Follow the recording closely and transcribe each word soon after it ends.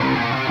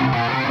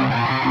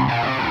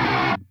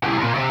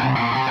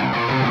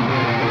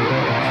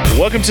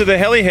Welcome to the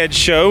Helihead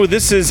Show.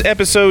 This is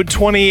episode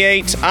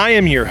 28. I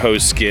am your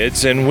host,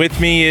 Skids, and with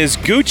me is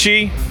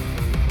Gucci.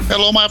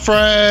 Hello, my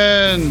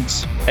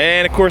friends.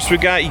 And, of course, we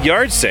got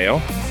Yard Sale.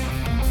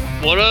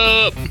 What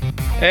up?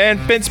 And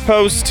Fence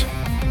Post.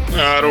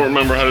 I don't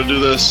remember how to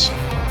do this.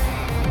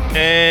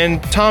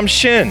 And Tom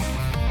Shin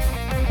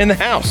in the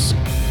house.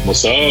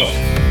 What's up?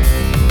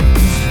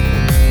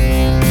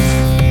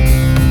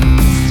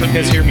 So you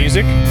guys hear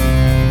music?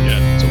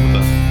 Yeah, what's up with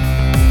that?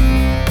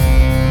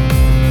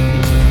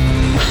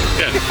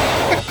 Yeah.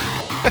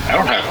 I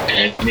don't have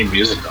any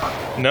music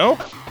on. No?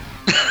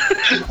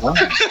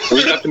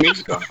 Who's got the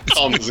music on?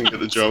 Tom doesn't get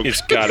the joke.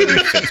 It's gotta be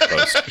Fence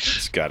Post.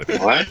 It's gotta be.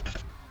 What?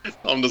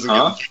 Tom doesn't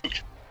get the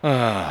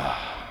joke.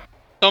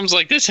 Tom's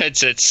like, this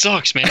headset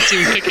sucks, man. It's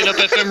even picking up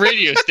FM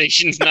radio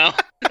stations now.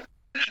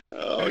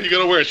 Oh, you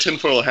gotta wear a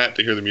tinfoil hat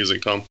to hear the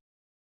music, Tom.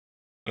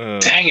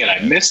 Dang it, I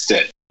missed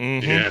it.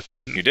 Mm-hmm. Yeah.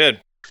 You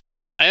did.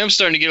 I am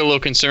starting to get a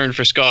little concerned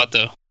for Scott,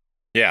 though.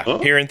 Yeah. Oh.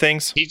 Hearing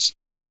things? He's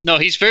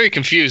very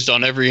confused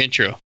on every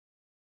intro.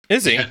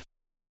 Is he?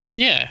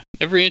 Yeah,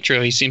 every intro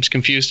he seems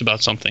confused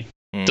about something.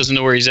 Hmm. Doesn't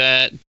know where he's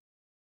at.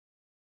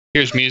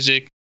 Hears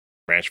music.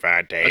 French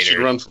fried I should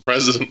tater. run for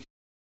president.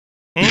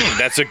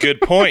 That's a good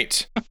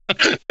point.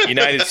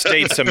 United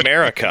States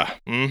America.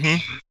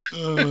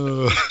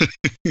 Mm-hmm.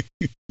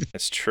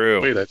 That's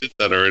true. Wait, I did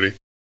that already.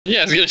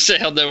 Yeah, I was going to say,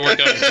 how'd that work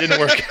out? It didn't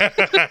work.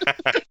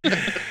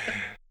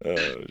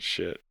 Oh,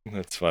 shit.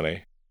 That's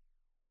funny.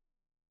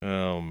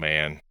 Oh,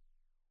 man.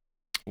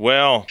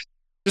 Well,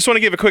 just want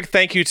to give a quick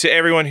thank you to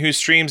everyone who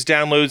streams,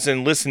 downloads,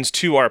 and listens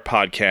to our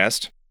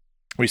podcast.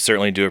 We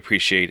certainly do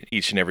appreciate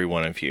each and every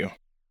one of you.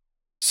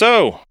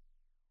 So,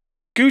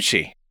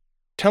 Gucci,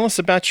 tell us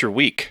about your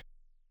week.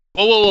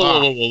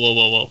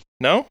 Whoa.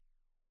 No?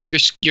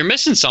 You're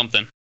missing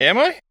something. Am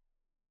I?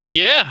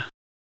 Yeah.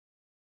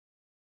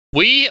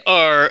 We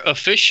are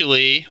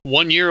officially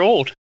 1 year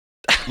old.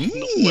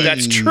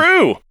 That's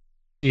true.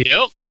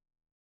 Yep.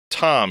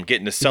 Tom,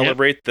 getting to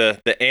celebrate the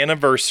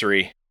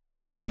anniversary.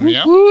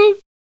 Yeah.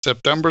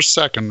 September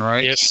 2nd,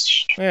 right?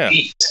 Yes. Yeah.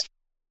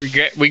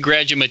 We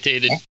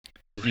graduated.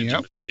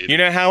 Yep. You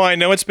know how I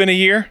know it's been a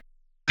year?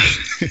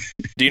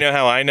 Do you know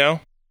how I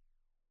know?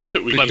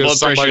 My blood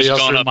pressure's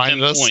gone up 10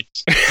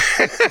 points.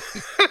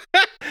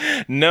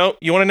 No,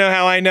 you want to know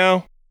how I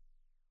know?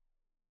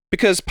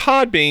 Because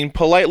Podbean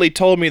politely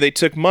told me they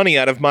took money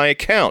out of my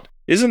account.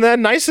 Isn't that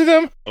nice of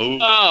them?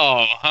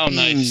 Oh, how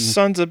nice.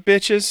 Sons of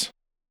bitches.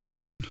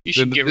 You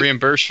should get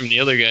reimbursed from the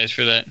other guys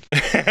for that.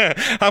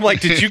 I'm like,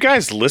 did you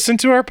guys listen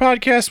to our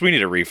podcast? We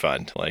need a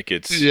refund. Like,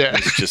 it's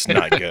just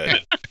not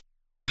good.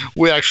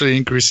 We're actually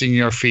increasing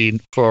your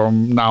fee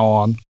from now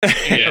on.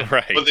 Yeah.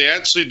 Right. What they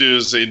actually do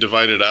is they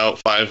divide it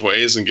out 5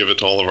 ways and give it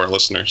to all of our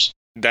listeners.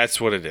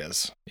 That's what it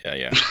is.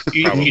 Yeah.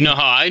 You know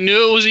how I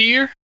knew it was a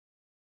year?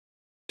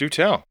 Do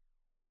tell.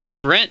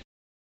 Brent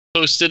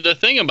posted a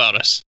thing about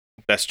us.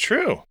 That's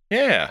true.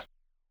 Yeah.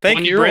 Thank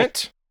 1 you, year old.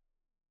 Brent.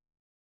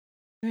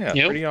 Yeah,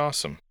 Yep. pretty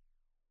awesome.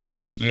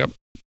 Yep.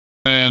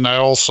 And I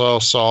also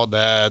saw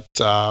that,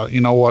 you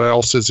know what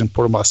else is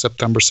important about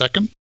September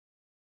 2nd?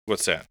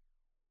 What's that?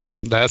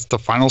 That's the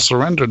final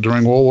surrender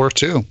during World War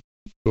II.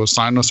 It was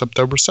signed on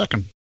September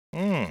 2nd.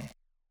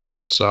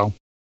 So,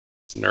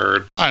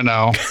 Nerd. I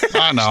know.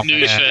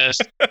 Snooze man.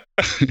 fest.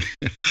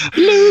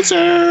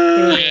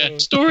 Loser! Yeah.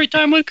 Story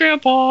time with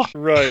Grandpa.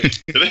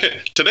 Right.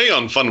 Today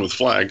on Fun with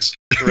Flags.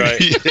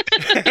 Right.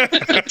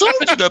 I told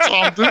you that's what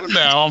I'm doing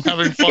now. I'm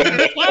having fun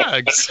with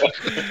flags.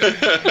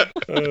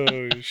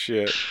 Oh,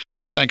 shit.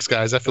 Thanks,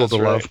 guys. I feel That's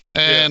the love. right.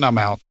 And I'm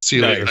out. See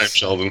you Nice. later. Thanks,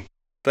 Sheldon.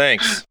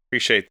 Thanks.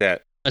 Appreciate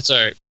that. That's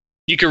all right.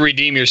 You can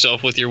redeem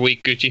yourself with your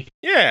week, Gucci.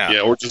 Yeah.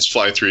 Yeah, or just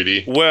fly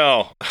 3D.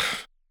 Well,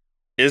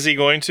 is he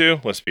going to?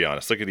 Let's be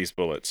honest. Look at these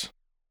bullets.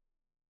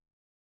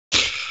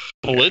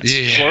 Bullets?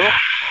 Yeah. Plural?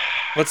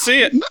 Let's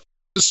see it.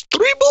 It's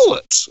 3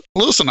 bullets.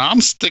 Listen,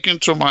 I'm sticking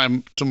to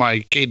my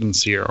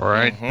cadence here, all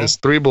right? Mhm. It's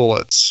 3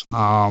 bullets.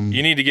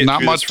 You need to get not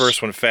through much this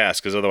first one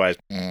fast, because otherwise...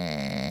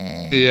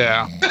 Yeah.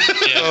 Yeah,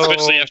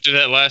 especially after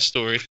that last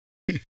story.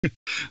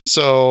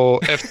 So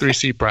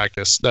F3C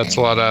practice. That's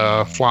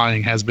what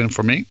flying has been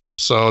for me.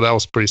 So that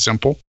was pretty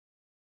simple.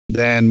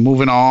 Then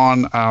moving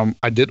on,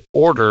 I did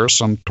order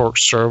some torque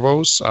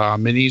servos,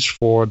 minis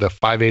for the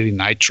 580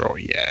 Nitro.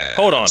 Yeah.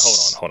 Hold on.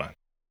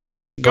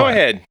 Go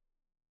ahead.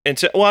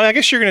 Well, I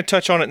guess you're going to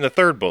touch on it in the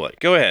third bullet.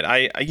 Go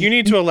ahead. You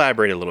need to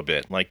elaborate a little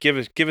bit. Like, give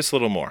us a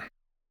little more.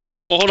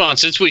 Well, hold on.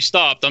 Since we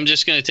stopped, I'm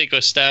just going to take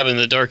a stab in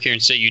the dark here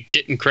and say you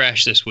didn't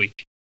crash this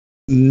week.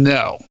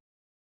 No.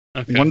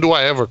 Okay. When do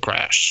I ever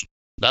crash?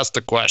 That's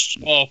the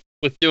question. Well,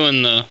 with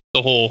doing the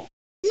whole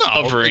No.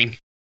 hovering.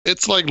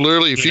 It's like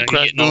literally, if you You're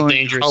crash getting all doing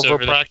dangerous hover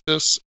over there.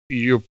 practice,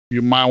 you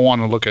might want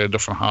to look at a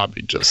different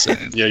hobby. Just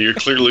saying. Yeah, you're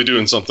clearly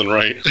doing something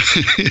right.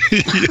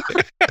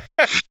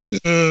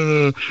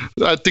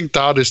 I think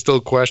Todd is still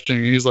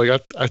questioning. He's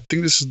like, I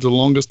think this is the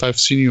longest I've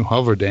seen you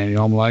hover,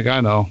 Daniel. I'm like, I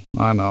know.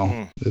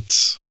 Hmm.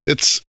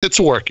 It's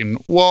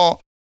working.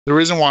 Well, the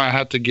reason why I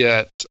had to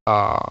get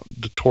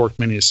the Torque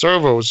Mini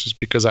servos is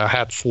because I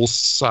had full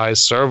size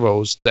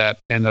servos that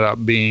ended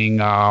up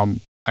being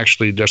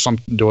actually there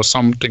was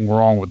something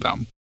wrong with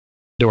them.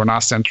 They were not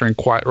centering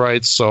quite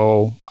right,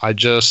 so I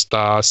just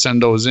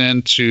send those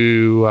in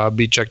to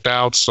be checked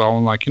out. So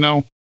I'm like,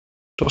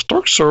 those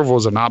Torque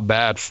servos are not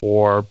bad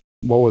for,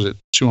 what was it,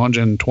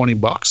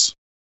 $220?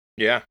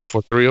 Yeah.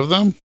 For 3 of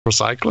them for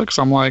cyclics.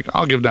 I'm like,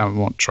 I'll give them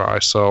one try.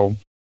 So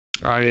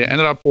I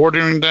ended up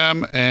ordering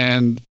them,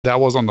 and that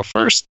was on the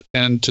 1st.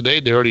 And today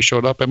they already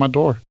showed up at my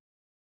door.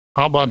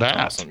 How about that?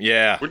 Awesome.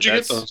 Yeah. Where'd you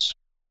get those?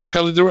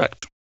 Heli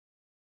Direct.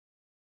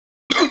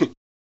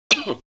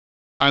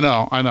 I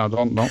know.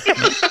 Don't.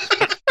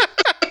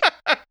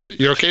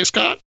 You okay,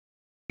 Scott?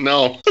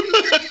 No.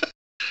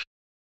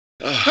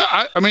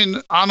 I mean,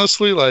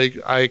 honestly, like,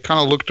 I kind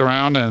of looked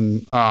around,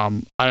 and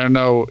I don't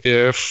know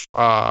if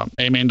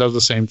A-Main does the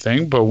same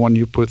thing, but when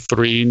you put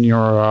 3 in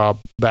your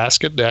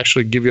basket, they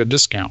actually give you a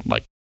discount.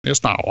 Like,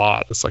 it's not a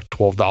lot. It's like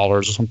 $12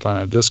 or something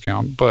at a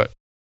discount. But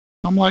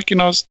I'm like,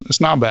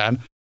 it's not bad.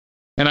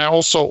 And I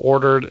also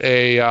ordered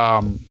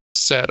a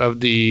set of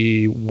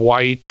the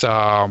white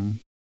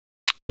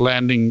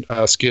landing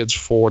skids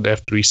for the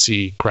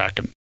F3C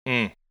Kraken.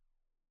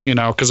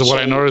 Because of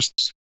what I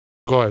noticed.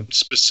 Go ahead.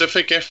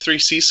 Specific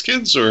F3C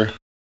skids or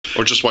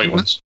just white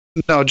ones?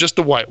 No, just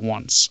the white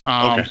ones.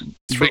 Okay.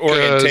 It's for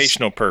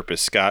orientational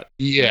purpose, Scott.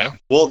 Yeah.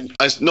 Well,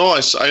 I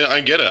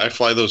get it. I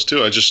fly those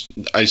too.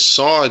 I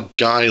saw a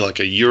guy like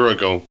a year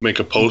ago make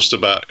a post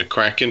about a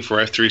Kraken for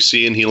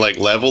F3C, and he like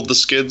leveled the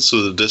skids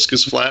so the disc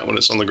is flat when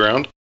it's on the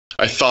ground.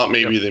 I thought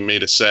maybe they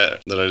made a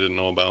set that I didn't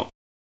know about.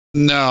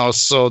 No,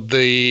 so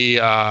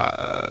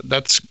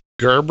that's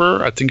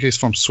Gerber. I think he's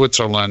from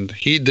Switzerland.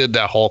 He did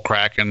that whole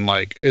Kraken.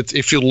 Like, it's,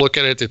 if you look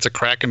at it, it's a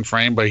Kraken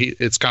frame, but he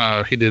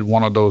did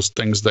one of those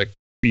things that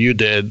you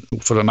did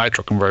for the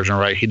nitro conversion,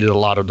 right? He did a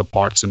lot of the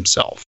parts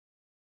himself.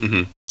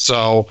 Mm-hmm.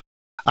 So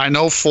I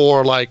know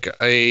for like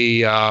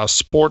a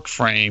sport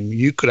frame,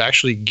 you could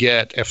actually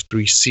get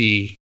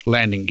F3C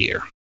landing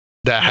gear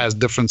that has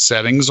different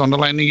settings on the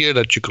landing gear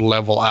that you could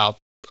level out.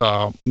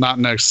 Not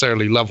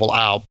necessarily level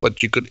out,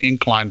 but you could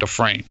incline the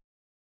frame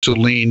to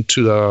lean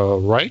to the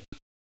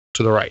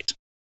right.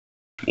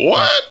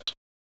 What?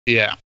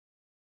 Yeah.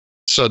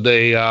 So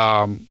they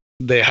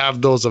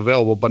have those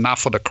available, but not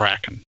for the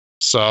Kraken.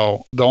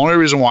 So the only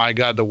reason why I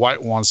got the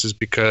white ones is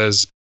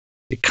because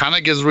it kind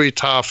of gets really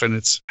tough, and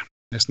it's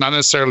not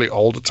necessarily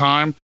all the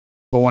time,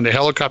 but when the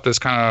helicopter is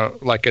kind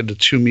of like at the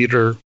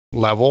 2-meter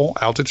level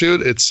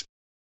altitude, it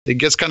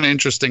gets kind of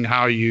interesting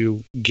how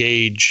you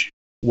gauge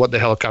what the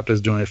helicopter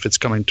is doing, if it's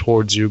coming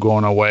towards you,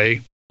 going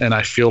away. And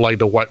I feel like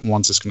the white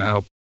ones is going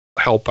to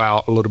help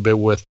out a little bit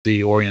with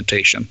the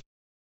orientation.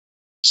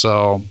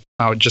 So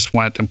I just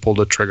went and pulled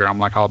the trigger. I'm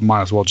like, I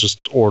might as well just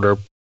order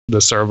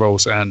the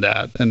servos and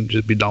that and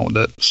just be done with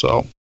it.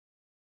 So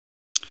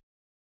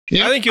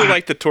yeah, I think you'll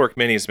like the Torque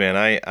Minis, man.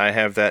 I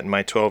have that in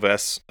my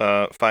 12S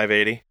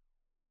 580.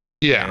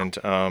 Yeah. And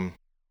of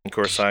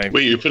course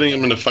Wait, you're putting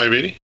them in a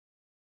 580?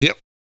 Yep.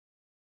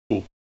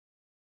 Cool.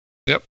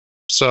 Yep.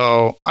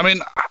 So I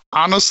mean,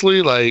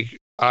 honestly, like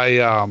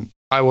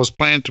I was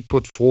planning to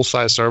put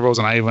full-size servos,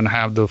 and I even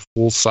have the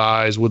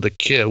full-size with the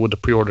kit, with the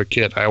pre-order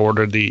kit. I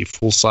ordered the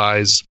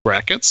full-size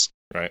brackets.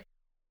 Right.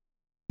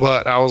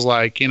 But I was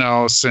like,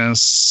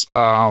 since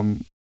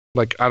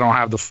like I don't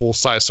have the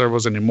full-size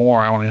servos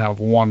anymore, I only have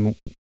one,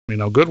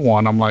 good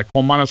one. I'm like,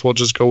 well, might as well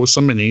just go with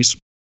some minis.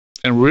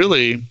 And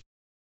really,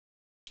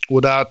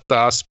 without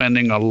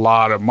spending a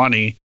lot of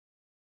money,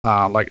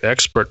 like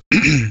Expert,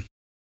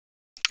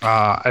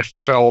 I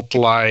felt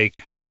like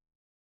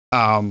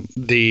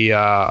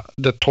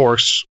the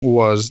Torques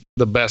was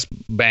the best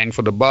bang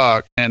for the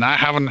buck, and I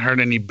haven't heard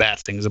any bad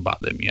things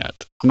about them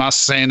yet. I'm not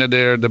saying that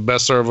they're the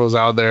best servos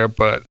out there,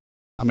 but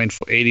I mean,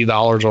 for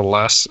 $80 or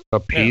less a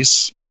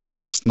piece,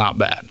 it's not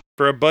bad.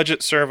 For a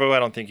budget servo, I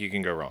don't think you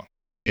can go wrong.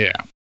 Yeah.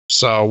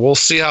 So we'll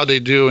see how they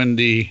do in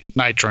the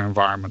nitro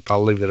environment.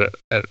 I'll leave it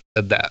at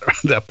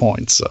that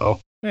point.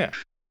 So yeah.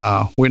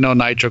 We know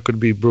nitro could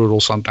be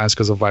brutal sometimes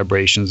because of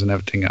vibrations and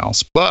everything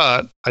else,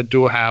 but I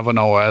do have an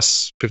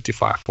OS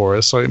 55 for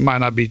it, so it might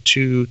not be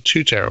too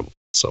terrible.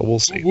 So we'll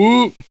see.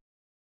 Woo!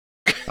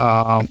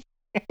 But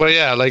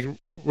yeah, like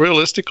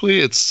realistically,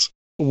 it's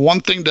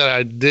one thing that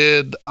I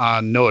did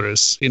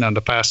notice, in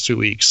the past 2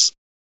 weeks.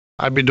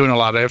 I've been doing a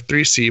lot of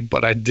F3C,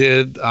 but I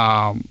did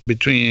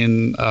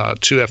between 2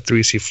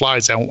 F3C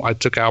flights, I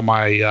took out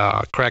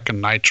my Kraken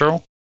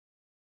Nitro,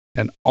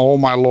 and oh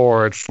my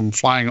lord, from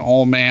flying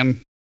all man,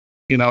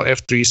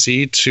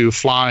 F3C to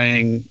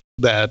flying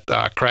that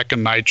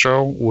Kraken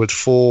Nitro with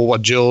full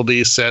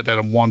agility set at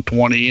a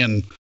 120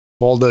 and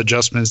all the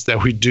adjustments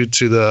that we do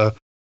to the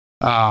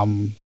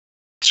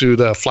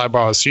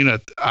flybarless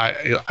unit,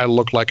 I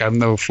look like I've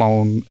never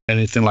flown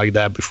anything like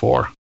that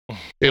before.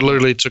 It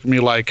literally took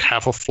me like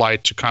half a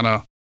flight to kind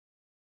of,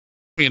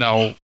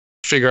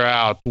 figure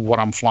out what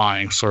I'm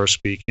flying, so to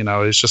speak.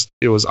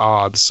 It was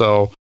odd.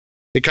 So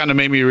it kind of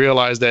made me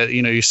realize that,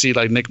 you see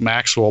like Nick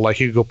Maxwell, like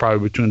he could go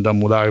probably between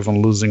them without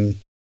even losing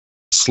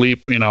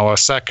sleep, a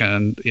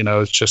second.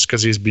 It's just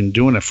because he's been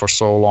doing it for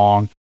so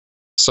long.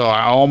 So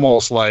I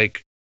almost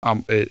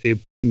it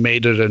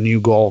made it a new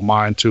goal of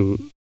mine to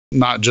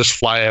not just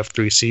fly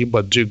F3C,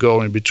 but do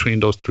go in between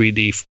those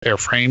 3D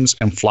airframes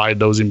and fly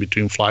those in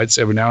between flights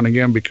every now and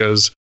again,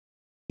 because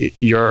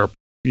your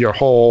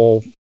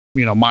whole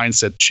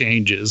mindset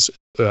changes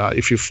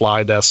if you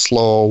fly that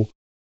slow.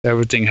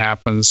 Everything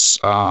happens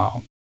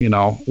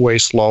way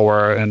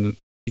slower, and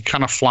you're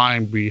kind of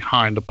flying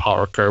behind the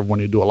power curve when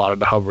you do a lot of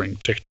the hovering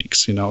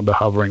techniques, the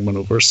hovering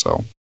maneuvers.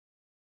 So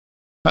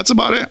that's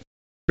about it.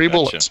 Three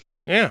bullets.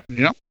 Yeah.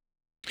 Yep.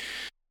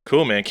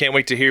 Cool, man. Can't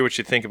wait to hear what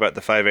you think about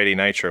the 580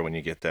 Nitro when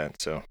you get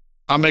that. So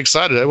I'm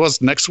excited. It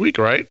was next week,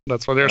 right?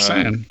 That's what they're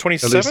saying.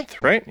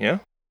 27th, right? Yeah.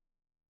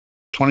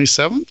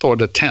 27th or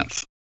the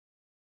 10th?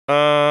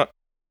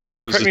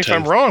 Correct me if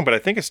I'm wrong, but I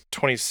think it's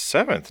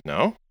 27th,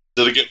 no?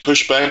 Did it get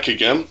pushed back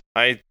again?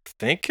 I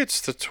think it's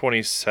the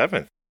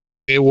 27th.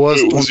 It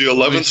was the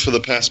 11th for the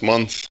past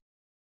month.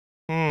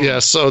 Yeah,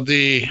 so I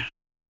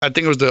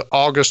think it was the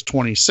August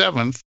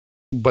 27th,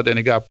 but then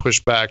it got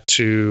pushed back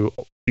to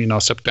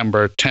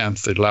September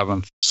 10th,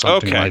 11th,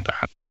 something like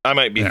that. I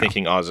might be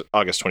thinking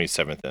August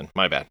 27th then.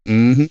 My bad.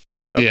 Mm-hmm.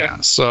 Okay.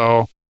 Yeah,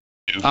 so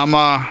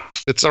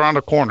it's around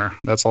the corner.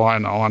 That's all I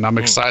know, and I'm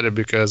excited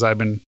because I've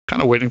been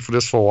kind of waiting for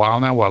this for a while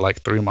now. What,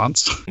 like 3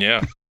 months?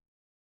 Yeah.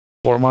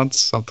 4 months,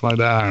 something like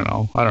that. I don't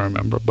know. I don't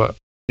remember, but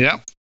yeah,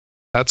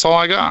 that's all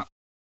I got.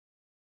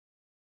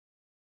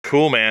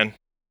 Cool, man.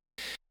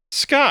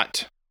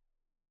 Scott.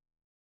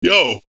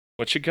 Yo.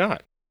 What you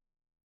got?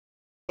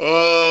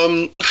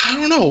 I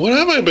don't know. What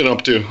have I been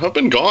up to? I've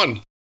been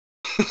gone.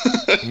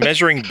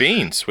 Measuring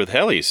beans with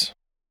helis.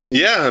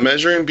 Yeah,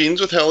 measuring beans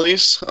with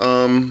helis.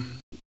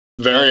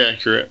 Very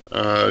accurate.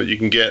 You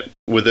can get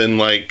within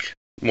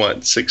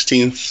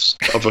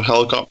 16th of a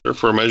helicopter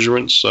for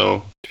measurements.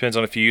 So depends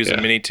on if you use a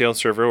mini tail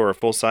servo or a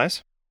full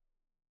size.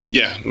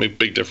 Yeah,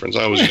 big difference.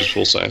 I always use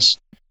full size.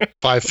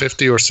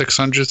 550 or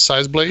 600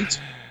 size blades.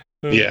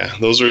 Yeah,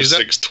 those are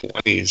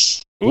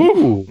 620s.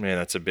 Ooh, man,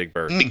 that's a big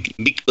bird.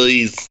 Big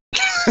boys.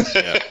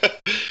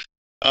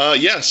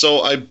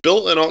 So I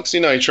built an Oxy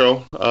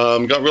Nitro.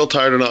 Got real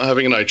tired of not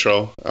having a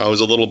Nitro. I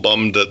was a little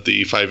bummed that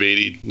the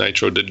 580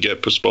 Nitro did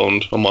get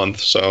postponed a month.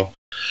 So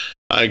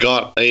I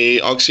got a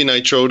Oxy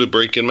Nitro to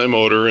break in my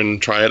motor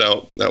and try it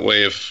out. That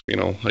way, if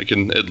I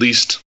can at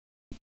least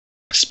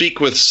speak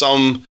with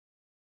some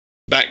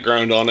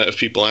background on it. If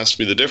people ask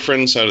me the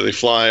difference, how do they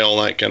fly,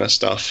 all that kind of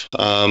stuff.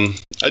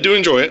 I do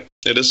enjoy it.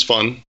 It is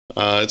fun.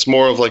 It's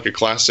more of like a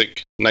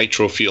classic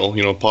Nitro feel,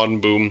 pod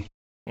and boom.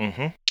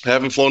 Mm-hmm. I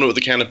haven't flown it with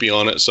the canopy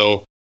on it,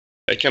 so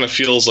it kind of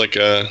feels like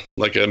a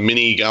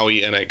mini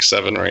Gaui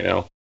NX7 right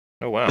now.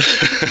 Oh wow!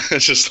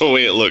 It's just the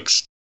way it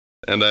looks.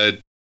 And I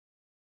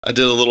did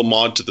a little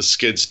mod to the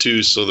skids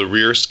too, so the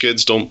rear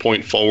skids don't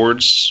point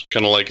forwards,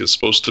 kind of like it's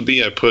supposed to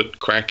be. I put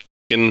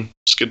Kraken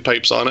skid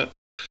pipes on it,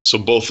 so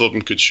both of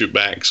them could shoot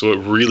back. So it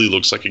really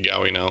looks like a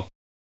Gaui now.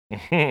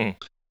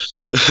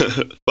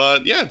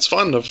 But yeah, it's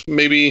fun. I've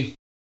maybe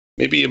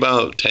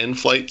about 10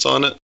 flights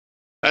on it.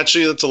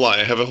 Actually, that's a lie.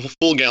 I have a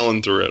full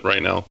gallon through it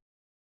right now.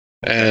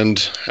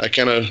 And I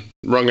kind of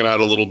wrung it out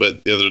a little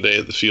bit the other day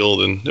at the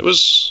field, and it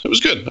was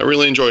good. I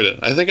really enjoyed it.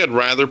 I think I'd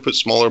rather put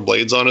smaller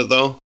blades on it,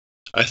 though.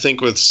 I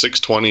think with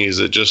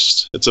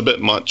 620s, it's a bit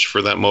much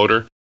for that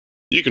motor.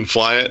 You can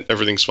fly it,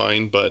 everything's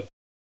fine, but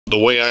the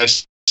way I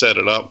set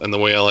it up and the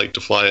way I like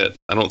to fly it,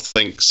 I don't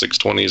think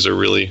 620s are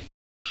really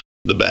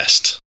the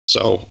best.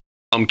 So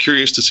I'm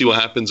curious to see what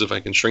happens if I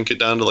can shrink it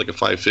down to like a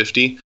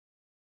 550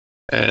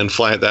 and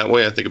fly it that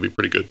way. I think it'd be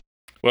pretty good.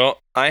 Well,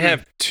 I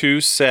have 2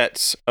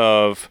 sets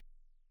of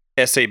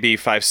SAB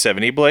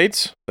 570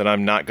 blades that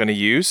I'm not going to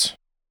use.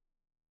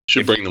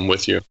 Should bring them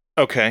with you.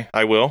 Okay,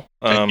 I will.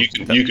 You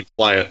can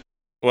fly it.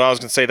 Well, I was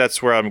going to say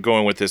that's where I'm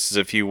going with this, is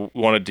if you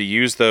wanted to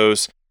use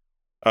those,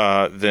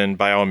 then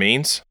by all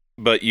means.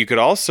 But you could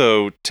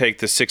also take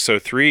the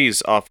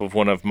 603s off of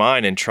one of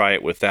mine and try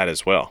it with that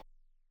as well.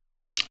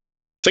 I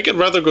think I'd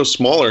rather go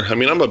smaller. I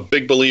mean, I'm a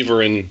big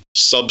believer in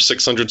sub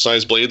 600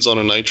 size blades on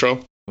a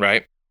Nitro.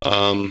 Right.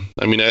 I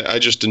mean, I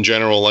just in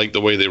general like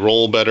the way they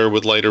roll better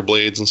with lighter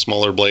blades and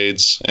smaller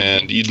blades,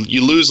 and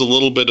you lose a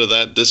little bit of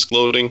that disc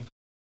loading.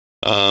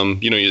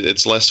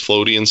 It's less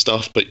floaty and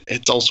stuff, but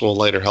it's also a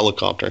lighter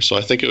helicopter, so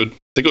I think it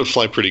would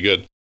fly pretty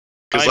good.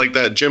 Because like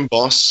that Jim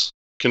Boss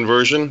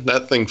conversion,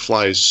 that thing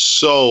flies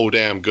so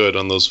damn good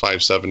on those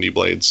 570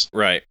 blades.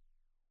 Right.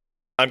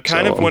 I'm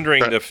kind of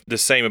wondering the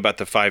same about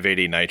the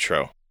 580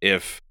 Nitro.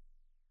 If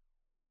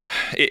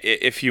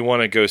you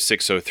want to go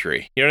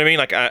 603, you know what I mean?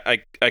 Like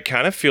I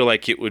kind of feel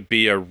like it would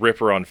be a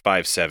ripper on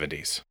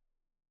 570s.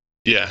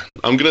 Yeah,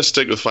 I'm gonna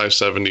stick with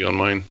 570 on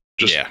mine.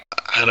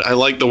 I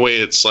like the way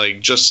it's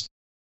like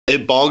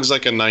it bogs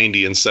like a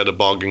 90 instead of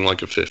bogging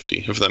like a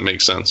 50, if that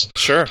makes sense.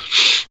 Sure.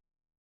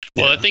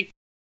 Well, I think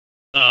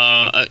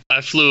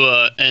I flew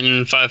a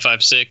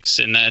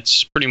N556, and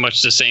that's pretty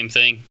much the same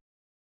thing.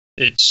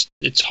 It's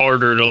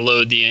harder to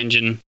load the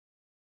engine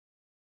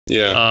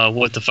Yeah.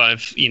 With the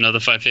the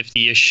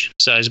 550-ish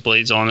size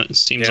blades on it. It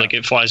seems Yeah. like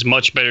it flies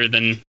much better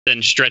than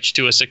stretched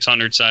to a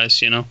 600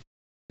 size.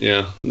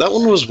 Yeah. That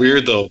one was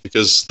weird though,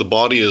 because the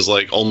body is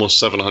like almost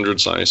 700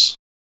 size.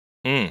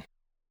 Mm.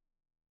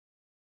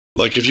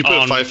 Like if you put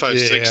a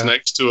 556 yeah.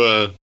 next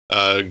to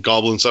a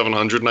Goblin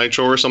 700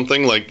 Nitro or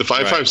something, like the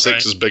 556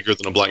 Right. is bigger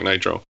than a Black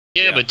Nitro.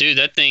 Yeah, but dude,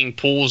 that thing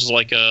pulls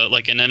like an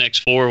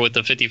NX4 with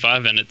a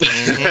 55 in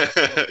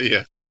it.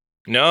 Yeah.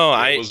 No,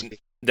 It was-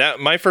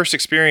 my first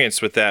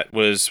experience with that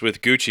was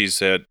with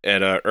Gucci's at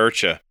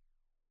Urcha,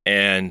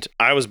 and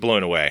I was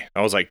blown away.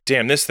 I was like,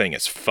 "Damn, this thing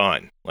is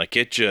fun!" Like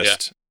it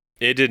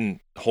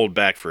didn't hold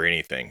back for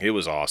anything. It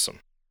was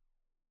awesome.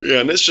 Yeah,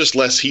 and it's just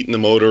less heat in the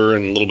motor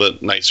and a little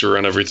bit nicer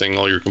on everything,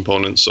 all your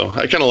components. So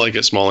I kind of like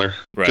it smaller.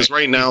 Because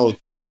right now,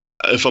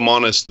 if I'm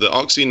honest, the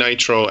Oxy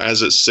Nitro,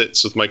 as it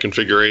sits with my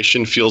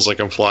configuration, feels like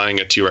I'm flying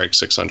a T-Rex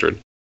 600.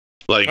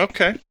 Like,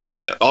 Okay.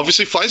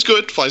 obviously flies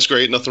good, flies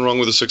great, nothing wrong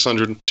with a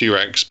 600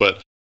 T-Rex,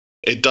 but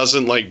it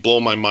doesn't like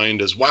blow my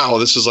mind as, wow,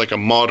 this is like a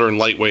modern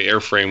lightweight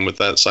airframe with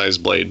that size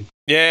blade.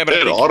 Yeah, but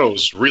It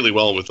autos really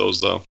well with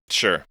those, though.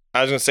 sure.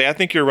 I was gonna say I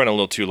think you're running a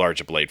little too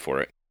large a blade for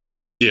it.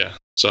 Yeah,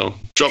 so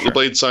drop the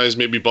blade size,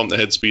 maybe bump the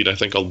head speed. I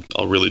think I'll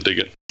really dig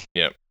it.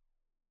 That's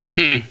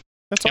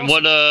awesome.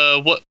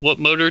 And what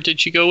motor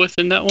did you go with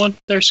in that one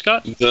there,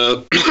 Scott?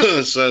 The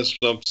says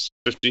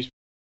 50.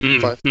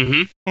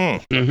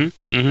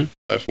 Mm-hmm.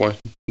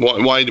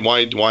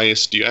 Mm-hmm. Why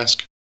is, do you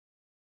ask?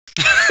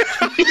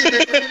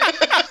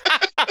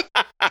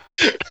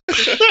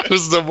 It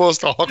was the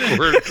most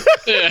awkward.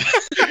 Yeah,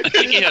 I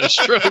think he had a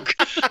stroke.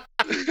 A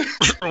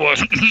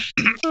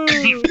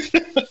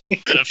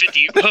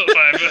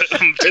 55.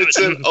 It's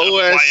an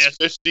OS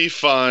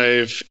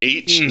 55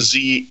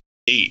 HZH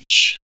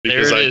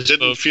because There I it is, didn't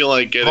folks. feel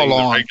like getting Hold the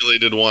on.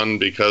 regulated one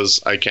because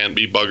I can't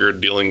be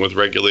buggered dealing with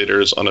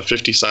regulators on a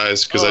 50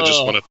 size because I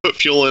just Oh. want to put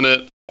fuel in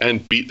it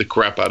and beat the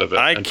crap out of it.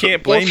 I and put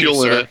can't more blame you,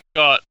 fuel in sir. it.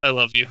 Scott, I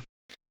love you.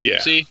 Yeah.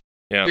 See,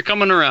 Yeah. you're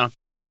coming around.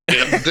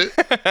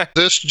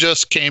 This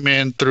just came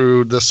in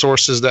through the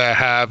sources that I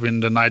have in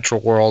the Nitro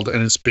world,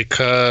 and it's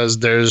because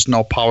there's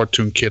no power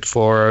tune kit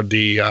for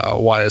the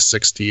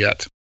YS60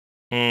 yet.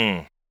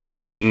 Hmm.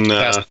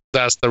 Nah,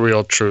 That's the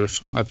real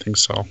truth. I think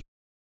so.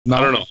 No,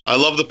 I don't know. I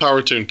love the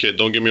power tune kit.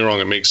 Don't get me wrong;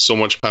 it makes so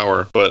much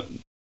power. But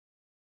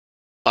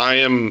I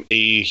am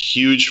a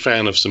huge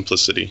fan of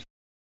simplicity.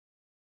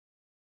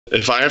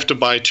 If I have to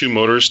buy two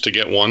motors to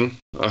get one,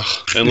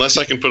 unless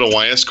I can put a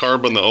YS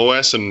carb on the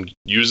OS and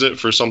use it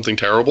for something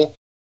terrible,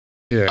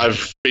 Yeah.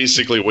 I've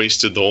basically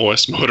wasted the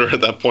OS motor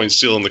at that point,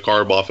 stealing the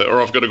carb off it,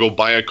 or I've got to go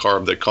buy a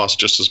carb that costs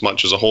just as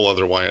much as a whole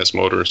other YS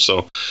motor.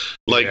 So,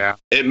 like, Yeah.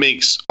 it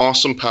makes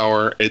awesome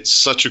power. It's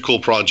such a cool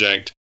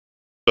project.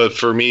 But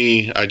for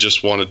me, I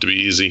just want it to be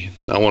easy.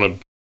 I want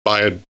to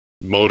buy a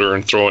motor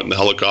and throw it in the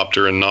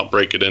helicopter and not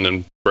break it in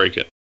and break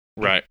it.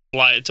 Right.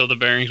 Fly it till the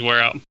bearings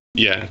wear out.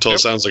 Yeah, until it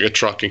sounds like a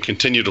truck and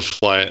continue to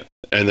fly it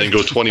and then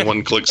go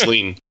 21 clicks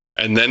lean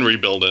and then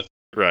rebuild it.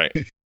 Right.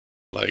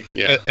 Like,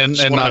 yeah. and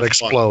just wanna not have fun.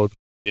 explode.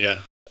 Yeah,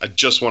 I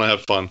just want to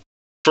have fun.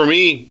 For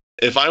me,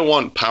 if I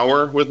want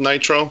power with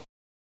Nitro,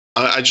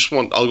 I'll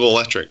go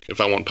electric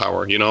if I want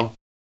power, you know?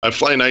 I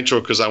fly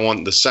Nitro because I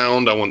want the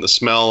sound, I want the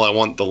smell, I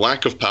want the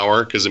lack of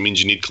power because it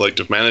means you need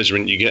collective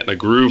management. You get in a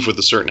groove with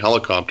a certain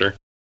helicopter.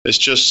 It's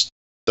just,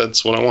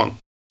 that's what I want.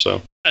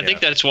 So, I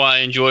think that's why I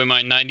enjoy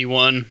my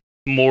 91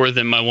 more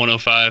than my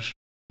 105,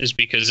 is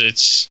because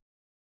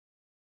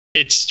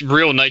it's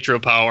real nitro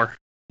power.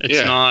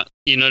 It's not,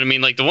 you know what I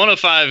mean? Like the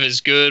 105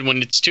 is good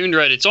when it's tuned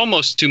right. It's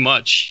almost too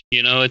much,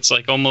 you know? It's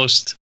like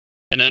almost,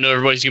 and I know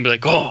everybody's gonna be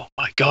like, "Oh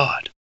my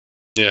god."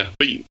 yeah.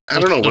 But I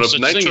don't know, No when such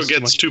Nitro thing as too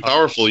gets much too power.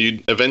 powerful,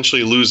 you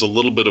eventually lose a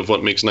little bit of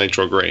what makes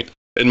Nitro great.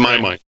 In my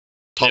Right. mind.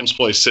 Tom's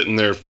probably sitting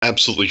there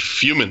absolutely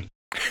fuming.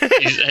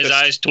 His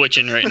eyes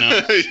twitching right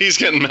now. He's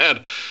getting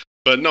mad.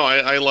 But no,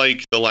 I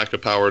like the lack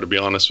of power, to be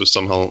honest, with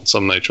some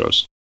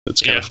Nitros.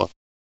 It's kind of fun.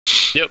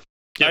 Yep.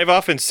 I've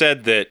often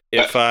said that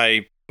if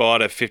I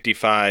bought a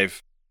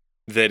 55,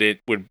 that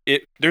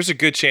there's a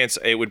good chance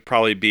it would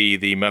probably be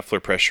the muffler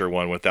pressure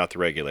one without the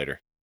regulator.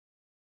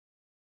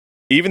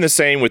 Even the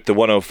same with the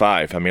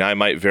 105. I mean, I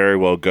might very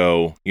well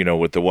go,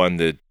 with the one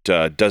that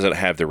doesn't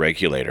have the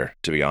regulator,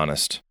 to be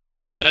honest.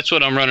 That's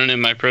what I'm running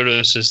in my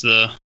Protos, is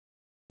the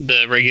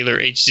regular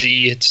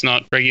HZ. It's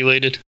not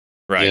regulated.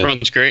 Right. It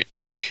runs great.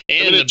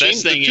 And the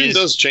best thing the tune is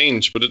does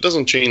change, but it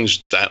doesn't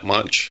change that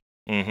much.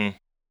 Mm-hmm.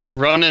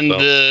 running So.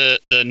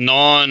 the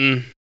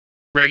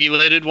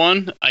non-regulated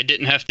one. I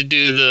didn't have to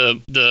do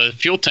the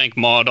fuel tank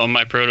mod on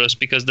my Protos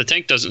because the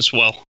tank doesn't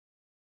swell.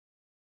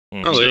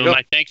 Mm-hmm. Oh, there you So go.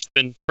 my tank's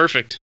been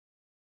perfect.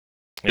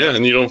 Yeah,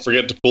 and you don't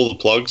forget to pull the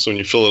plug, so when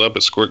you fill it up,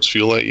 it squirts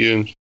fuel at you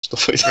and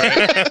stuff like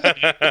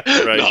that.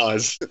 Right. No,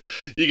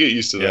 you get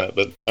used to Yeah. that.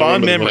 But I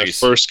Fond remember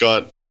memories. when I first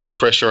got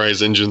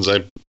pressurized engines,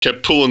 I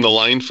kept pulling the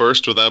line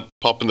first without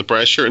popping the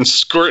pressure and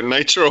squirting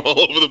nitro all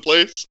over the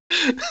place.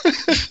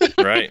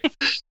 Right.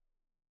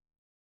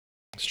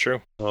 It's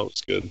true. Oh,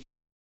 it's good.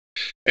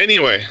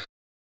 Anyway,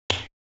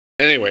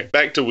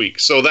 back to week.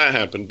 So that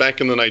happened.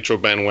 Back in the nitro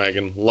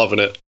bandwagon, loving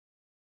it.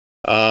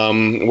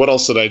 What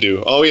else did I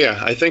do? Oh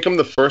yeah, I think I'm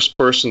the first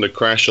person to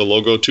crash a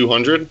Logo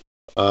 200.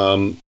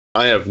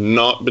 I have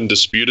not been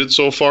disputed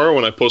so far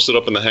when I posted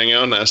up in the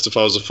Hangout and asked if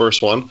I was the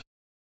first one.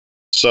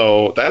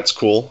 So that's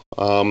cool.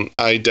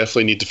 I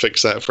definitely need to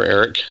fix that for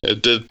Eric.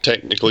 It did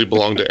technically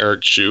belong to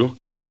Eric's shoe,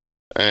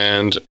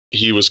 and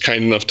he was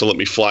kind enough to let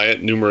me fly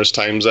it numerous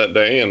times that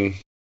day, and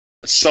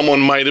someone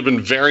might have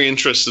been very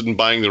interested in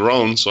buying their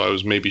own, so I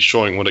was maybe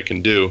showing what it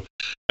can do.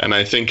 And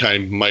I think I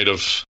might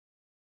have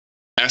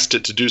asked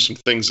it to do some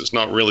things it's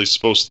not really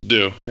supposed to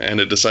do, and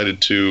it decided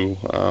to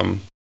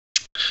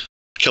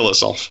kill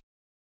itself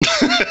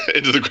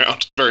into the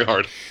ground very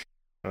hard.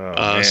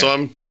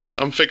 So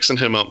I'm fixing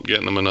him up,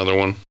 getting him another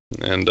one,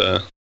 and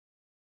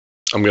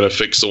I'm gonna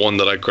fix the one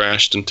that I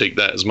crashed and take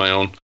that as my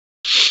own.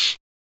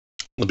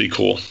 It'll be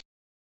cool.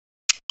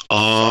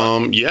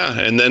 Yeah,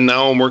 and then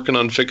now I'm working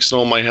on fixing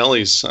all my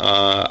helis.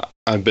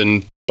 I've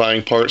been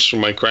buying parts for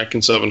my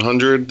Kraken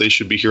 700. They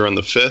should be here on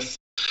the 5th.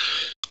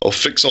 I'll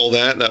fix all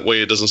that. That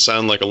way it doesn't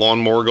sound like a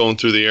lawnmower going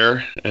through the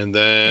air. And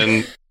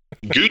then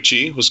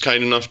Gucci was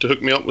kind enough to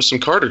hook me up with some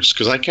Carters,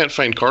 because I can't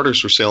find Carters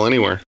for sale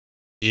anywhere.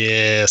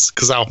 Yes,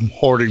 because I'm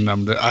hoarding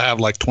them. I have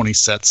like 20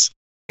 sets.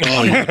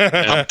 Oh,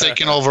 yeah. I'm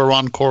taking over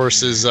Ron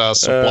Chorus's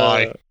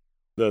supply.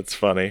 That's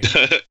funny.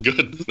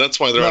 Good.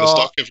 That's why they're out of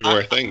stock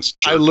everywhere. Thanks.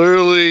 I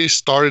literally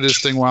started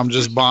this thing where I'm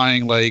just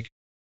buying like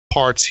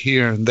parts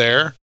here and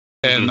there.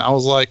 And I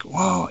was like,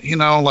 well,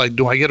 like,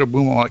 do I get a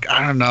boom? I'm like,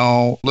 I don't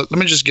know. Let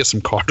me just get some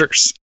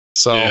Carters.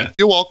 So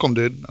You're welcome,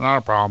 dude. Not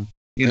a problem.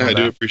 I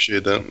do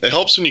appreciate that. It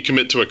helps when you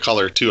commit to a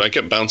color, too. I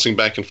kept bouncing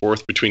back and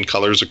forth between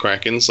colors of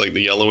Krakens, like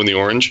the yellow and the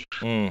orange.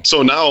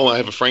 So now I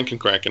have a Franken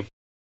Kraken.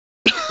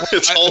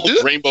 It's all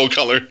rainbow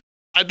color.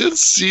 I did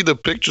see the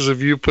pictures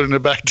of you putting it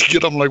back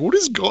together. I'm like, what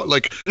is going?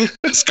 Like,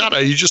 Scott,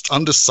 are you just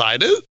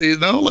undecided?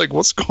 Like,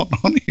 what's going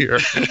on here?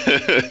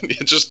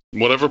 Just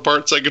whatever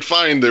parts I could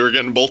find, they were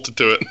getting bolted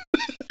to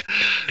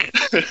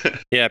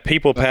it. Yeah,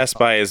 people passed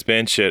by his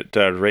bench at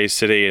Race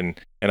City, and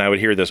I would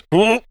hear this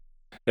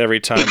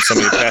every time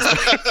somebody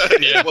passed.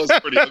 It was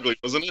pretty ugly,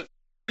 wasn't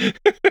it?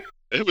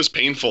 It was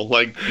painful.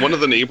 Like, one of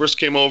the neighbors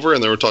came over,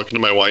 and they were talking to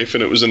my wife,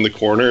 and it was in the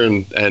corner,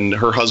 and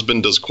her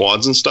husband does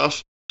quads and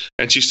stuff.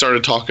 And she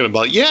started talking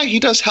about, he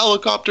does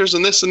helicopters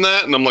and this and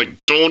that. And I'm like,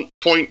 don't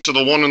point to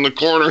the one in the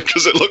corner,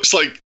 because it looks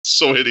like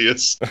so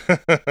hideous.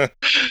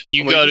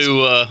 You got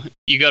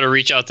to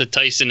reach out to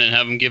Tyson and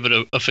have him give it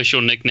an official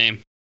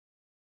nickname.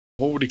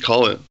 What would he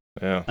call it?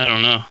 Yeah, I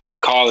don't know.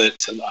 Call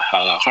it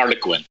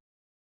Harlequin.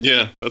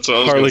 Yeah, that's what I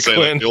was going to say.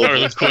 Like the old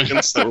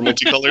Harlequins that were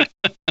multicolored.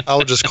 I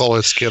would just call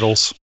it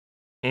Skittles.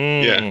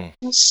 Yeah,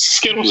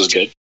 Skittles is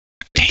good.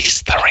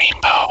 Taste the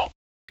rainbow.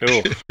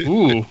 Cool.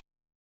 Ooh.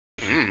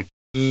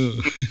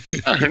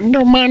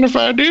 Don't mind if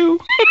I do.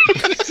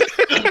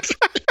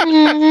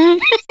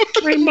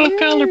 Rainbow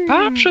colored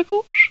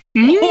popsicles.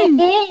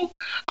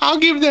 I'll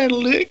give that a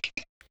lick.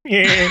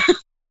 Yeah.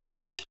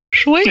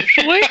 Sweet.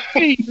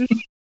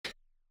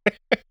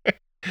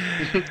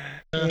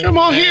 Come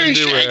on here,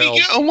 Shaggy.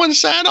 Get on one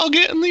side, I'll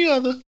get on the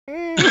other.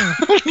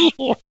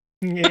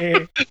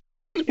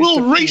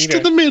 We'll race to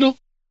the middle.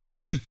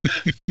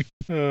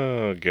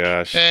 Oh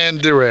gosh.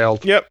 And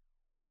derailed. Yep.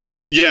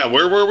 Yeah,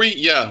 where were we?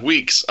 Yeah,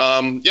 weeks.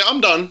 I'm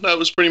done. That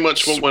was pretty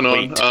much what went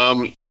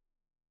on.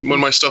 When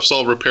my stuff's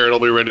all repaired, I'll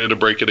be ready to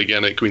break it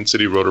again at Queen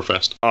City Rotor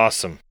Fest.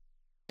 Awesome.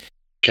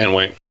 Can't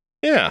wait.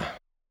 Yeah.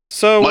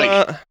 So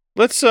Mike.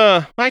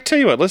 I tell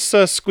you what, let's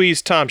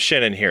squeeze Tom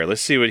Shin in here.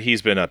 Let's see what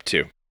he's been up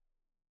to.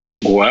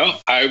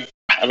 Well, I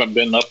haven't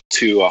been up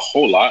to a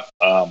whole lot.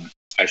 I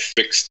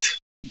fixed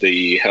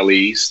the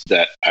helis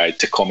that I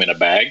took home in a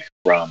bag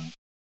from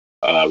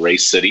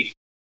Race City,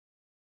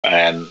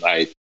 and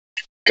I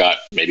got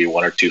maybe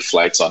 1 or 2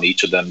 flights on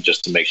each of them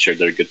just to make sure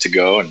they're good to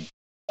go, and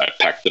I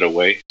packed it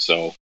away.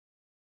 So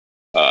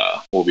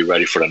we'll be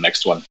ready for the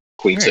next one,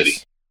 Queen City.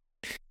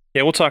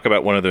 Yeah, we'll talk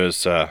about one of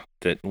those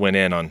that went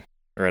in on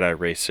Red Eye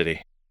Race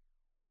City.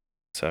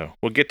 So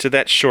we'll get to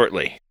that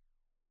shortly.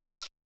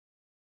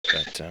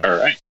 But, all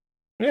right.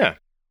 Yeah.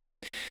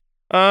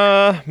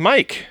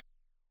 Mike.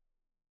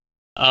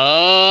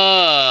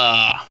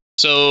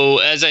 So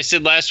as I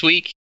said last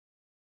week,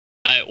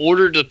 I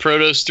ordered the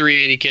Protos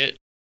 380 kit.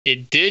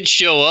 It did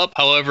show up,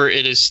 however,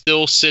 it is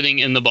still sitting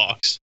in the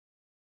box.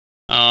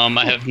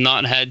 I have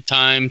not had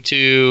time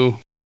to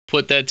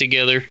put that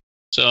together,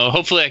 so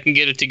hopefully I can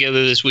get it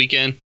together this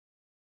weekend.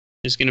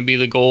 Is going to be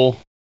the goal.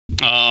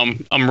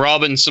 I'm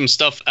robbing some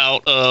stuff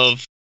out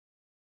of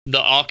the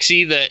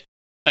Oxy that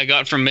I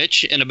got from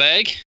Mitch in a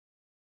bag.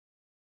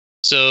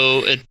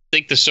 So I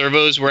think the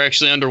servos were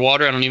actually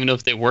underwater. I don't even know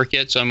if they work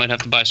yet, so I might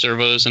have to buy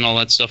servos and all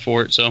that stuff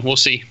for it. So we'll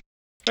see.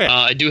 Yeah.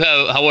 I do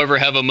however,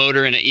 have a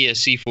motor and an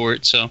ESC for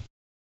it. So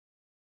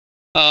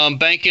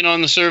banking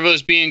on the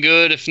servos being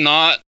good. If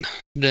not,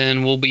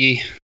 then we'll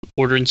be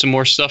ordering some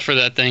more stuff for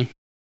that thing.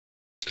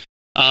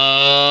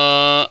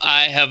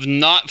 I have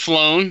not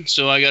flown,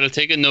 so I got to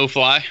take a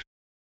no-fly.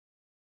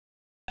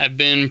 I've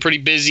been pretty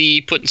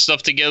busy putting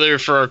stuff together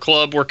for our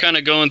club. We're kind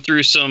of going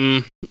through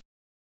some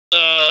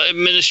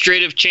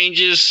administrative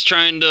changes,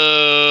 trying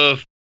to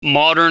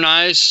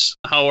modernize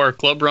how our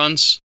club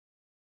runs,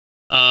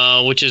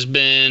 which has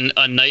been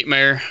a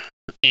nightmare,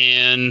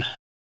 and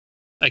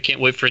I can't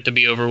wait for it to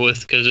be over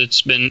with because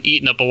it's been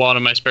eating up a lot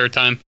of my spare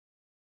time.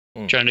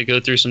 Trying to go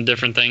through some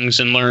different things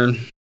and learn,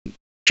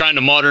 trying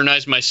to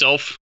modernize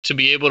myself to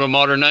be able to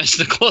modernize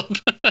the club.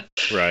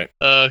 Right.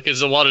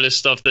 Because a lot of this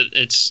stuff that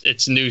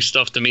it's new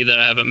stuff to me that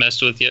I haven't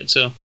messed with yet.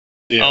 So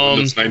yeah,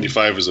 Windows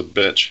 95 is a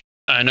bitch.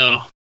 I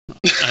know.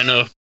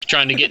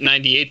 Trying to get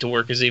 98 to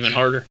work is even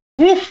harder.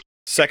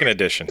 Second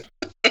edition.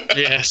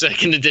 Yeah,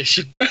 second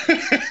edition.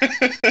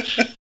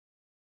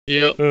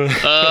 Yep.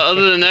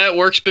 Other than that,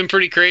 work's been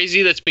pretty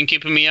crazy. That's been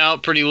keeping me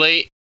out pretty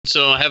late.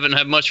 So I haven't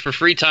had much for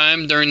free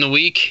time during the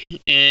week.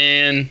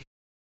 And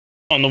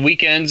on the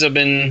weekends, I've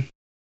been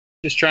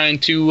just trying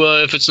to,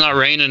 if it's not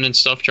raining and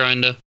stuff,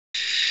 trying to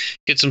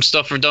get some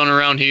stuff done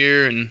around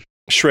here and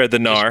shred the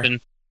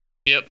gnar.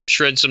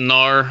 Shred some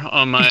gnar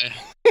on my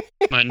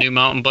my new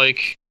mountain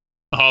bike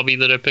hobby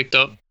that I picked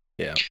up.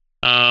 Yeah.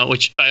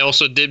 Which I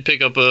also did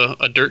pick up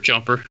a dirt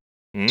jumper.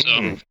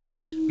 So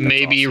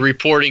maybe awesome.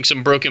 Reporting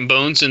some broken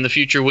bones in the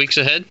future weeks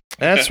ahead.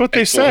 That's what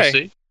they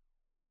say.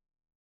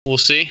 We'll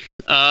see.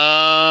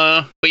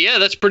 But yeah,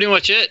 that's pretty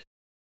much it.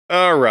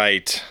 All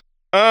right.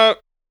 All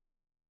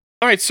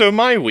right. So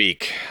my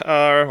week,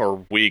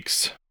 or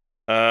weeks,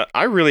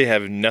 I really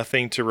have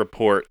nothing to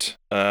report.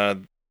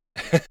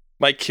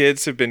 My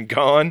kids have been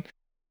gone,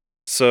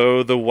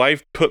 so the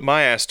wife put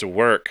my ass to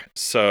work.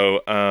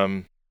 So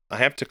I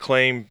have to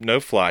claim no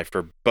fly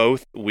for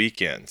both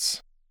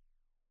weekends.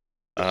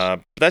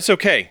 That's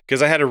okay,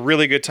 because I had a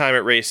really good time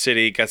at Race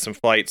City, got some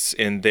flights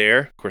in there.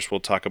 Of course, we'll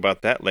talk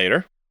about that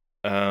later.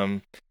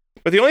 But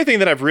the only thing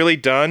that I've really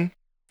done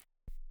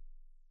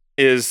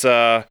is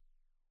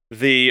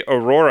the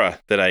Aurora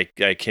that I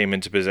came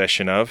into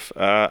possession of.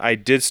 I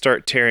did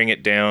start tearing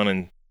it down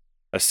and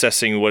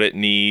assessing what it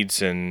needs,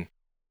 and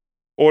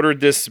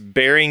ordered this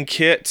bearing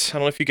kit. I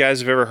don't know if you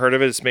guys have ever heard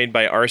of it. It's made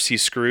by RC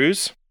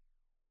Screws,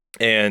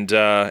 and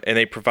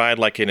they provide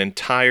like an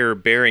entire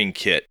bearing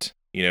kit,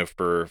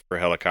 for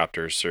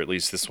helicopters, or at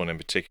least this one in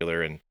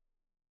particular. And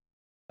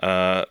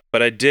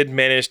but I did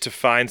manage to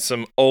find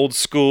some old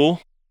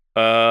school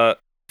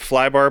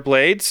flybar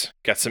blades.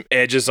 Got some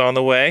edges on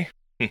the way.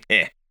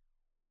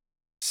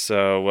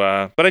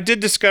 So, but I did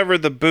discover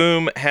the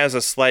boom has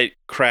a slight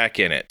crack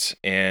in it,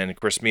 and of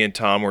course, me and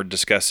Tom were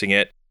discussing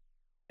it,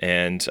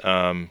 and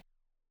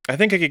I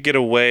think I could get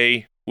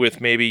away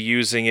with maybe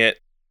using it,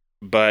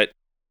 but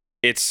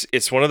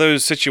it's one of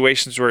those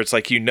situations where it's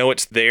like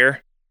it's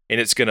there,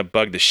 and it's gonna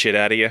bug the shit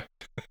out of you,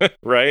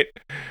 right?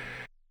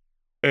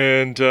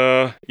 And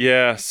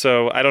yeah,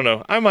 so I don't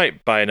know. I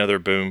might buy another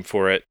boom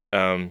for it,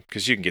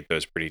 because you can get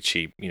those pretty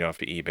cheap,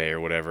 off of eBay or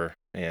whatever,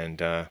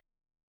 and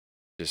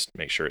just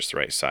make sure it's the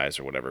right size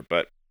or whatever.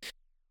 But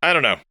I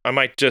don't know. I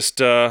might just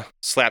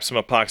slap some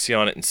epoxy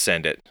on it and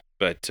send it.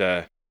 But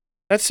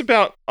that's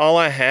about all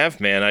I have,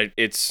 man.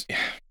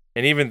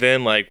 And even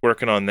then, like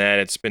working on that,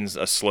 it's been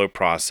a slow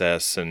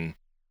process, and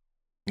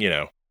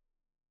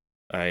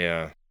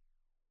I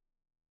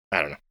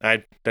don't know.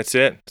 That's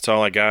it. That's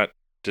all I got.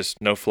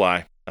 Just no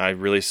fly. I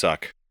really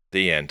suck.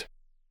 The end.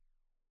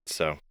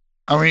 So.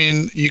 I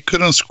mean, you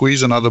couldn't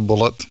squeeze another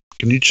bullet.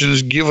 Can you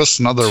just give us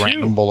another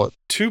random bullet?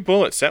 2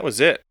 bullets. That was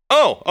it.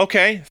 Oh,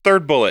 okay.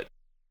 Third bullet.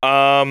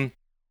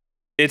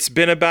 It's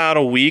been about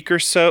a week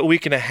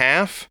and a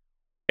half,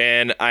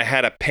 and I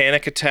had a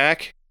panic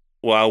attack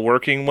while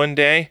working one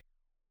day,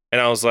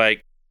 and I was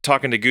like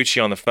talking to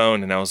Gucci on the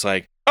phone, and I was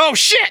like, "Oh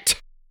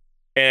shit!"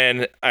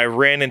 And I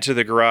ran into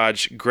the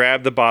garage,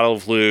 grabbed the bottle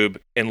of lube,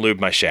 and lubed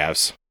my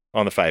shafts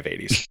on the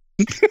 580s.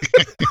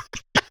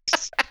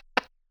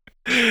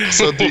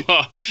 So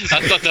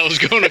I thought that was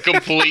going a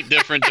complete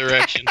different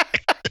direction.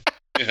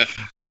 Yeah.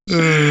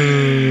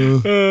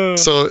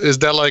 So is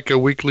that like a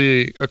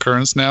weekly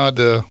occurrence now at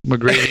the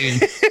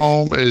McGrady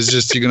home? Is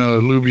just you're gonna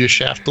lube your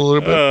shaft a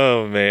little bit?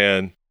 Oh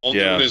man. All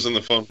Yeah. doing is on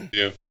the phone with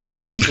you.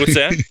 What's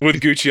that?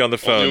 With Gucci on the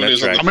phone. doing That's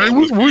is on right. the I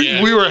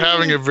mean, we were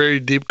having a very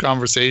deep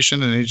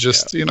conversation, and he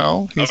just,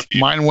 his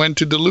mind went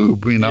to the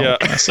lube, Yeah.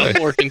 I'm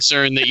more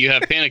concerned that you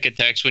have panic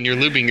attacks when you're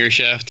lubing your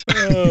shaft.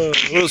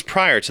 It was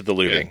prior to the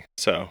lubing,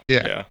 so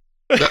Yeah.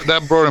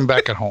 That brought him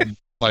back at home,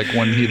 like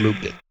when he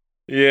lubed it.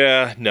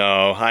 Yeah,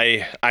 no,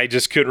 I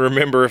just couldn't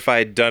remember if I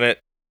had done it,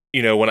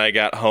 when I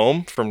got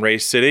home from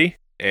Race City,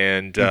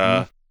 and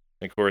of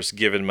course,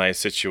 given my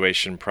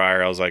situation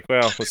prior, I was like,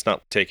 well, let's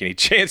not take any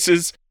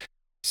chances.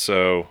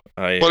 So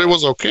But it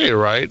was okay,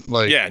 right?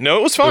 Like, yeah, no,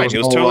 it was fine. It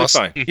was no totally loss.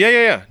 fine.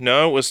 Yeah.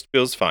 No, it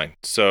was fine.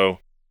 So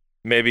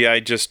maybe I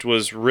just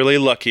was really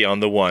lucky on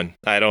the one.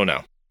 I don't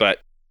know,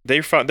 but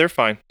they're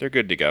fine. They're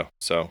good to go.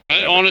 So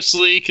I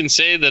honestly can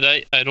say that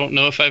I don't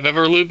know if I've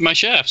ever lubed my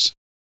shafts.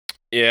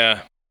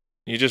 yeah,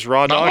 you just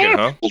raw not dog a it, lot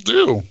huh? of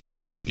people do.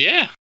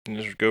 Yeah,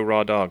 You just go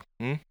raw dog.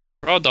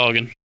 raw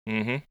dogging.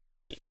 Mm-hmm.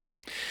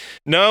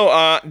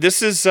 No,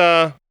 this is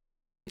the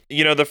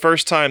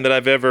first time that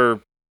I've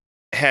ever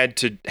had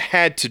to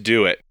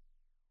do it.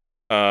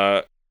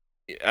 I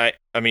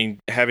mean,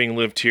 having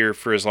lived here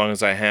for as long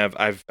as I have,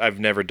 I've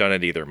never done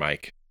it either,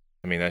 Mike.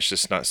 I mean, that's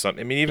just not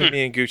something. I mean, even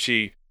me and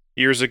Gucci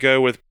years ago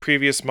with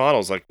previous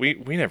models, like we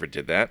never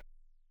did that.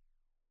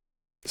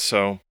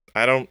 So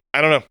I don't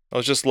know. I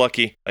was just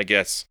lucky, I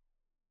guess.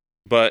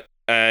 But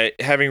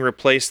having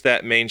replaced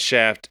that main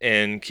shaft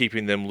and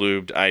keeping them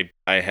lubed, I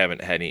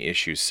haven't had any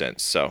issues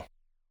since. So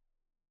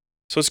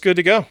it's good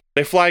to go.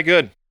 They fly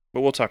good,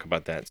 but we'll talk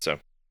about that. So,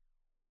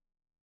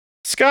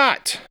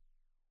 Scott,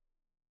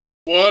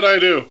 What'd I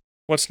do?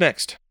 what's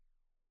next?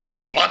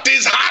 What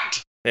is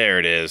hot? There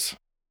it is.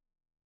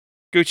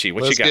 Gucci,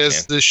 what Let's you got,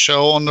 get this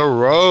show on the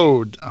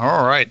road.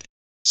 All right.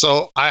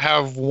 So I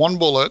have one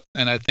bullet,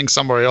 and I think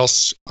somebody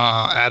else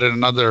added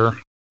another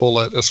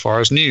bullet as far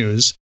as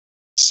news.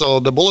 So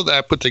the bullet that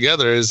I put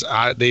together is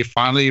they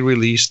finally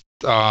released.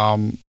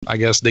 I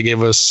guess they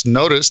gave us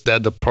notice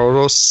that the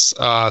Protos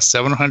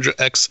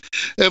 700X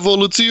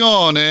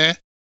Evoluzione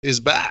is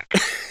back.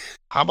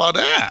 How about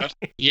that? How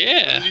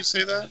Yeah. did you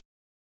say that?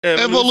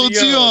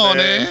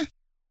 Evoluzione.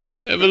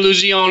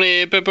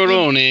 Evoluzione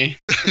pepperoni.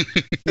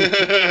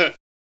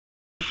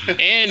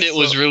 And it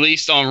was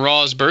released on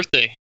Raw's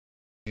birthday.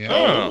 Yeah.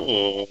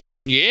 Oh.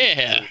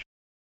 Yeah.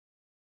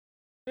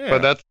 Yeah.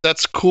 But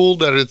that's cool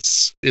that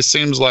it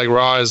seems like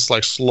Raw is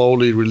like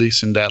slowly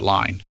releasing that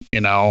line. I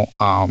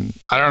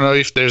don't know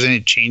if there's any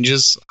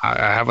changes. I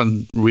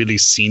haven't really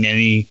seen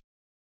any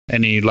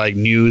like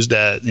news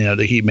that that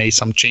he made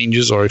some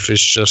changes, or if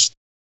it's just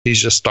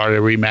he's just started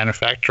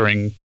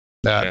remanufacturing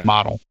that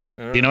model.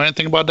 Do you know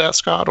anything about that,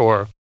 Scott?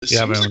 Or It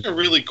seems like a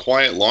really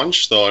quiet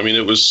launch, though. I mean,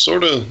 it was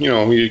sort of,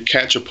 you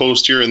catch a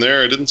post here and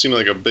there. It didn't seem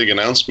like a big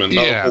announcement.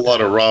 Not a whole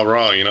lot of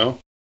rah-rah,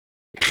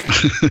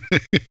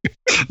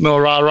 No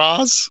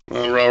rah-rahs?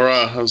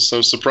 Rah-rah. I was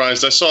so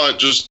surprised. I saw it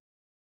just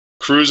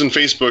cruising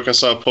Facebook. I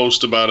saw a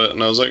post about it,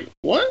 and I was like,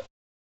 what?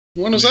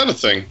 When is that a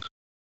thing?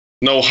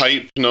 No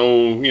hype,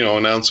 no,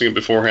 announcing it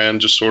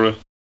beforehand. Just sort of,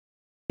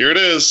 here it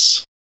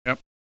is. Yep.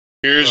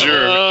 Here's your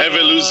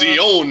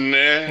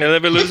Evoluzione.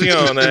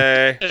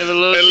 Evoluzione.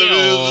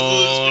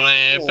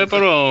 Evoluzione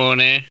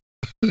pepperoni.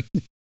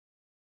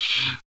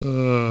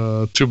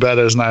 Too bad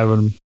it's not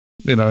even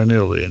in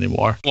Italy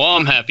anymore. Well,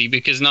 I'm happy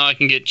because now I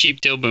can get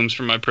cheap tail booms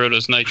for my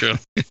Protos Nitro.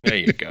 There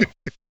you go.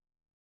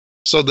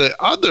 So the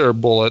other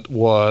bullet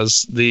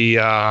was the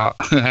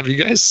have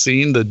you guys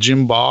seen the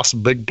Jim Boss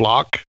Big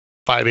Block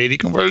 580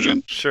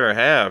 conversion? Sure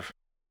have.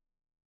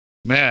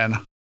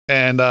 Man.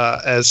 And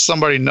as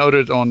somebody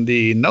noted on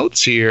the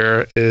notes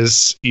here,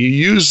 is you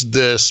use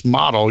this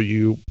model,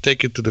 you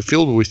take it to the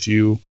field with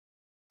you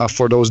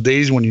for those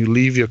days when you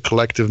leave your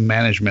collective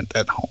management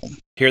at home.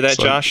 Hear that,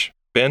 So- Josh?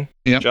 Ben?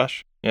 Yep.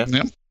 Josh? Yeah.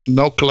 Yep.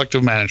 No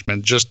collective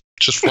management. Just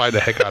fly the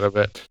heck out of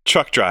it.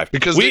 Truck drive.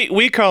 Because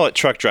we call it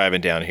truck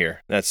driving down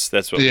here. That's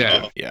what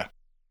Yeah. we do. Yeah.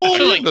 I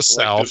feel like the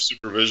Selective South.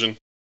 supervision.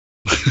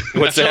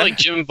 What's I feel that? like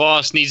Jim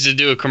Voss needs to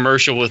do a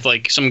commercial with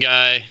like some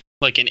guy,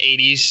 like an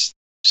 80s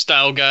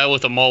style guy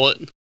with a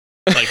mullet,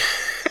 like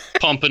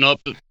pumping up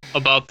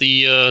about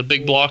the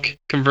big block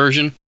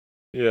conversion.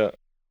 Yeah.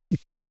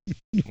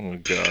 Oh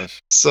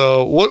gosh.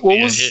 So what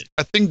Yeah, was hit.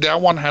 I think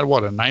that one had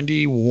a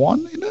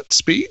 91 in it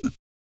speed?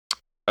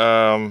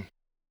 Or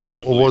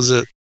was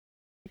it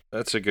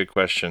That's a good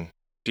question.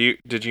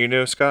 Did you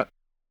know, Scott?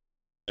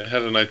 It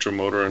had a nitro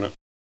motor in it.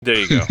 There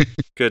you go.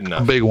 Good a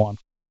enough. big one?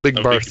 Big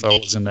A Bertha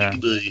big- was in there.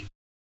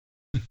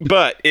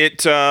 But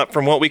it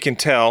from what we can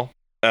tell,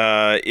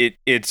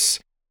 it's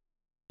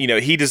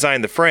he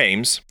designed the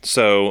frames,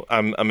 so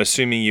I'm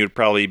assuming you'd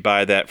probably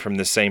buy that from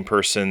the same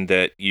person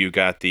that you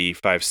got the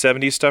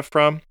 570 stuff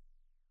from.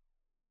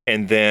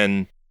 And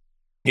then,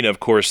 of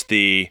course,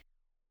 the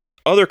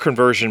other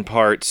conversion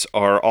parts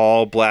are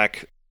all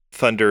Black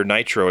Thunder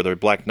Nitro, or they're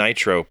Black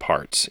Nitro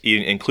parts,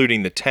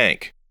 including the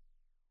tank.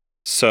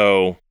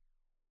 So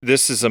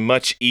this is a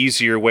much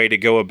easier way to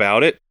go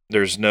about it.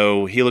 There's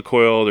no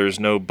helicoil. There's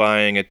no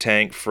buying a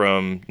tank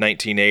from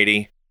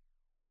 1980.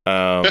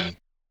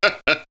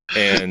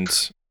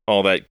 And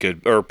all that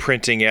good, or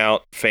printing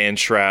out fan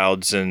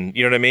shrouds, and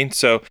you know what I mean?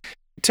 So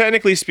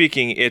technically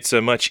speaking, it's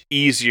a much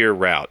easier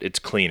route. It's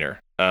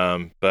cleaner.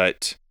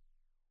 But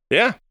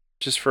yeah,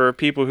 just for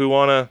people who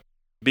want to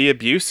be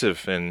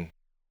abusive, and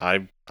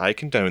I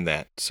condone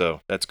that.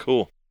 So that's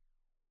cool.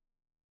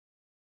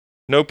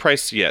 No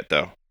price yet,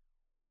 though.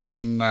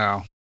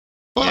 No.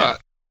 But Yeah.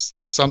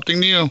 something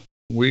new.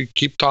 We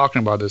keep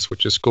talking about this,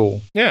 which is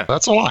cool. Yeah.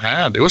 That's all I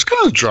had. It was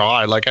kind of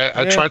dry. Like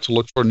I Yeah. tried to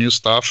look for new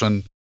stuff,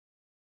 and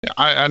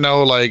I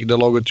know like the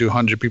Logo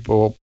 200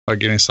 people are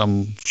getting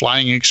some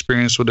flying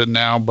experience with it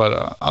now,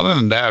 but other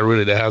than that,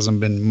 really there hasn't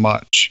been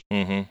much.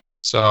 Mm-hmm.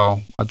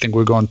 So I think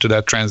we're going to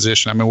that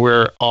transition. I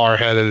mean, are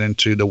headed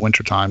into the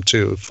winter time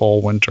too,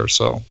 fall, winter.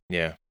 So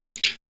Yeah.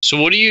 So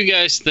what do you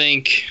guys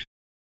think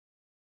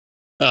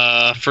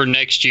for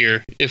next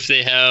year if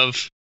they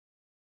have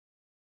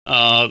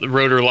the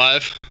Rotor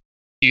Live?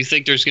 Do you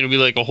think there's going to be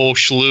like a whole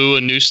slew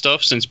of new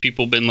stuff since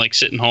people been like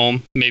sitting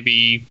home,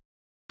 maybe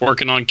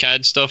working on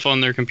CAD stuff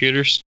on their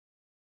computers?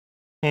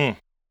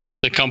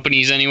 The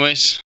companies,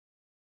 anyways.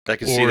 I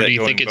can see Or that do you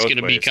going think it's both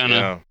gonna be ways. kinda-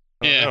 Yeah.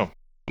 I don't Yeah. know.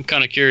 I'm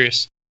kind of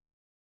curious.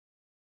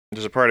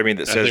 There's a part of me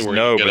that I says think we're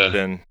no, gonna but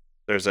then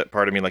there's that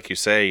part of me, like you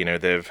say, you know,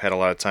 they've had a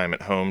lot of time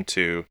at home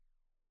to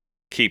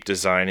keep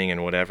designing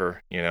and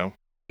whatever, you know.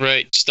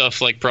 Right, stuff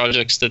like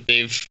projects that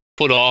they've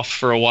put off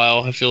for a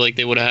while. I feel like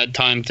they would have had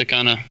time to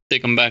kind of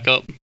pick them back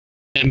up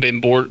and been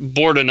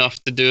bored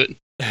enough to do it.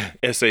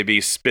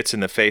 SAB spits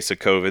in the face of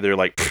COVID. They're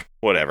like,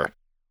 whatever.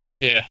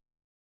 Yeah.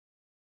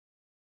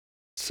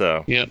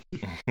 So. Yep.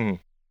 Well,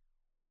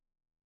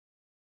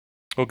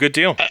 good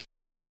deal.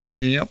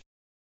 Yep.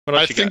 What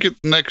else I you think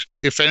got?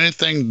 if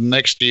anything,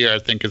 next year I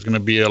think is going to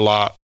be a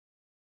lot.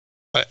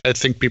 I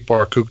think people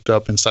are cooped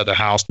up inside the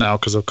house now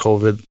because of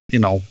COVID. You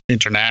know,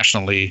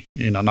 internationally,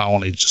 you know, not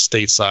only just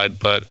stateside,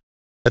 but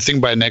I think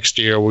by next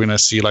year we're going to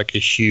see like a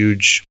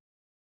huge,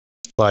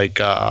 like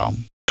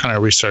kind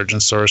of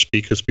resurgence, so to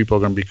speak, because people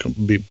are going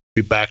to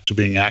be back to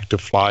being active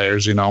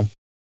flyers. You know,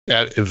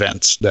 at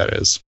events. That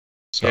is.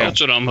 So That's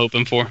what I'm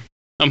hoping for.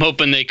 I'm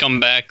hoping they come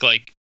back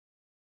like,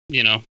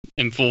 you know,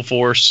 in full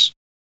force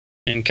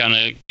and kind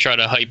of try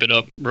to hype it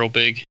up real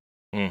big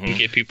and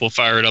get people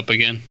fired up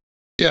again.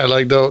 yeah,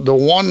 like the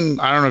one,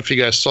 I don't know if you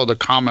guys saw the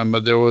comment,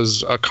 but there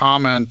was a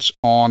comment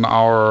on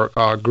our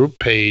group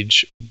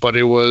page, but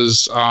it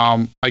was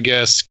I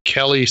guess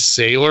Kelly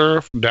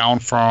Saylor down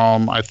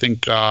from, I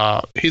think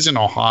he's in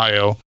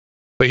Ohio,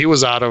 but he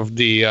was out of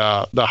the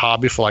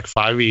hobby for like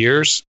 5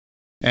 years,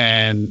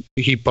 and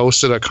he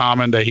posted a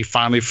comment that he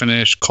finally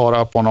finished, caught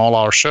up on all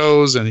our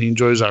shows, and he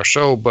enjoys our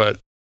show, but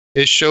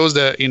it shows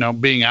that, you know,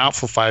 being out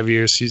for 5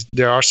 years,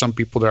 there are some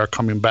people that are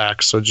coming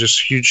back. So just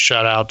huge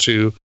shout out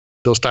to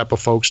those type of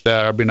folks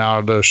that have been out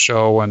of the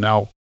show and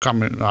now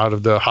coming out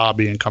of the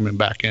hobby and coming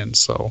back in.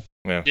 So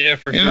Yeah,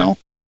 for you sure. know,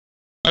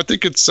 I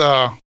think it's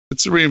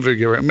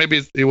reinvigorating.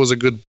 Maybe it was a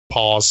good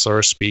pause, so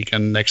to speak,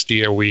 and next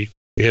year we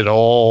hit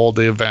all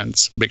the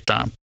events big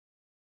time.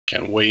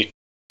 Can't wait.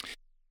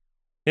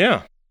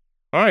 Yeah.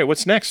 All right.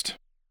 What's next?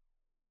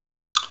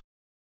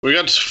 We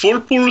got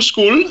football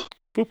school.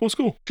 Football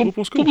school.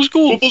 Football school. Football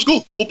school. Football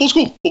school. Football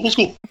school. Football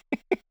school.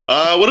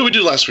 What did we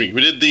do last week?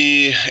 We did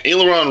the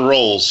aileron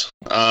rolls.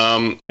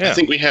 I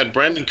think we had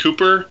Brandon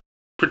Cooper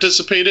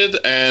participated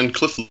and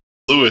Cliff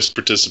Lewis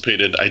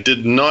participated. I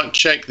did not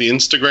check the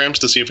Instagrams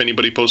to see if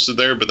anybody posted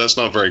there, but that's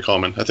not very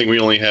common. I think we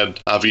only had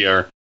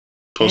Javier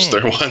post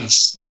there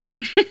once.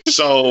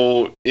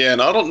 So yeah,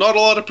 not a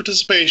lot of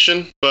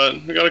participation,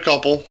 but we got a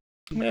couple.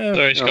 Yeah.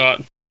 Sorry,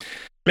 Scott.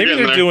 Maybe We're getting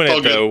they're there. doing It's all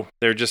it good. though.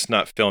 They're just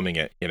not filming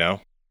it. You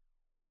know.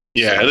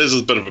 Yeah, So- it is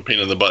a bit of a pain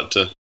in the butt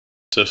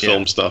to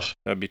film stuff.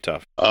 That'd be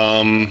tough.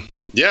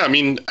 Yeah, I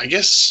mean, I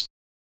guess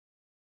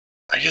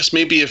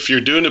maybe if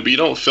you're doing it but you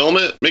don't film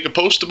it, make a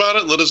post about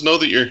it. Let us know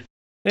that you're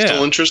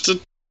still interested.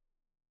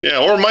 Yeah,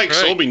 or Mike Right.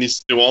 Sobey needs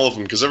to do all of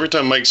them, because every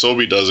time Mike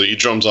Sobey does it, he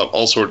drums up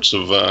all sorts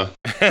of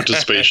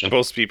participation.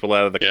 Pulls people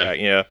out of the cat.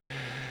 Yeah.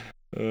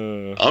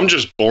 I'm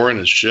just boring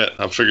as shit.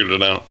 I've figured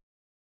it out.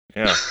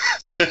 Yeah.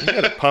 You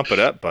gotta pump it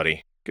up,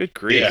 buddy. Good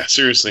grief. Yeah,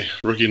 seriously,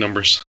 rookie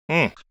numbers.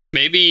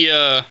 Maybe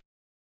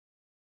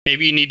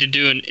you need to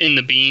do an in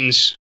the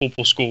beans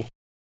football school.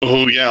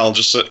 Oh yeah, I'll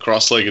just sit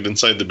cross-legged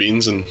inside the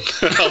beans, and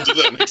I'll do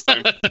that next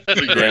time.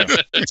 It'll be great.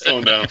 It's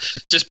going down.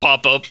 Just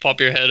pop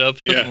your head up.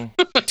 Yeah,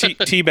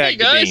 Teabag Hey,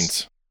 the guys.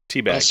 beans.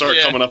 I'll Teabag. start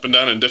Yeah. coming up and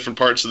down in different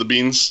parts of the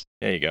beans.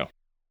 There you go.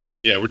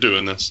 Yeah, we're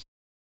doing this.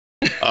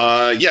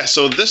 Yeah,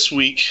 so this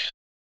week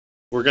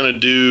we're gonna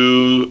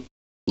do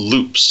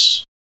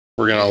loops.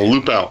 We're gonna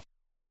loop out.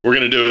 We're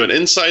gonna do an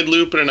inside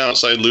loop and an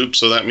outside loop.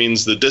 So that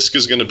means the disc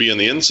is gonna be on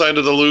the inside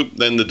of the loop,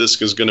 then the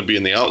disc is gonna be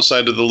on the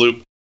outside of the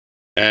loop,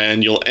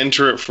 and you'll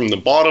enter it from the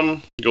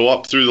bottom, go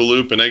up through the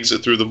loop, and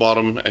exit through the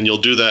bottom, and you'll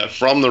do that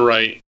from the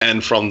right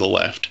and from the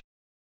left.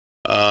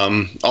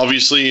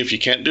 Obviously, if you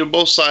can't do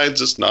both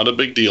sides, it's not a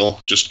big deal.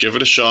 Just give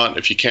it a shot.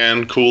 If you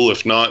can, cool.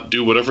 If not,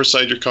 do whatever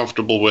side you're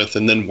comfortable with,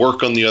 and then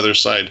work on the other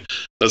side.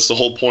 That's the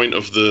whole point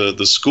of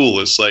the school.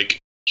 It's like,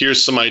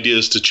 here's some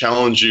ideas to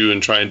challenge you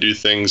and try and do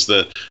things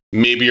that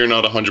maybe you're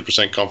not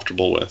 100%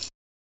 comfortable with.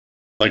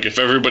 Like, if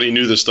everybody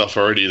knew this stuff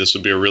already, this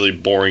would be a really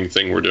boring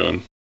thing we're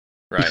doing.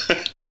 Right.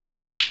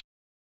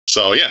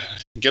 So yeah,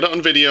 get it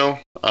on video,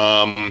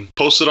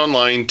 post it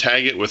online,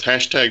 tag it with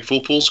hashtag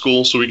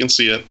 #FullPoolSchool so we can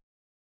see it,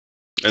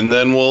 and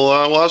then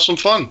we'll have some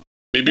fun.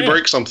 Maybe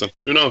break something.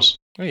 Who knows?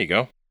 There you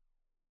go.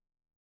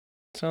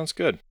 Sounds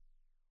good.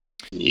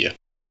 Yeah.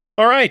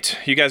 All right.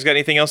 You guys got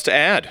anything else to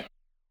add?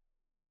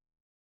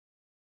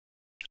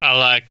 I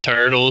like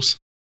turtles.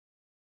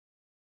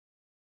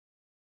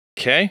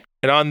 Okay.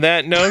 And on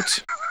that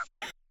note,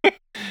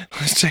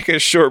 let's take a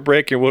short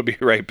break and we'll be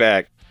right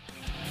back.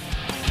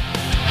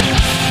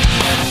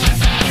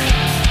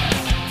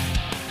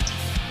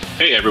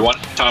 Hey everyone,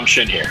 Tom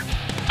Shin here.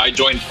 I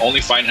joined Only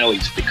Fine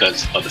Helis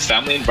because of the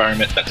family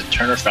environment that the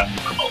Turner family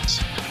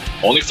promotes.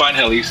 Only Fine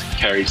Helis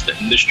carries the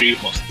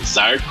industry's most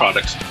desired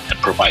products and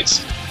provides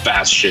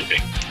fast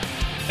shipping.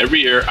 Every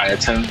year I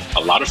attend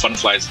a lot of fun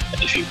flights,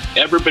 and if you've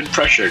ever been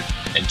pressured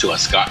into a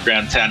Scott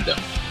Graham tandem,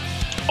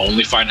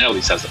 Only Fine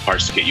Helis has the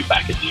parts to get you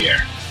back in the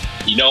air.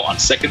 You know, on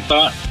second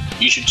thought,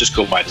 you should just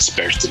go buy the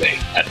spares today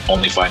at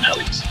Only Fine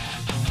Helis.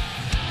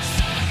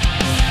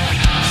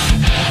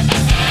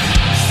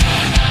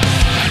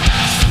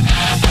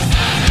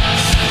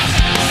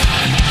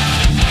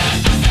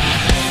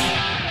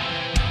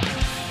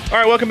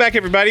 right, welcome back,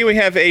 everybody. We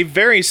have a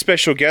very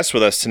special guest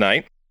with us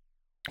tonight.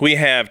 We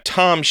have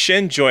Tom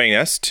Shin joining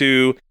us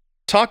to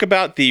talk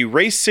about the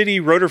Race City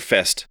Rotor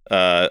Fest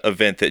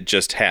event that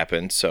just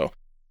happened. So,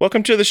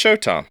 welcome to the show,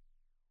 Tom.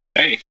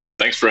 Hey,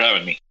 thanks for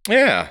having me.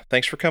 Yeah,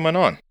 thanks for coming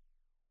on.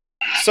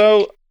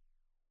 So,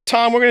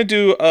 Tom, we're going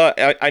to do,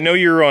 I know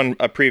you're on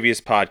a previous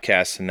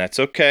podcast, and that's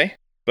okay,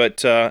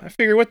 but I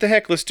figure what the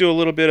heck, let's do a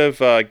little bit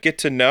of get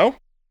to know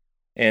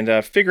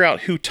and figure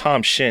out who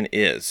Tom Shin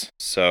is.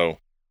 So,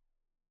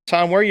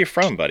 Tom, where are you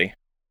from, buddy?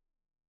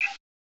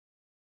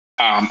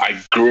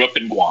 I grew up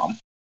in Guam.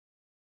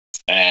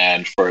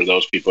 And for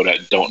those people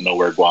that don't know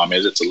where Guam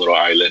is, it's a little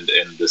island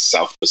in the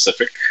South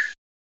Pacific.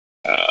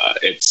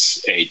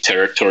 It's a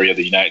territory of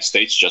the United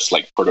States, just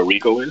like Puerto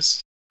Rico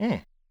is.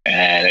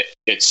 And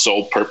its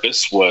sole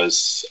purpose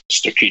was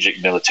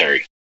strategic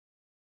military.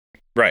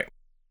 Right.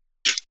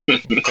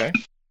 Okay.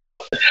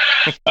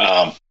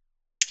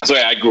 So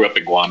yeah, I grew up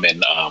in Guam,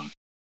 and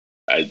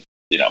I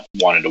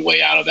wanted a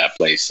way out of that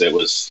place. It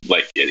was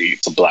like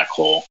it's a black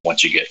hole.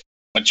 Once you get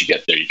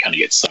there, you kind of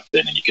get sucked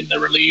in, and you can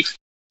never leave.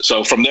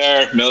 So from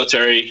there,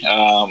 military.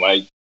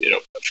 I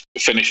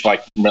finished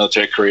my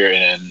military career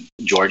in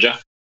Georgia,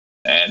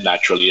 and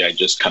naturally, I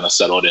just kind of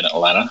settled in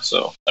Atlanta.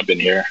 So I've been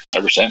here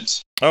ever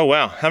since. Oh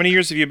wow! How many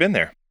years have you been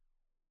there?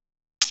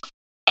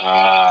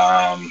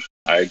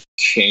 I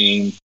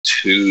came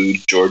to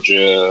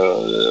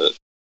Georgia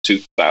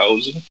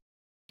 2000.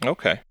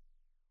 Okay.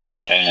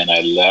 And I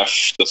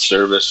left the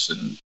service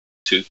in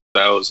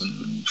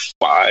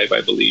 2005,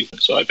 I believe. And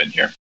so I've been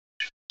here.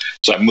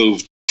 So I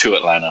moved to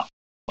Atlanta.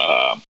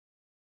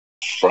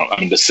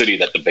 The city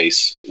that the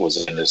base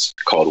was in is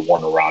called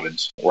Warner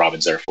Robins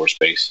Air Force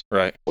Base,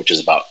 right? Which is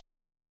about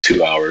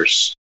 2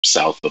 hours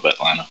south of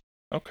Atlanta.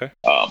 Okay.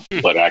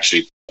 But I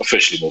actually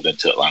officially moved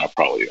into Atlanta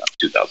probably around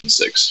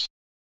 2006.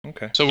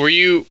 Okay. So were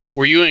you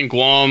in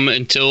Guam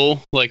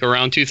until like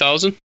around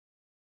 2000?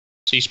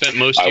 So you spent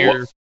most of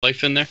your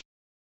life in there?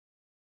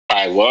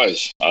 I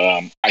was.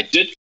 I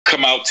did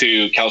come out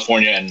to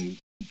California and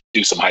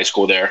do some high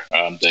school there.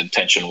 The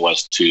intention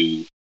was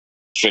to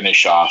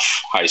finish off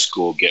high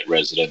school, get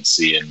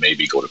residency, and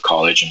maybe go to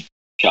college in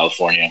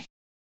California.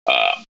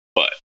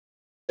 But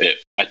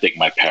I think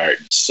my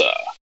parents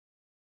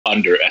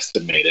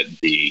underestimated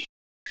the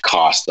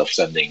cost of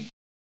sending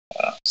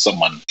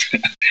someone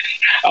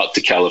out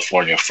to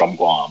California from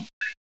Guam,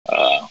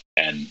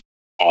 and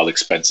all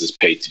expenses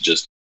paid to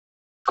just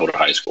go to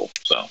high school.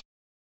 So.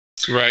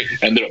 Right.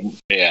 And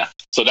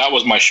so that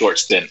was my short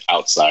stint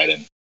outside,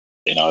 and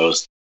it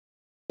was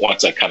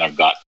once I kind of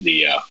got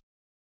the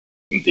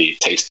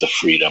taste of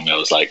freedom, it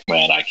was like,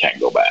 man, I can't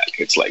go back.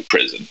 It's like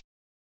prison.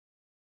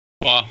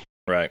 Wow.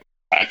 Right.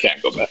 I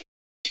can't go back.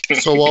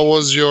 So what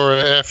was your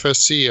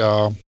FSC,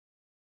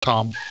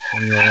 Tom,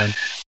 when you were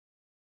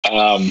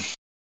in?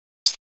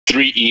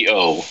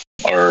 3EO,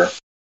 or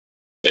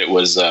it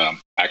was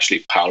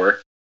actually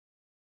power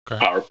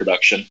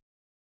production.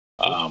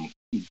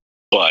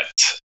 But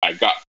I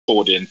got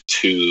pulled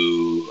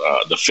into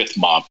the 5th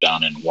Mob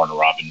down in Warner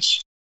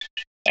Robins,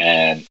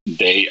 and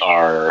they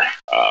are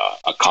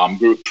a comm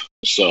group.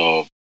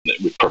 So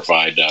we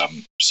provide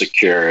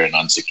secure and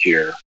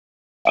unsecure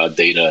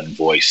data and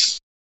voice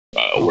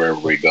wherever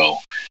we go.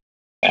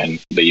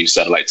 And they use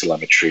satellite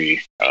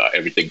telemetry,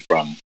 everything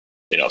from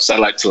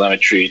satellite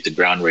telemetry to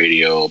ground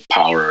radio,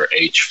 power,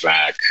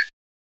 HVAC,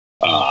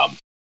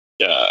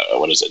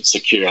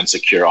 secure,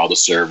 unsecure, all the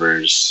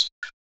servers.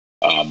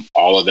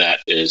 All of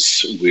that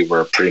we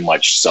were pretty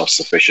much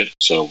self-sufficient,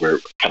 so we're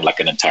kind of like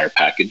an entire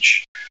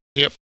package.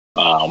 Yep.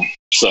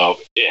 So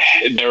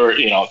there were,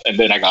 and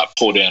then I got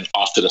pulled in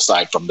off to the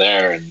side from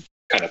there and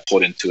kind of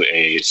put into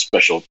a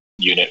special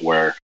unit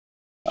where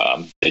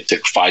they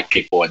took 5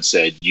 people and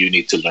said, you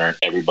need to learn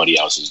everybody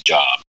else's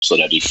job so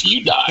that if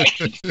you die,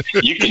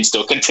 you can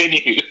still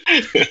continue.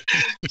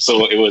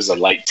 So it was a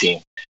light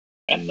team.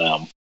 And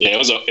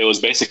it was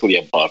basically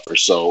a buffer.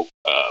 So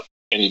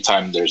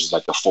anytime there's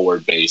like a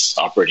forward base,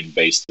 operating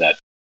base that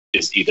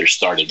is either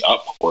starting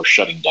up or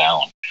shutting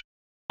down,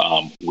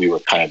 we were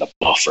kind of the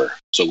buffer.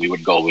 So we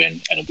would go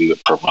in and we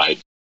would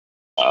provide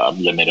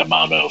limited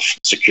amount of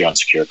secure,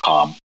 unsecure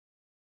comm.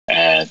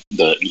 And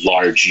the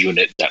large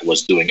unit that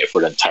was doing it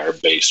for the entire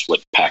base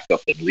would pack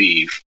up and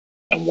leave.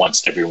 And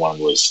once everyone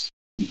was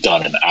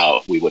done and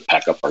out, we would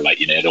pack up our light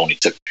unit. It only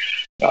took,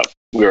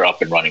 we were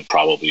up and running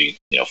probably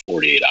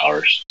 48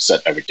 hours,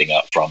 set everything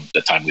up from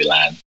the time we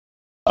land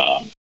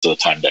to the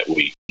time that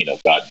we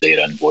got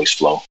data and voice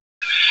flow.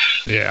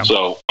 Yeah.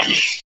 So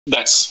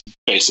that's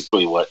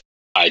basically what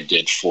I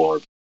did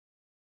for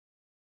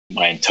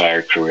my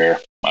entire career.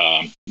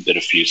 Did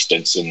a few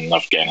stints in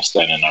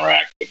Afghanistan and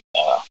Iraq.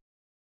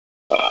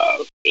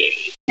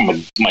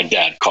 My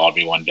dad called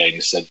me one day and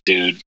he said,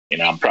 dude,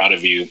 I'm proud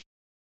of you,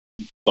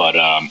 but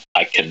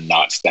I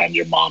cannot stand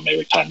your mom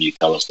every time you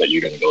tell us that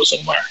you're going to go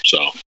somewhere.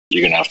 So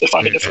you're going to have to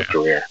find a different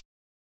career.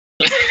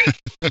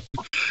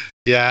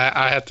 Yeah,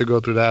 I had to go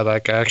through that.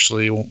 Like,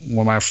 actually,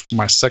 when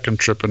my second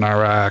trip in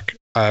Iraq,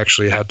 I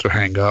actually had to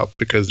hang up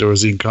because there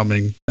was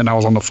incoming, and I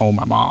was on the phone with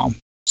my mom.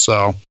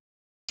 So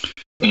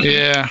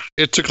Yeah,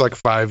 it took like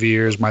 5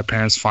 years. My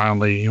parents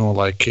finally,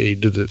 like, hey,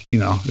 did it,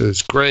 it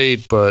was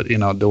great, but,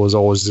 there was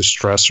always this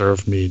stressor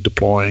of me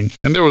deploying.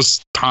 And there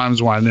was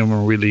times when I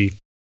didn't really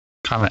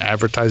kind of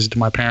advertise it to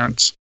my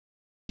parents.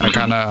 I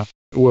kind of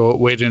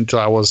waited until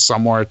I was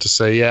somewhere to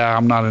say, yeah,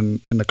 I'm not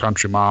in the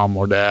country, mom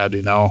or dad,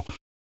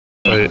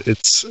 But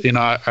it's,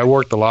 I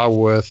worked a lot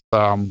with,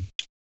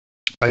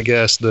 I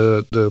guess,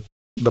 the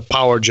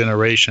power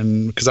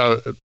generation,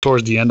 because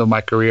towards the end of my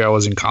career, I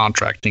was in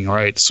contracting,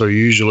 right? So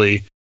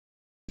usually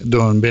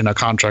being a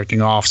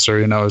contracting officer,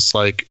 it's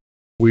like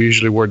we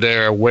usually were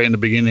there way in the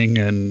beginning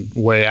and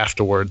way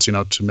afterwards,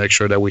 to make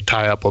sure that we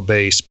tie up a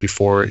base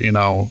before,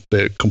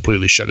 they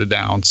completely shut it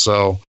down.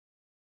 So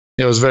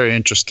it was very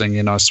interesting,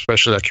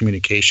 especially that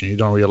communication. You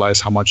don't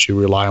realize how much you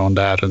rely on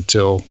that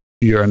until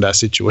you're in that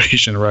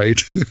situation, right?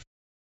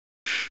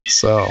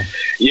 So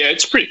yeah,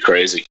 it's pretty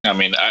crazy. I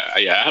mean,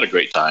 I had a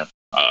great time.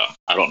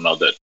 I don't know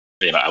that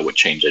I would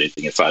change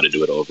anything if I had to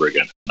do it over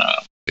again.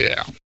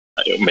 Yeah,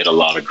 I met a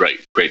lot of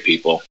great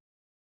people.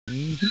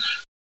 Mm-hmm.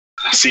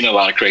 Seen a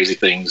lot of crazy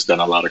things,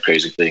 done a lot of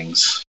crazy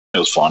things. It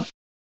was fun.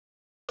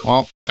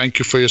 Well, thank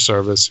you for your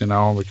service,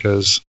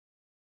 because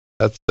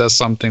that's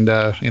something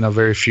that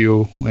very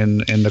few in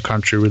the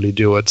country really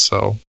do it.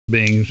 So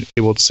being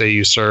able to say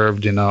you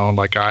served,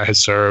 like I had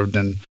served,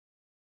 and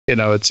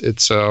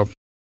it's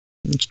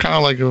kind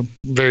of like a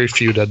very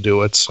few that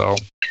do it. So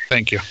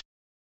thank you.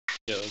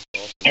 Yeah, that's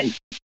awesome.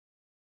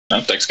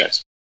 Thanks,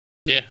 guys.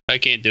 Yeah, I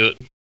can't do it.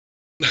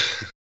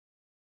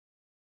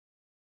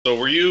 So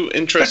were you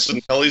interested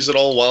in helis at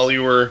all while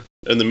you were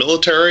in the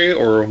military,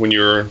 or when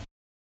you were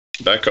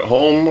back at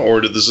home,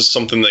 or is this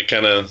something that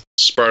kind of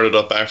sprouted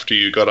up after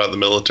you got out of the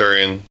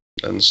military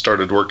and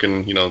started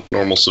working,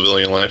 normal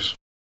civilian life?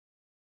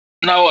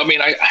 No, I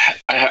mean,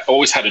 I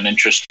always had an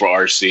interest for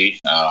RC.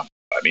 I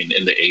mean,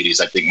 in the 80s,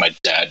 I think my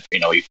dad,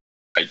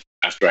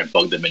 after I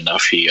bugged him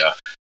enough, he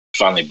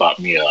finally bought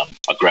me a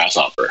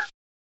Grasshopper.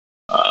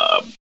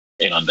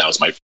 And that was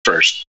my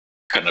first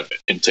kind of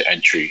into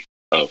entry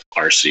of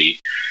RC.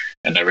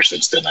 And ever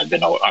since then,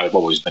 I've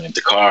always been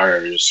into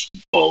cars,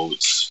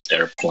 boats,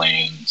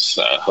 airplanes,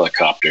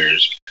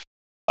 helicopters.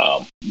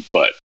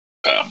 But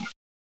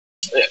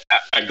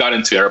I got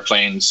into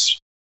airplanes,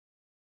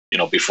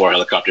 before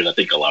helicopters. I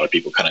think a lot of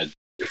people kind of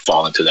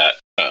fall into that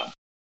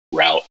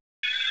route.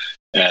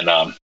 And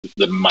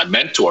my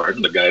mentor,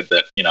 the guy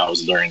that I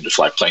was learning to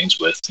fly planes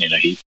with,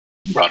 he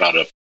brought out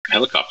a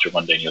helicopter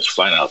one day and he was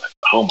flying. I was like,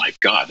 oh my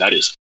god, that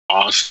is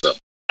awesome!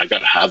 I got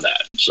to have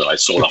that. So I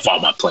sold off all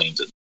my planes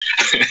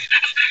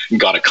and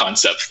got a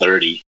Concept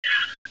 30.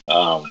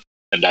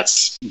 And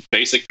that's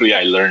basically,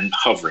 I learned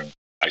hovering.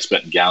 I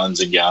spent gallons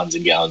and gallons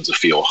and gallons of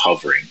fuel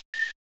hovering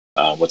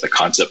with a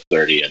Concept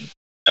 30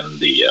 and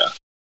the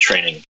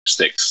training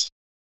sticks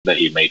that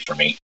he made for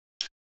me.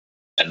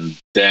 And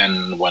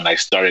then when I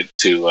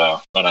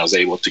was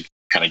able to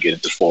kind of get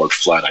into forward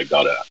flight, I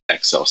got a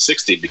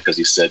XL60 because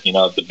he said,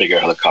 the bigger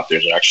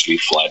helicopters actually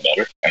fly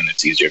better and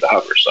it's easier to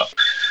hover. So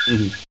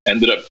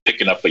ended up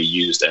picking up a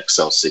used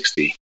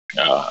XL60.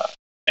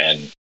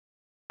 And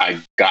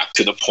I got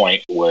to the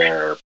point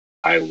where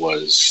I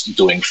was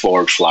doing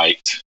forward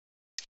flight,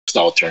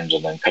 stall turns,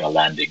 and then kind of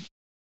landing.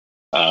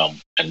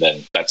 And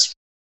then that's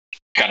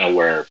kind of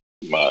where,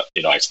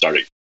 I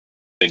started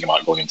thinking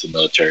about going into the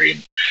military.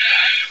 And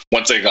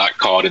once I got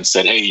called and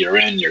said, hey,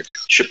 you're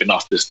shipping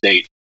off this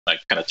date, I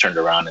kind of turned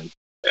around and,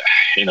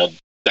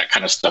 that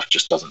kind of stuff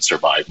just doesn't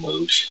survive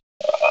moves.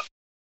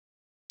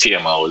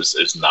 TMO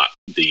is not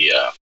the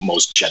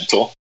most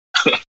gentle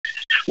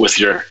with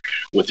your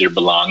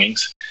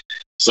belongings.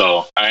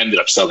 So I ended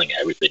up selling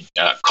everything,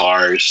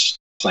 cars,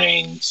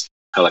 planes,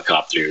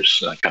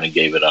 helicopters. I kind of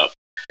gave it up.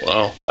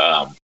 Wow.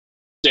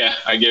 Yeah,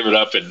 I gave it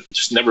up and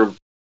just never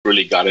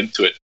really got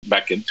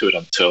back into it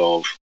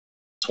until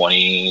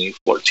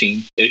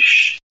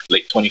 2014-ish,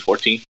 late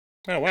 2014.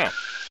 Oh, wow.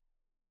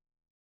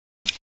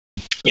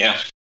 Yeah.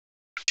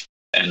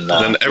 And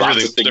then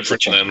everything's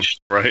different then,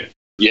 right?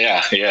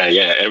 Yeah.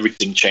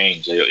 Everything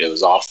changed. It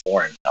was all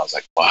foreign. I was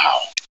like,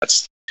 wow,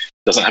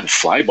 doesn't have a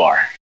fly bar.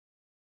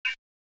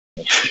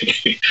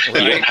 You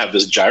don't have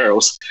this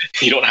gyros.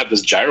 You don't have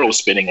this gyro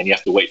spinning, and you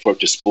have to wait for it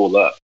to spool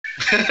up.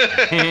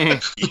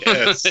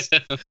 Yes.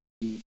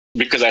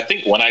 Because I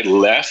think when I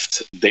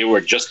left, they were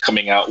just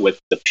coming out with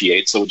the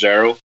piezo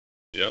gyro.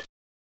 Yep.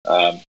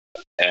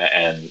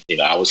 And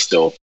I was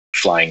still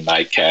flying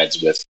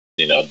NICADs with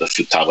the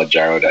Futaba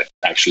gyro that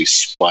actually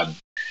spun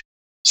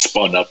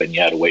up, and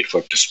you had to wait for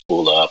it to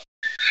spool up.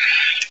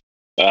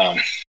 Yeah,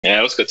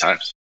 it was good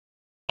times.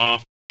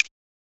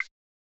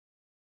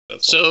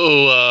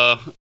 So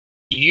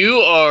you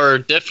are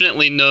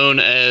definitely known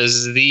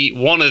as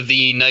one of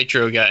the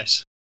nitro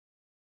guys.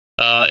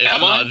 If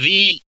not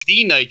the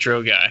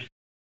nitro guy.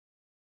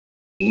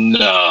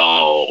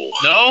 No.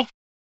 No?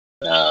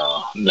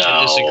 No.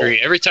 I disagree.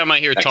 Every time I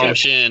hear Tom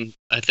Shin,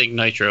 I think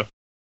nitro.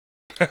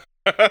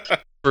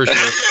 For sure.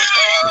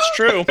 It's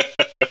true.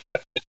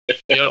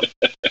 Yep.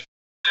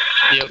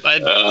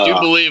 I do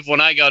believe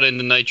when I got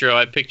into nitro,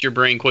 I picked your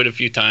brain quite a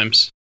few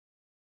times.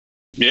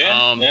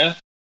 Yeah. Yeah.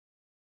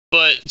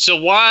 But so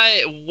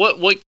why?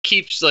 What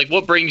keeps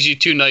what brings you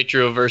to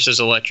nitro versus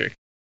electric?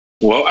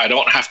 Well, I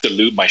don't have to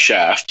lube my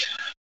shaft.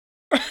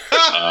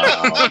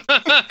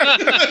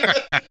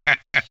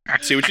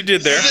 See what you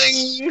did there.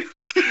 Zing!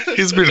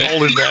 He's been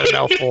holding that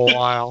now for a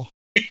while.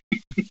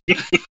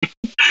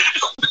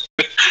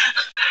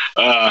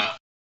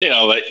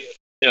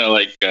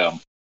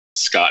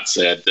 Scott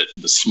said, that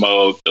the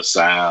smoke, the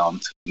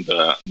sound,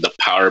 the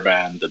power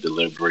band, the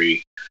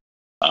delivery,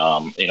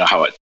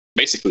 how it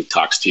basically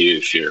talks to you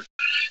if you're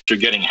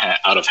getting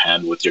out of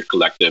hand with your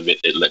collective.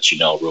 It lets you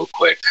know real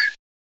quick.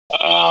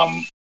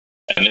 And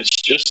it's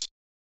just,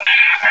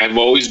 I've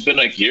always been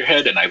a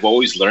gearhead, and I've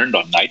always learned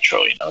on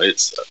nitro.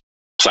 It's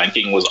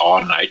planking was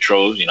all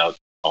nitro.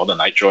 All the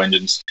nitro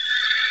engines,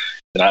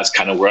 and that's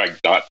kind of where I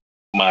got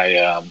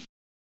my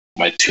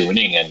my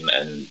tuning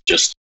and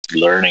just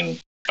learning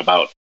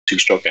about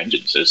two-stroke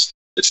engines. It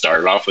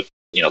started off with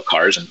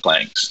cars and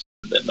planks,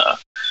 and then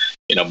at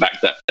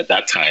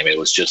that time it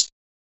was just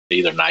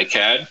either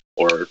NiCad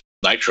or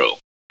nitro,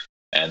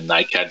 and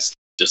NiCads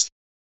just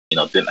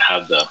didn't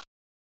have the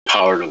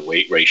power to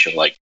weight ratio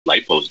like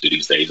lipos do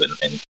these days,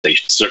 and they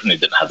certainly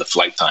didn't have the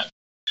flight time.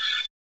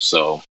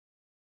 So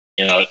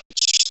I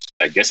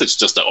guess it's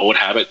just an old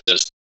habit.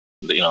 Just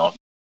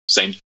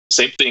same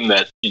thing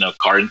that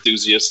car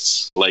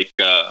enthusiasts like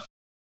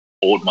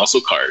old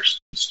muscle cars.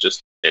 It's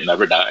just, it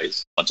never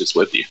dies once it's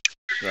with you.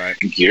 Right.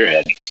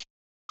 Gearhead.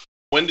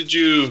 When did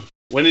you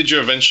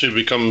eventually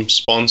become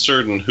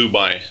sponsored, and who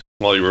by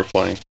while you were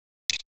flying?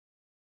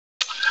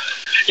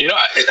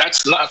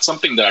 That's not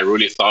something that I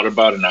really thought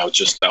about, and I was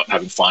just out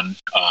having fun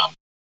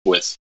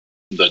with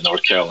the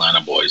North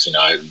Carolina boys.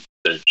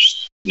 They're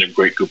a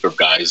great group of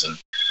guys, and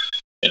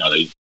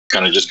they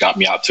kind of just got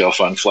me out to a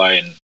fun fly.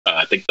 And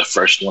I think the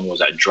first one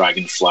was at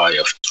Dragonfly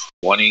of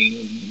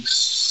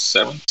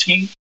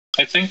 2017,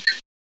 I think,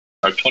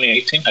 or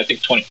 2018. I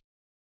think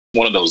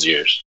one of those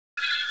years.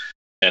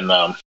 And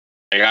I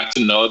got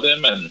to know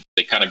them, and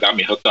they kind of got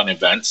me hooked on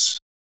events.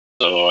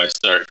 So I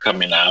started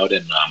coming out,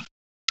 and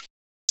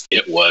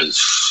it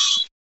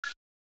was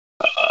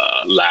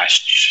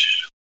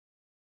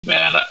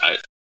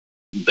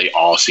they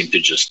all seem to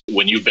just,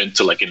 when you've been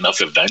to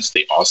enough events,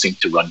 they all seem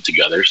to run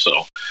together.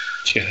 So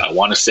yeah. I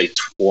want to say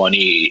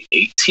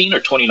 2018 or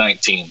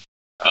 2019,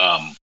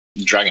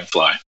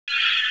 Dragonfly.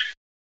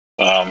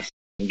 I'm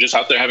just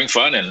out there having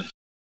fun, and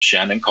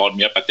Shannon called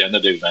me up at the end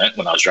of the event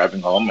when I was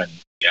driving home, and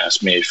he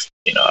asked me if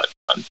I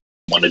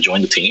want to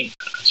join the team.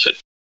 I said,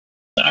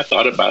 I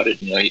thought about it.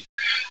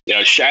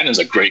 Shannon's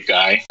a great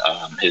guy.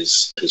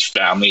 His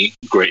family,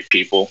 great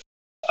people,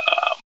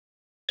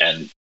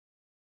 and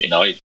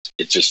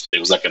it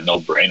was like a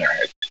no-brainer.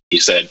 He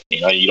said,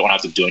 you don't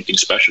have to do anything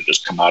special.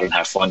 Just come out and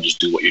have fun. Just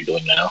do what you're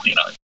doing now.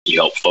 You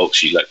help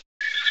folks. You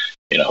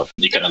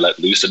kind of let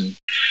loose and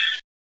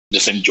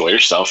just enjoy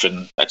yourself,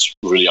 and that's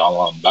really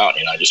all I'm about.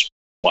 I just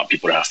want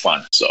people to have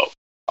fun. So,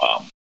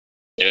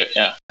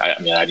 yeah. I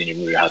didn't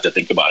even really have to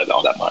think about it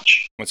all that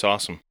much. That's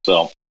awesome.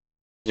 So,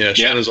 yeah,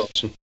 Shannon's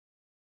awesome.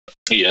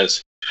 He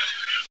is.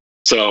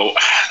 So,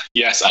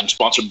 yes, I'm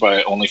sponsored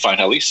by Only Fine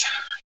Helis.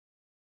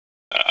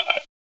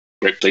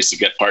 Great place to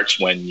get parts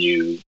when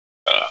you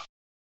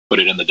put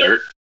it in the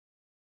dirt.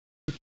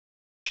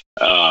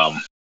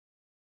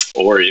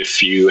 Or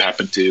if you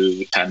happen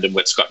to tandem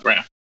with Scott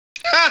Graham.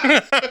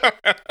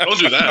 Don't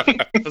do that.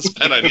 That's a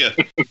bad idea.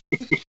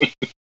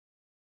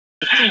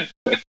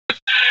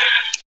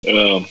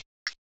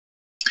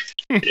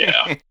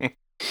 Yeah.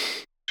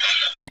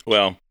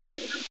 Well,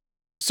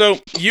 so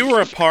you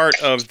were a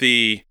part of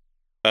the,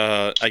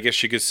 I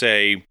guess you could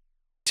say,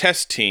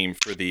 test team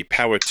for the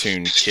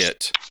Powatoon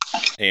kit.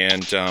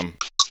 And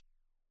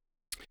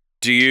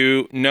do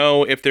you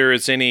know if there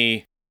is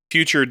any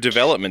future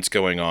developments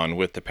going on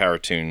with the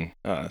Powatoon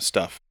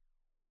stuff?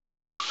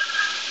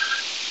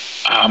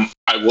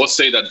 I will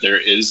say that there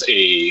is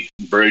a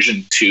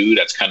version 2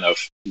 that's kind of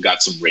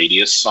got some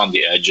radius on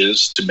the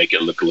edges to make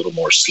it look a little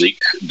more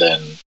sleek than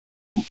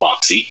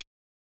boxy.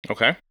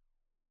 Okay.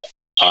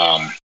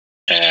 And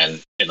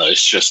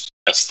it's just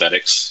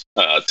aesthetics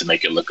to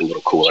make it look a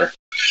little cooler.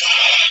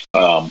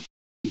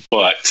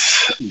 But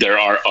there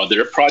are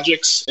other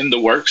projects in the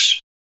works.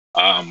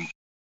 I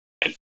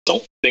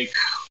don't think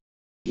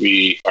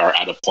we are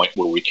at a point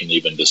where we can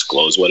even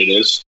disclose what it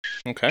is.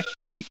 Okay.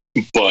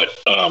 But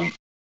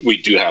we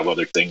do have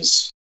other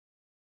things.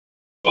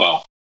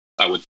 Well,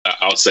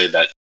 I'll say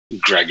that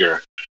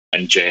Gregor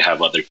and Jay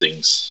have other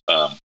things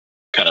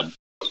kind of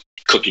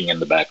cooking in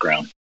the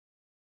background.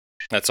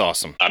 That's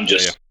awesome. I'm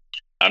just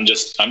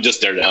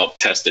there to help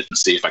test it and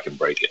see if I can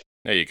break it.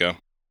 There you go.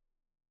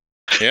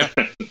 Yeah.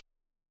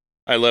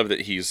 I love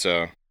that he's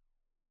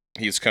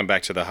come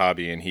back to the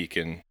hobby, and he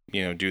can,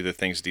 do the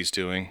things that he's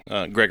doing.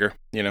 Gregor,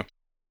 and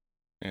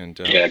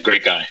yeah,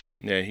 great guy.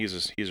 Yeah,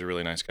 he's a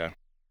really nice guy.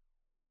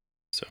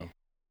 So,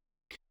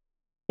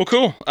 well,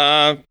 cool.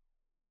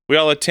 We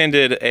all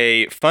attended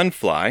a fun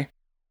fly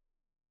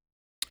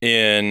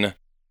in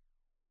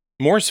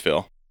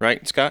Mooresville,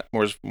 right, Scott?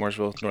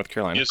 Mooresville, North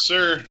Carolina. Yes,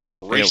 sir.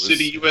 Race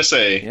City,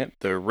 USA. Yep,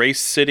 the Race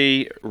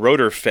City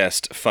Rotor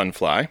Fest Fun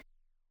Fly.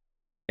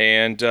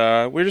 And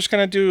we're just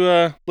going to do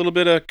a little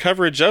bit of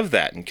coverage of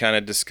that and kind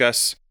of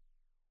discuss,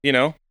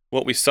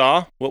 what we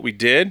saw, what we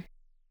did,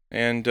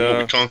 and What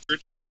we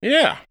conquered.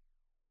 Yeah.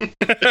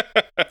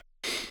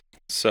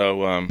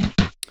 So,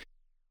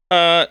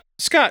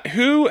 Scott,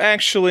 who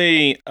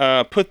actually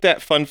put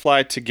that Fun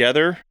Fly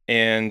together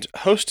and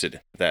hosted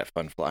that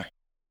Fun Fly?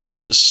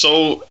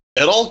 So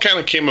it all kind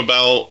of came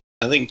about,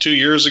 I think, 2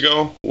 years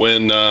ago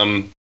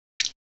when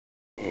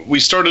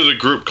we started a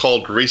group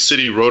called Race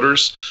City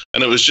Rotors,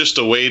 and it was just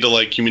a way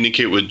to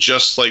communicate with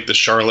just the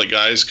Charlotte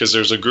guys, because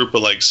there's a group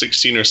of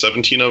 16 or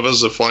 17 of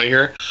us that fly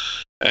here.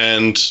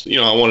 And,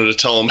 I wanted to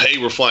tell them, hey,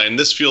 we're flying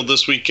this field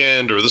this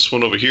weekend or this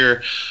one over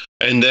here.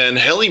 And then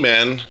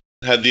Heliman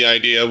had the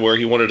idea where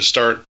he wanted to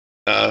start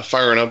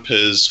firing up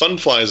his Fun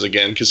Flies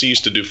again, because he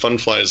used to do Fun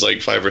Flies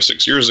 5 or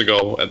 6 years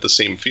ago at the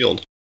same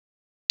field.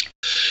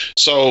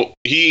 So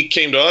he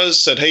came to us,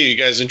 said, hey, you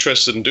guys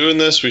interested in doing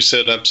this? We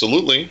said,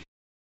 absolutely.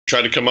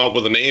 Tried to come up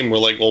with a name. We're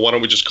like, well, why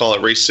don't we just call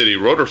it Race City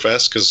Rotor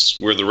Fest, because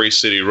we're the Race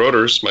City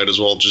Rotors. Might as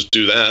well just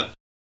do that.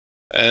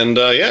 And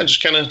it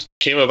just kind of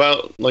came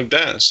about like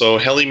that. So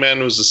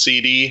Heliman was the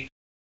CD.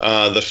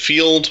 The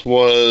field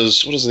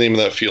was, what is the name of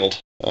that field?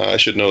 I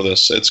should know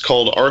this. It's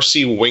called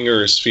RC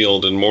Wingers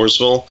Field in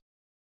Mooresville.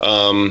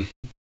 I'm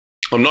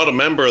not a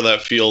member of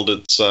that field.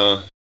 It's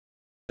a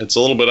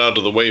little bit out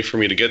of the way for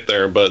me to get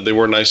there, but they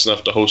were nice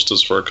enough to host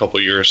us for a couple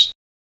years.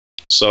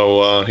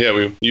 So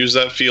we use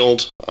that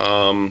field.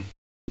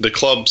 The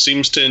club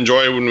seems to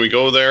enjoy when we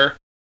go there.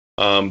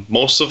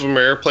 Most of them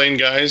are airplane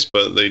guys,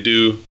 but they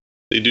do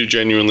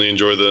genuinely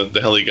enjoy the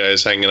heli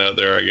guys hanging out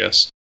there, I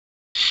guess.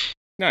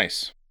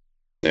 Nice.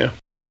 Yeah.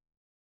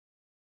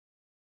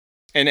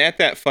 And at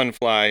that Fun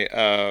Fly,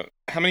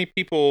 how many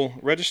people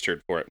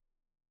registered for it?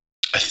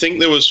 I think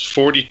there was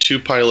 42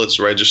 pilots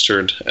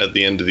registered at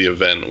the end of the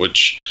event,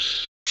 which,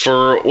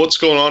 for what's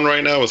going on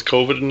right now with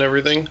COVID and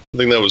everything, I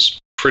think that was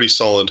pretty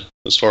solid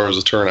as far as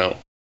the turnout.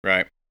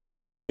 Right.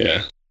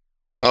 Yeah.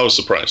 I was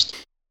surprised.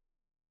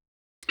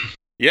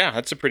 Yeah,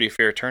 that's a pretty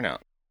fair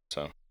turnout.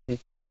 So.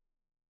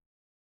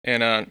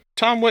 And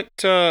Tom, what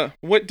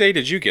day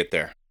did you get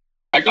there?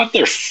 I got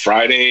there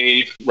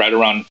Friday, right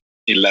around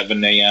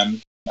 11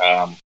 a.m.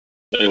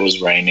 It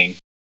was raining.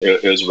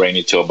 It was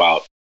raining till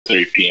about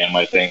 3 p.m.,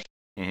 I think.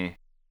 Mm-hmm.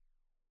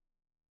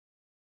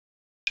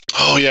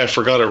 Oh yeah, I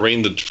forgot it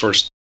rained the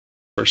first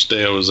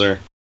day I was there.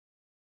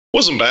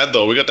 Wasn't bad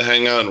though. We got to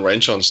hang out and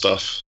wrench on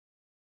stuff.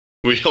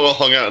 We all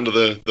hung out into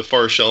the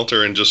far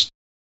shelter and just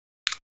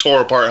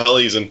tore apart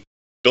helis and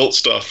built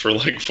stuff for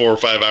 4 or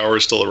 5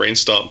 hours till the rain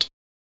stopped.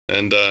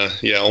 And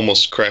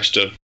almost crashed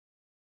a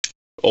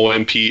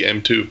OMP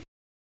M2.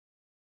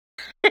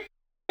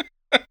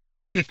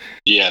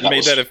 Yeah, you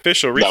made that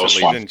official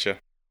recently, didn't you?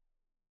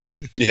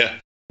 Yeah.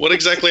 What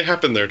exactly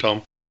happened there,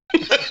 Tom?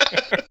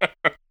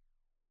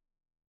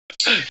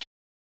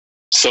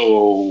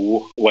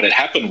 So what had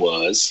happened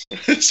was...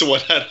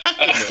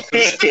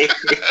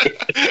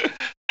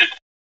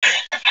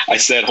 I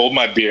said, hold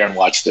my beer and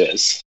watch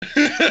this.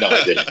 No,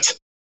 I didn't.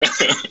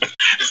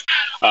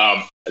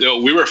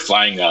 We were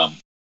flying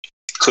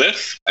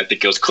Cliff. I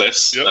think it was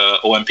Cliff's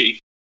OMP.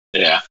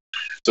 Yeah.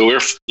 So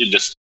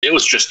it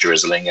was just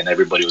drizzling and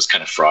everybody was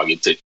kind of froggy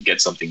to get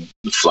something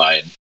to fly.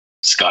 And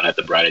Scott had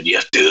the bright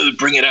idea, dude,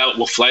 bring it out.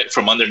 We'll fly it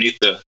from underneath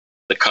the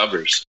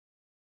covers.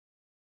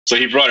 So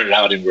he brought it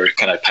out and we're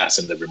kind of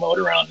passing the remote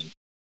around and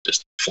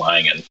just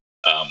flying. And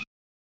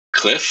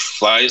Cliff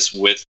flies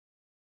with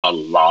a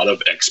lot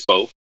of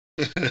expo.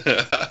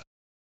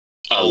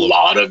 A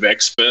lot of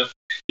expo.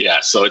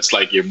 Yeah, so it's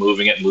like you're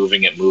moving it.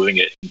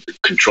 The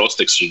control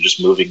sticks are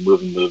just moving, and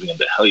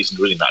the heli's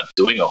really not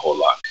doing a whole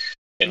lot.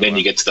 And then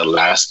you get to the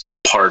last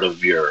part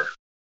of your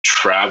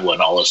travel,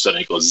 and all of a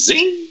sudden it goes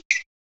zing.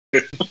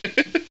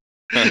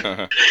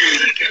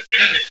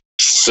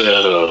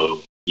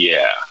 So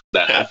yeah,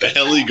 that happened. The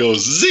heli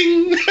goes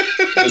zing,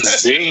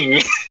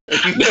 zing.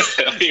 The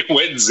heli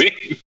went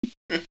zing.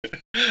 And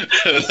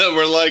then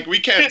we're like, we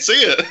can't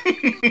see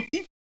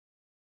it.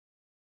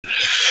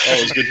 Oh,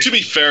 it was good. To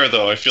be fair,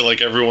 though, I feel like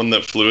everyone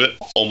that flew it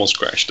almost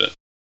crashed it.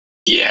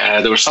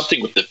 Yeah, there was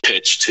something with the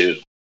pitch, too.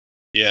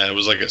 Yeah, it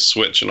was like a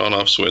switch, an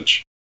on-off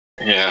switch.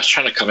 Yeah, I was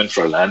trying to come in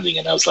for a landing,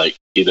 and I was like,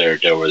 either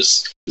there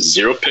was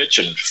zero pitch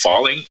and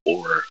falling,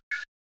 or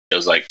it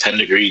was 10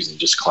 degrees and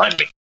just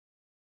climbing.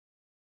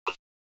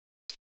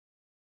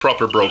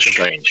 Proper broken.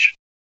 Strange.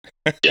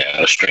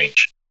 Yeah,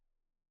 strange.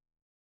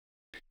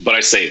 But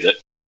I saved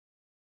it.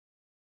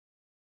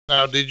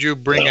 Now, did you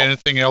bring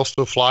anything else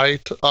to fly,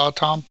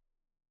 Tom?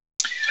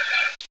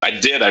 I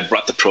did. I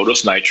brought the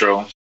Protos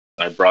Nitro.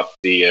 I brought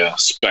the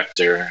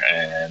Spectre,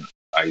 and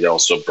I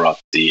also brought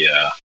the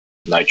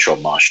Nitro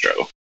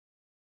Mastro.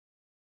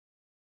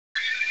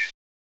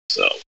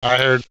 So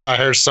I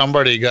heard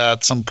somebody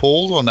got some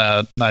pulls on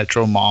that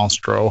Nitro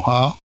Monstro,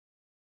 huh?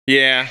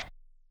 Yeah.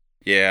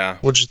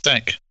 What'd you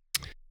think?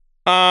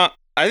 I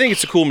think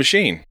it's a cool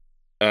machine.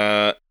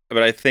 But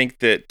I think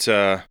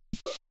that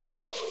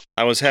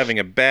I was having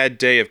a bad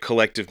day of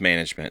collective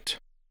management.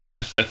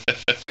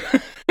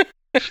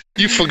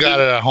 You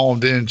forgot it at home,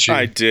 didn't you?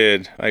 I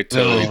did. I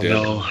totally did.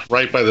 No,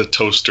 right by the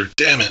toaster.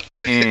 Damn it.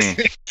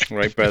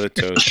 Right by the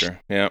toaster.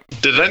 Yeah.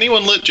 Did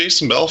anyone let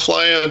Jason Bell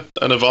fly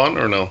an Avant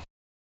or no?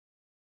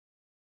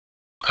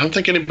 I don't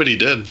think anybody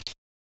did.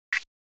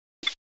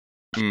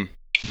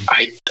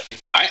 I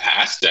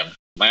asked him.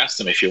 I asked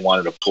him if he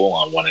wanted to pull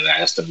on one, and I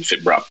asked him if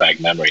it brought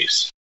back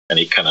memories, and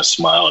he kind of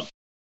smiled.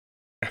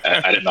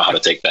 I didn't know how to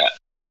take that.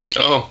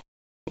 Oh,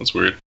 that's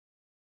weird.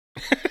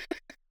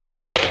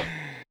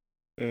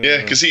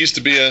 Yeah, because he used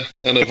to be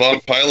an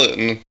Avant pilot,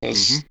 and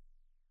was,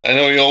 I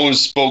know he always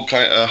spoke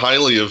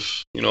highly of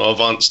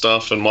Avant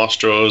stuff and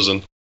Mostros,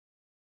 and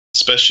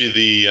especially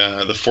the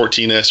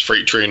 14S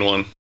freight train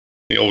one.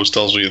 He always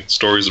tells me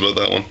stories about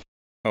that one.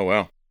 Oh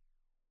wow.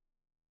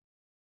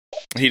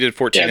 He did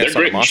 14S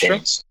on the Mostro?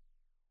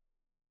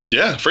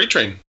 Yeah, freight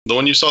train, the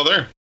one you saw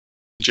there,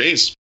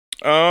 Jay's.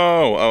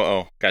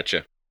 Oh,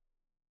 gotcha.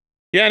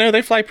 Yeah, no,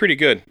 they fly pretty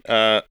good.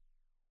 I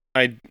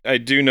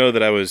do know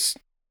that I was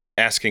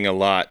asking a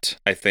lot,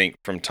 I think,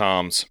 from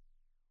Tom's,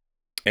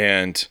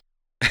 and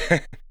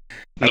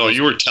no,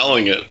 you were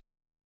telling it.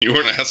 You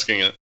weren't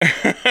asking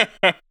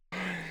it.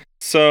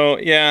 So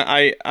yeah,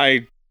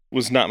 I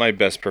was not my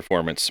best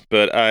performance,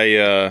 but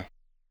I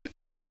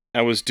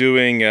was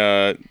doing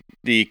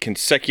the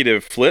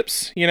consecutive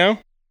flips, Yeah.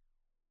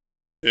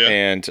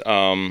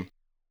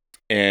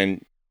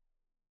 And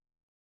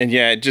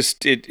yeah,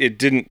 it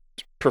didn't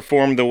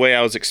perform the way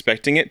I was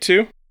expecting it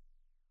to.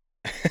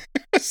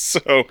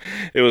 So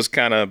it was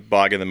kind of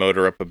bogging the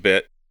motor up a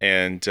bit,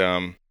 and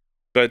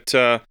but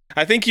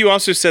I think you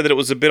also said that it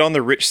was a bit on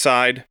the rich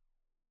side,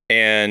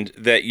 and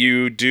that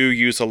you do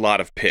use a lot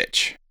of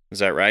pitch. Is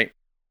that right?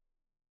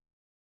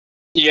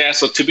 Yeah.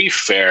 So to be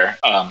fair,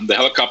 the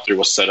helicopter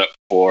was set up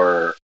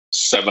for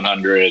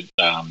 700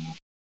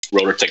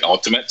 RotorTech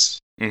Ultimates.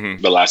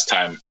 Mm-hmm. The last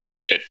time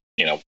it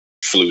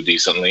flew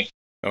decently.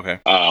 Okay.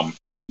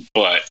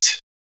 But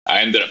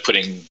I ended up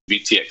putting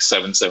VTX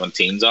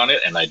 717s on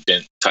it, and I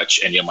didn't touch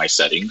any of my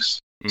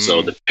settings.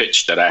 So the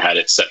pitch that I had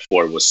it set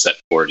for was set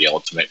for the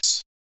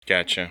Ultimates.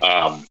 Gotcha.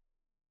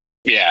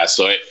 Yeah,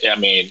 so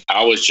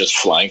I was just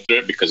flying through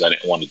it because I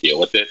didn't want to deal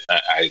with it.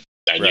 I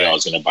knew I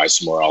was going to buy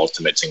some more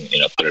Ultimates and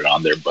put it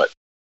on there, but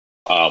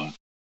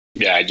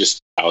yeah,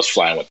 I was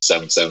flying with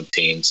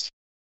 717s.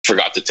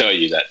 Forgot to tell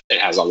you that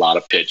it has a lot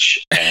of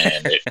pitch,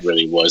 and it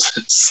really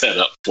wasn't set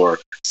up for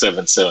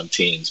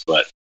 717s.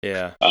 But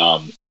yeah,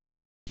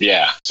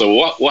 yeah.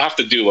 So we'll have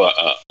to do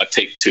a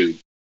take 2.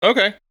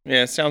 Okay.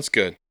 Yeah, sounds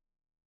good.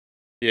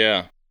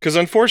 Yeah, because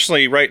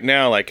unfortunately, right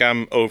now, like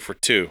I'm 0 for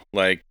 2.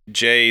 Like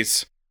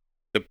Jay's,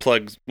 the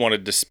plug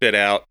wanted to spit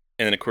out,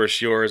 and then of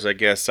course yours. I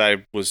guess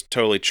I was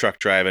totally truck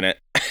driving it,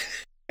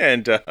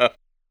 and so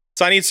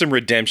I need some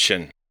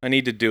redemption. I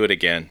need to do it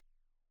again.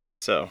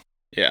 So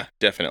yeah,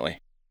 definitely.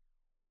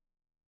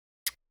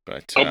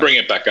 But I'll bring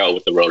it back out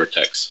with the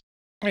RotorTechs.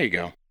 There you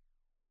go.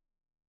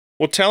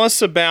 Well, tell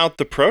us about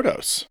the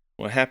Protos.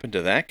 What happened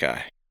to that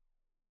guy?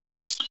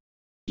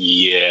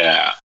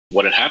 Yeah,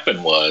 what had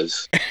happened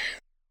was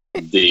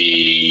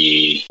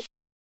the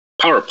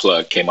power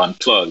plug came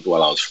unplugged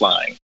while I was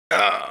flying.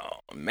 Oh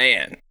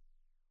man.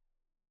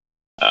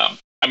 I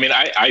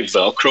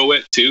Velcro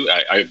it too.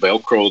 I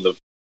Velcro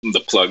the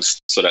plugs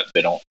so that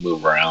they don't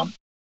move around.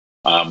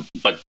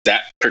 But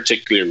that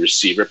particular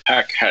receiver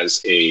pack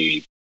has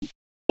a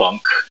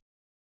bunk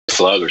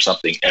plug or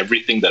something.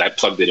 Everything that I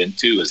plugged it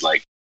into is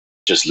like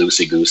just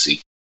loosey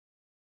goosey.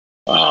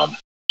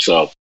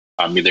 So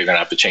I'm either gonna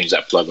have to change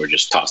that plug or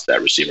just toss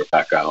that receiver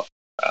pack out.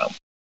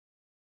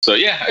 So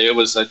yeah, it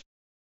was. I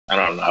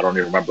don't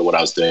even remember what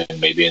I was doing.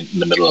 Maybe in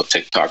the middle of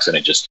TikToks, and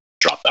it just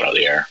dropped out of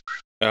the air.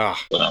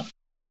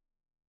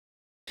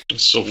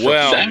 It's so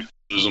well,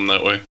 lose them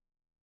that way.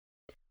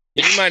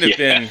 You might have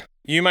been.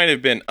 You might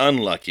have been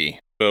unlucky,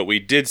 but we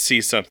did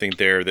see something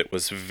there that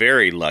was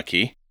very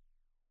lucky,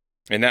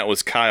 and that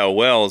was Kyle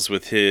Wells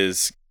with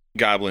his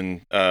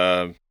Goblin,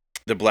 the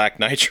Black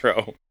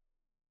Nitro,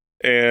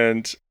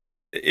 and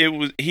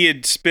he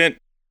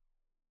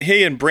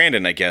and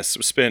Brandon, I guess,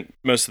 spent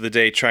most of the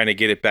day trying to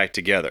get it back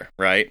together,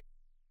 right?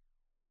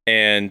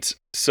 And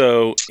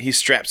so he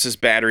straps his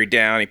battery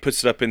down, he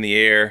puts it up in the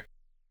air,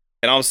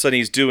 and all of a sudden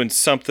he's doing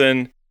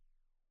something,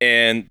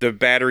 and the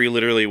battery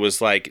literally was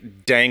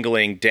like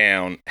dangling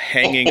down,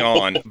 hanging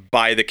on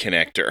by the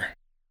connector.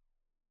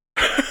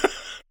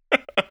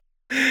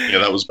 Yeah,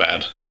 that was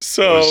bad.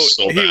 So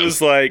he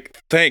was like,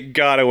 thank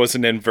God I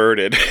wasn't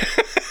inverted.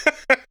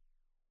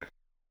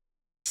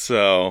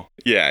 So,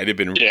 yeah, it'd have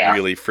been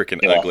really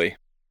freaking ugly.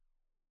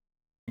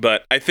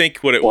 But I think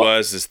what it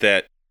was is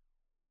that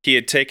he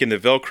had taken the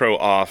Velcro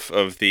off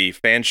of the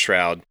fan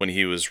shroud when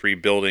he was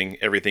rebuilding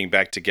everything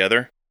back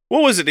together.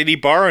 What was it? Did he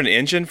borrow an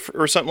engine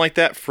or something like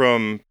that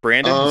from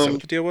Brandon? Is that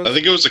what the deal was? I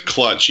think it was a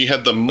clutch. He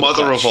had the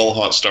mother of all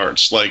hot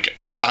starts. Like,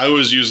 I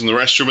was using the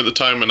restroom at the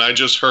time, and I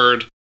just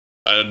heard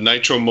a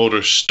nitro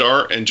motor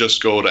start and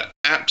just go to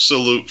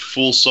absolute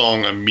full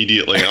song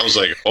immediately. I was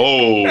like,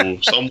 oh,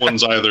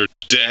 someone's either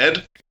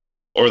dead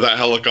or that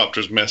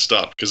helicopter's messed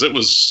up, because it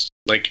was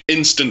like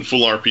instant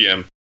full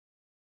RPM.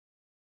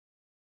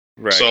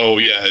 Right. So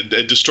yeah,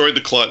 it destroyed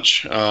the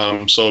clutch.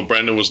 So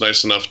Brandon was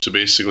nice enough to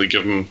basically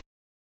give him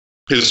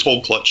his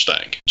whole clutch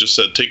stack. Just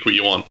said, take what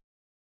you want.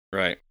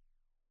 Right.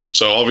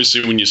 So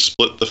obviously, when you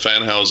split the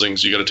fan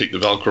housings, you got to take the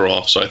Velcro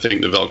off. So I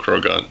think the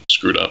Velcro got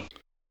screwed up.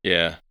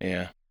 Yeah.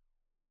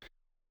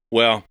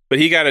 Well, but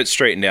he got it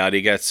straightened out.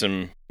 He got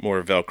some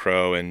more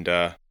Velcro and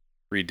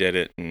redid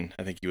it, and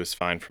I think he was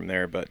fine from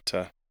there.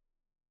 But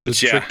the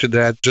trick to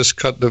that, just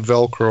cut the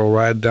Velcro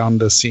right down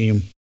the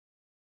seam.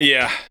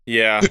 Yeah.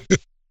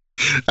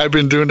 I've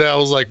been doing that. I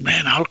was like,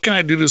 man, how can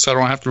I do this? I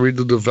don't have to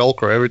redo the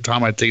Velcro every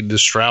time I take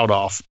this shroud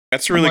off.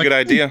 That's a really good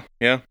idea.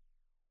 Yeah.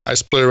 I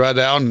split it right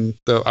out, and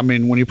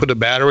when you put a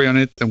battery on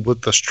it, and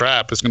with the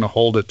strap, it's going to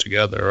hold it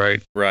together,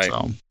 right? Right.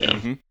 So, yeah.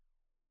 Mm-hmm.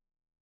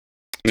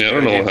 Yeah, I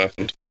don't know what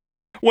happened.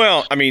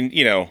 Well, I mean,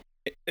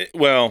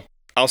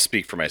 I'll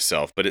speak for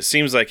myself, but it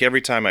seems like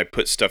every time I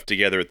put stuff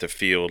together at the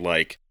field,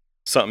 like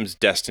something's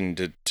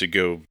destined to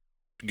go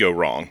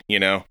wrong,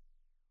 Yeah.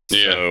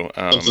 So,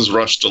 something's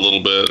rushed a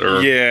little bit,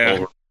 or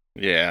yeah.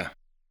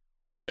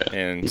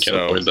 And you can't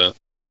so, avoid that.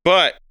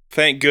 But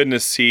thank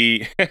goodness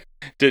he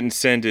didn't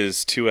send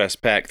his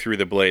 2S pack through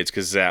the blades,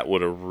 because that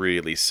would have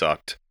really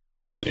sucked.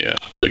 Yeah,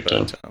 big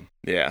time.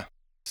 Yeah.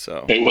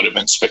 So it would have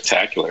been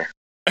spectacular.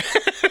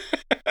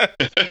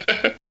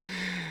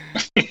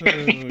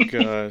 Oh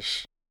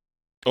gosh.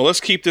 Well, let's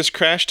keep this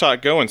crash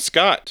talk going.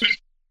 Scott,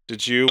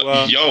 did you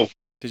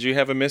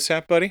have a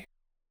mishap, buddy?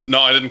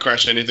 No, I didn't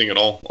crash anything at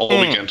all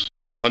weekend.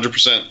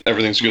 100%.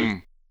 Everything's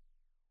good.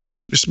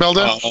 You smell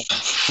that?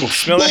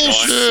 Smell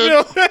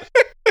that?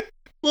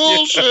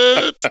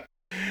 Bullshit.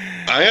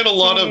 I had a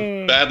lot of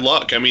bad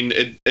luck. I mean,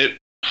 let's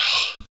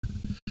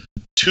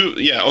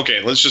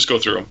just go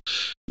through them.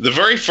 The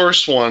very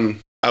first one,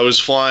 I was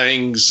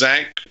flying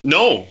Jay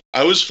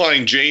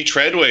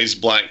Treadway's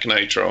Black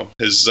Nitro,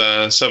 his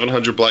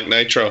 700 Black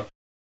Nitro.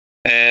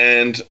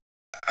 And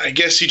I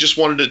guess he just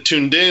wanted it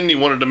tuned in. He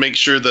wanted to make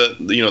sure that,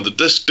 the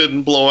disc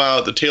didn't blow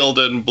out, the tail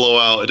didn't blow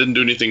out. It didn't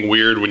do anything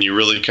weird when you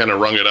really kind of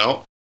wrung it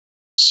out.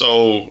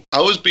 So I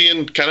was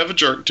being kind of a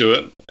jerk to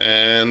it,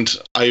 and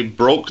I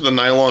broke the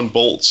nylon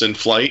bolts in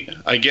flight.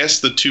 I guess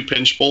the 2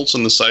 pinch bolts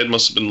on the side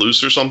must have been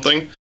loose or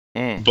something.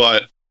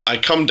 But I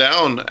come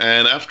down,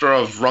 and after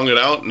I've wrung it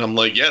out, and I'm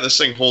like, yeah, this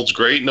thing holds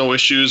great, no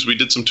issues. We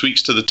did some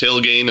tweaks to the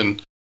tail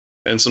gain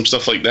and some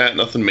stuff like that,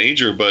 nothing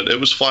major, but it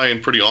was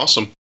flying pretty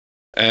awesome.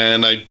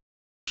 And I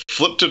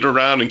flipped it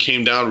around and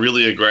came down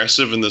really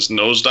aggressive in this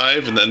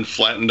nosedive, and then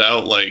flattened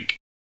out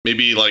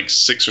maybe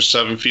 6 or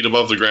 7 feet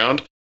above the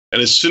ground.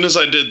 And as soon as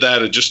I did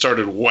that, it just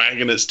started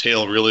wagging its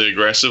tail really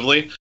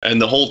aggressively,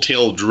 and the whole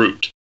tail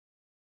drooped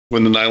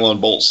when the nylon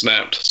bolt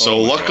snapped. So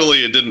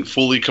luckily it didn't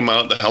fully come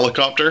out the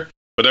helicopter,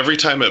 but every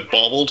time it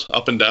bobbled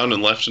up and down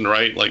and left and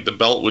right, the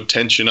belt would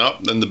tension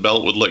up, then the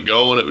belt would let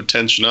go and it would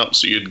tension up.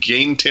 So you'd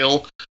gain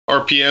tail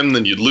RPM,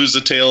 then you'd lose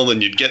the tail,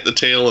 then you'd get the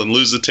tail and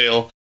lose the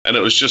tail. And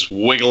it was just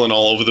wiggling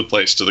all over the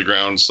place to the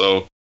ground.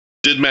 So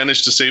did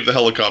manage to save the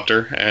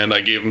helicopter, and I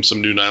gave him some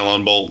new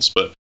nylon bolts,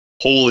 but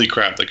holy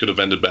crap, that could have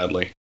ended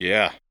badly.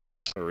 Yeah,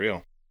 for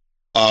real.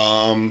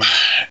 And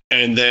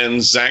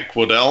then Zach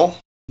Waddell,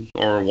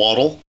 or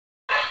Waddle,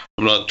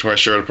 I'm not quite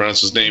sure how to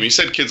pronounce his name. He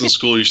said kids in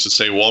school used to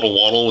say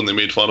Waddle when they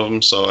made fun of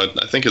him, so I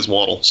think it's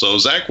Waddle. So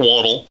Zach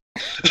Waddle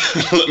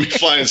let me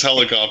fly his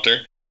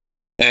helicopter,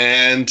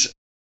 and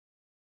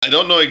I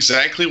don't know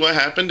exactly what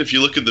happened. If you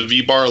look at the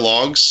V-bar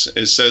logs,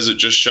 it says it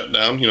just shut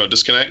down,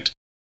 disconnect.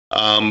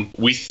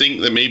 We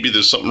think that maybe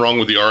there's something wrong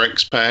with the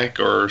RX pack,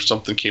 or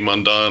something came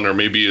undone, or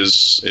maybe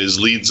his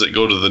leads that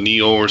go to the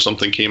Neo or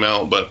something came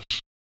out. But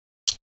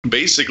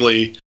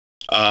basically,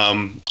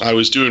 I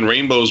was doing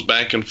rainbows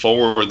back and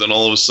forward, then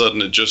all of a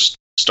sudden it just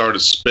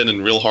started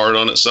spinning real hard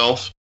on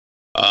itself.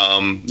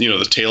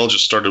 The tail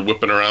just started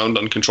whipping around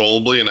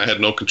uncontrollably, and I had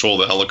no control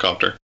of the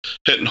helicopter.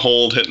 Hit and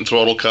hold, hit and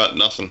throttle cut,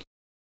 nothing.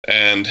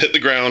 And hit the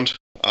ground,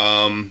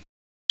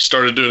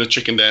 started doing a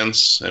chicken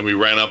dance, and we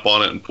ran up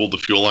on it and pulled the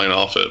fuel line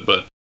off it.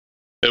 But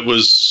it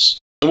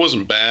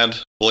wasn't bad.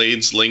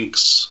 Blades,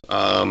 links,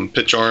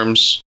 pitch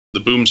arms, the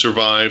boom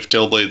survived,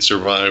 tail blade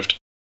survived,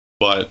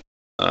 but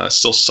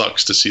still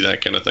sucks to see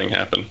that kind of thing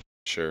happen.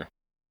 Sure.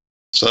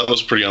 So that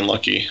was pretty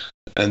unlucky.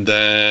 And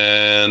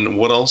then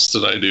what else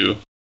did I do?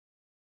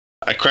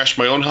 I crashed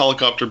my own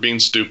helicopter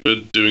being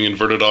stupid, doing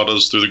inverted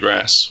autos through the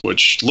grass,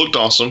 which looked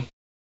awesome.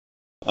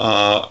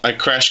 I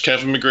crashed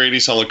Kevin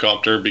McGrady's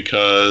helicopter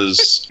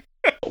because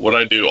what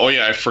I do? Oh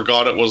yeah, I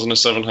forgot it wasn't a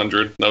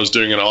 700. I was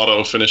doing an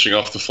auto finishing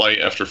off the flight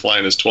after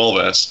flying his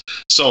 12S.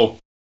 So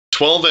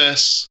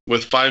 12S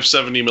with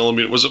 570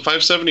 millimeter. Was it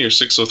 570 or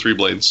 603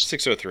 blades?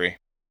 603.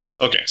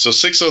 Okay, so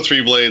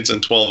 603 blades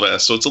and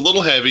 12S. So it's a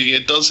little heavy.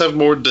 It does have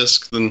more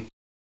disc than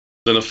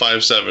a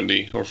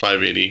 570 or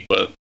 580,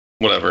 but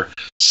whatever.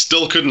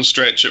 Still couldn't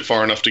stretch it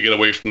far enough to get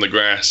away from the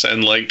grass.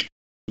 And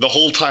the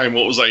whole time,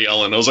 what was I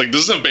yelling? I was like,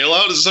 does this have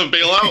bailout? Does this have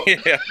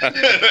bailout? Yeah.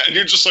 And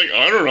you're just like,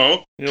 I don't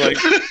know. You're like,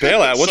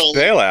 bailout? What's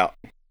bailout?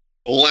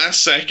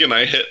 last second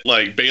I hit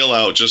like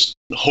bailout, just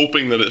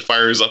hoping that it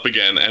fires up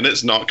again, and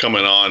it's not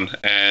coming on.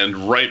 And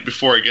right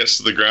before it gets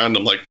to the ground,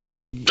 I'm like,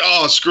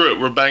 oh, screw it,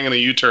 we're banging a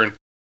U-turn.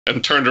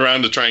 And turned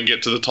around to try and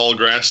get to the tall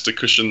grass to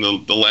cushion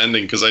the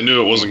landing, because I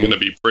knew it wasn't going to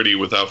be pretty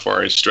with how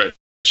far I stretched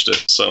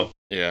it. So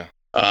Yeah.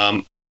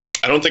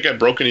 I don't think I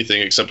broke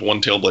anything except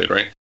one tail blade,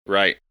 right?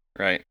 Right.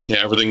 Yeah,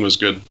 everything was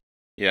good.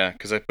 Yeah,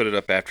 because I put it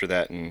up after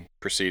that and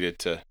proceeded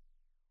to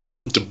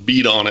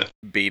beat on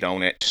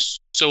it.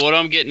 So what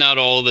I'm getting out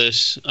of all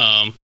this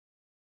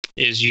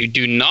is you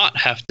do not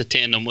have to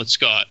tandem with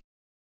Scott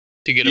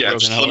to get a broken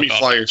just helicopter. let me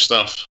fly your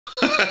stuff.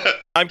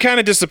 I'm kind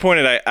of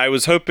disappointed. I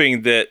was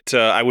hoping that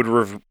I would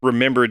have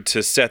remembered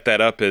to set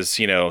that up as,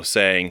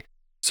 saying,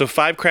 so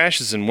 5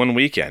 crashes in one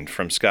weekend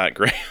from Scott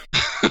Graham.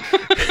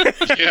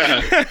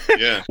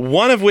 Yeah.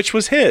 One of which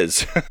was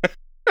his.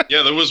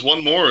 Yeah, there was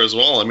one more as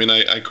well. I mean,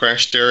 I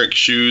crashed Derek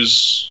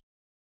Shoe's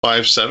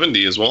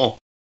 570 as well.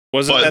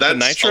 Wasn't that the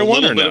Nitro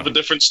one or no? a little bit of a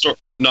different story.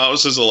 No, it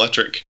was his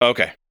electric.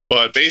 Okay.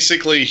 But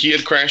basically, he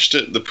had crashed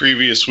it the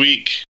previous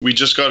week. We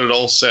just got it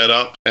all set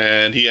up,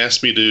 and he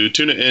asked me to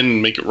tune it in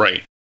and make it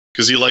right.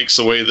 Because he likes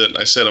the way that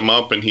I set him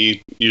up, and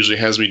he usually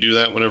has me do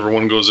that whenever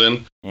one goes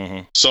in.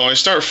 Mm-hmm. So I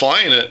start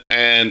flying it,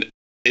 and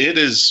it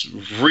is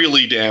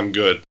really damn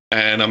good.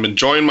 And I'm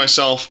enjoying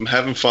myself. I'm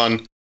having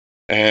fun.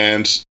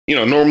 And,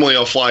 normally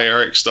I'll fly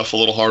Eric's stuff a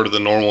little harder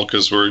than normal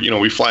because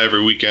we fly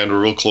every weekend.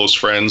 We're real close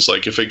friends.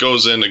 Like, if it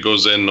goes in, it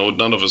goes in. No,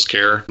 none of us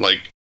care.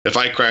 Like, if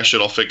I crash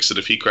it, I'll fix it.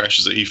 If he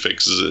crashes it, he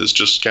fixes it. It's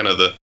just kind of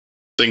the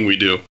thing we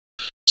do.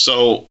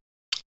 So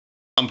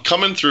I'm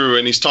coming through,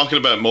 and he's talking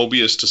about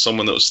Mobius to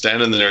someone that was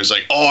standing there. He's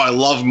like, oh, I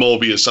love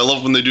Mobius. I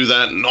love when they do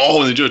that. And,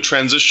 when they do a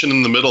transition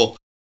in the middle.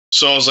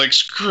 So I was like,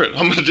 screw it.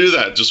 I'm going to do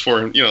that just for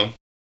him,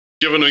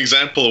 give an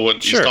example of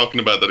what he's talking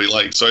about that he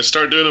likes. So I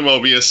start doing a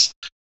Mobius.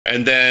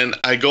 And then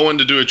I go in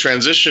to do a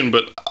transition,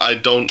 but I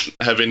don't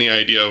have any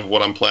idea of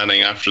what I'm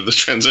planning after the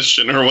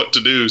transition or what to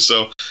do.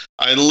 So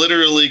I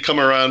literally come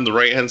around the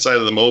right-hand side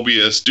of the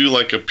Mobius, do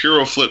like a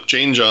Puro flip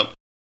change-up,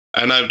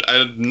 and I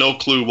had no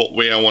clue what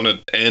way I want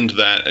to end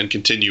that and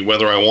continue,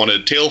 whether I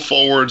wanted tail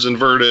forwards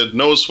inverted,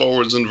 nose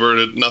forwards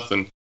inverted,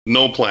 nothing.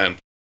 No plan.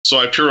 So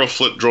I Puro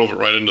flip drove it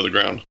right into the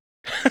ground.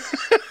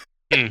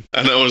 And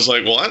I was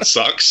like, well, that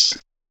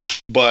sucks.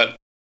 But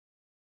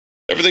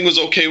everything was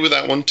okay with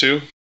that one,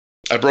 too.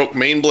 I broke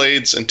main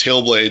blades and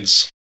tail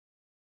blades,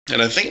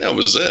 and I think that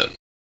was it.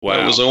 Wow.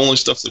 That was the only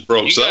stuff that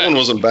broke. So that one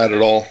wasn't bad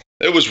at all.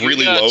 It was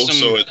really low.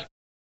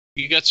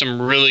 You got some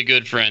really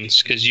good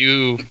friends because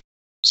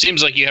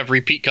seems like you have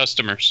repeat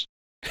customers.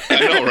 I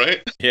know,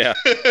 right? Yeah.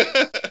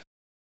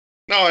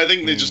 No, I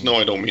think they just know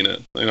I don't mean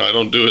it. I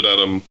don't do it out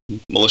of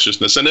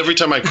maliciousness. And every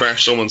time I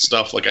crash someone's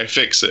stuff, like, I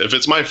fix it. If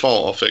it's my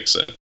fault, I'll fix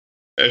it.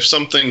 If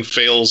something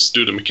fails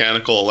due to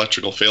mechanical,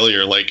 electrical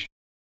failure, like,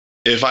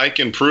 if I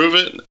can prove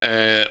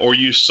it, or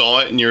you saw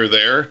it and you're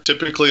there,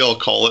 typically I'll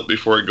call it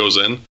before it goes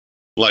in.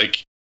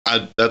 Like,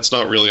 that's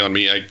not really on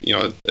me.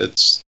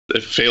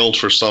 It failed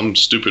for some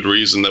stupid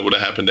reason that would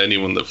have happened to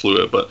anyone that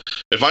flew it. But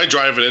if I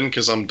drive it in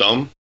because I'm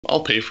dumb, I'll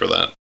pay for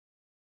that.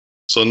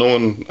 So I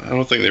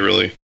don't think they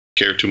really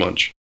care too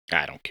much.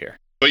 I don't care.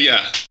 But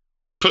yeah,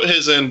 put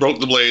his in,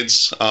 broke the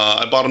blades.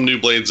 I bought him new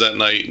blades that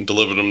night and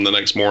delivered them the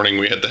next morning.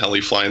 We had the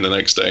heli flying the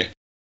next day.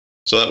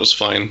 So that was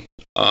fine.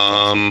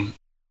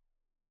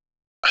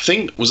 I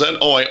think,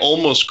 I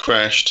almost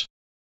crashed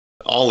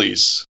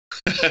Ollie's.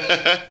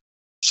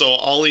 So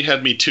Ollie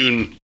had me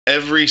tune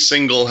every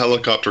single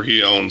helicopter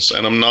he owns,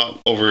 and I'm not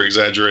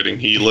over-exaggerating.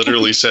 He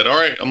literally said, all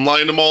right, I'm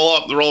lining them all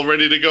up. They're all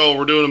ready to go.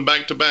 We're doing them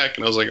back-to-back.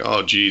 And I was like,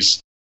 oh, geez.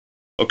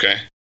 Okay.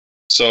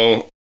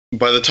 So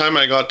by the time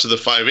I got to the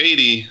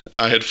 580,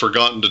 I had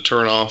forgotten to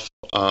turn off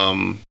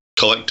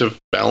collective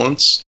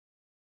balance.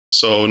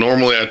 So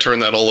normally I turn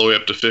that all the way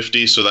up to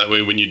 50, so that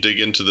way when you dig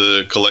into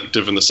the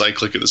collective and the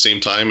cyclic at the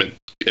same time,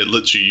 it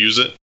lets you use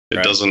it.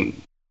 It doesn't,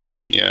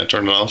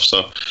 turn it off.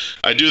 So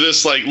I do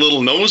this like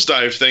little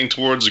nosedive thing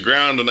towards the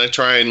ground, and I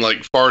try and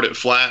like fart it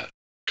flat a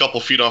couple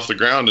feet off the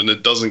ground, and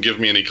it doesn't give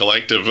me any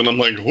collective. And I'm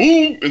like,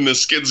 whoo! And the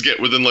skids get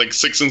within like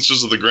 6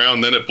 inches of the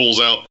ground, then it pulls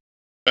out.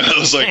 And I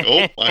was like,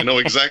 oh, I know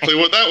exactly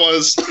what that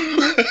was.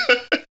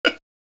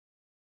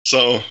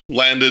 So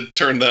landed,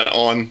 turned that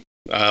on.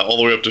 All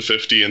the way up to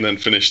 50 and then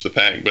finished the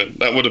pack. But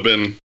that would have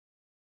been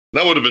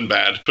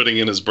bad, putting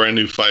in his brand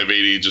new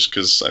 580 just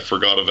because I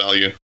forgot a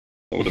value.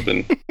 That would have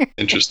been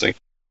interesting.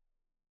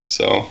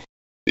 So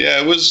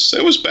yeah, it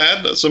was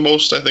bad. That's the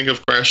most I think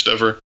I've crashed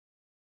ever.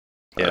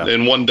 Yeah.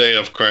 In one day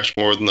I've crashed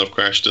more than I've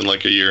crashed in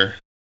like a year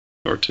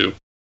or two.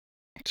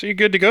 So you're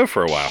good to go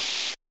for a while.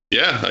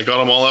 Yeah, I got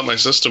them all out my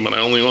system and I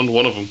only owned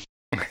one of them.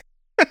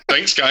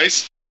 Thanks,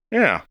 guys.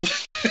 Yeah.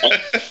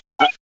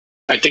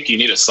 I think you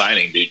need a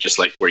signing, dude. Just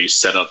like where you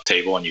set up a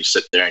table and you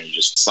sit there and you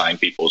just sign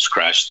people's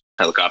crashed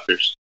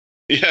helicopters.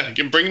 Yeah, you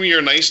can bring me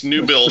your nice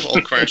new build.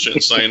 I'll crash it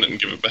and sign it and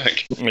give it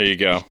back. There you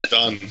go.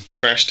 Done.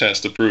 Crash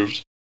test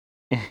approved.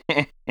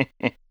 Well,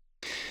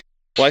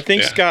 I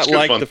think Scott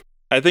liked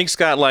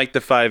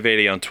the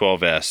 580 on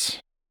 12S.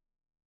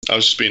 I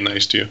was just being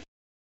nice to you.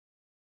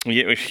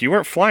 You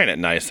weren't flying it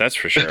nice, that's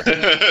for sure.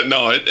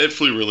 No, it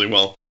flew really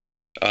well.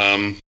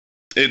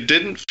 It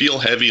didn't feel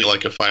heavy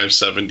like a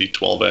 570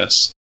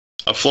 12S.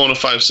 I've flown a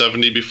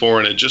 570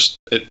 before, and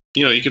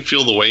you can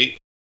feel the weight.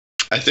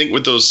 I think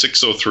with those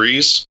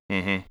 603s,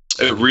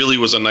 it really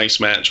was a nice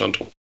match on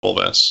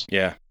 12S.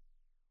 Yeah.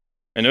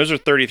 And those are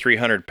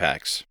 3,300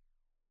 packs.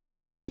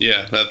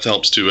 Yeah, that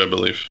helps too, I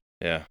believe.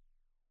 Yeah.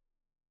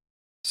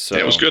 So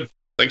yeah, it was good.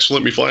 Thanks for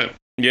letting me fly it.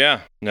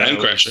 Yeah. No, and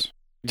crash it.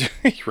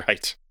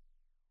 Right.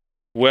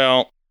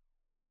 Well,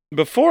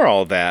 before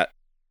all that,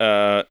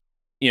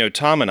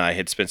 Tom and I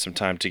had spent some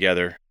time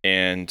together,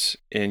 and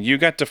you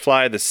got to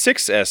fly the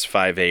 6S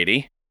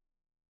 580,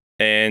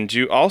 and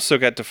you also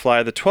got to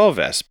fly the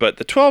 12S. But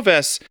the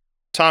 12S,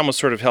 Tom was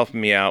sort of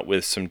helping me out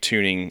with some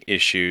tuning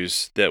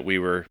issues that we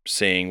were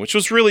seeing, which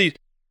was really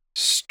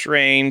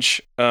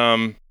strange.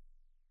 I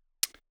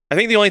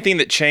think the only thing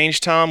that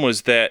changed, Tom,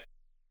 was that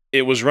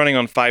it was running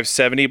on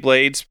 570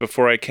 blades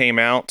before I came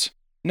out.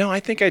 No, I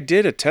think I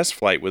did a test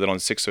flight with it on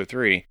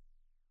 603.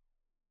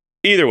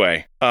 Either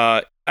way,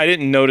 I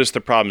didn't notice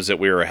the problems that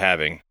we were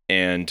having,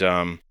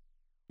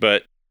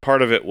 but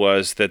part of it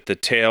was that the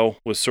tail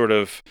was sort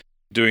of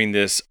doing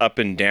this up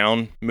and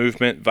down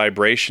movement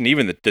vibration.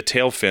 Even the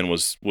tail fin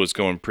was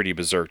going pretty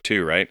berserk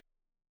too, right?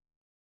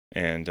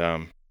 And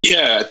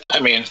yeah, I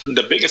mean,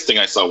 the biggest thing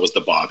I saw was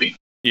the bobbing.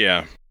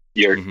 Yeah,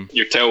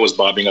 your tail was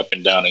bobbing up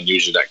and down, and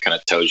usually that kind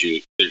of tells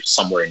you there's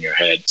somewhere in your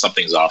head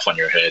something's off on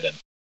your head. And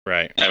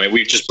right. I mean,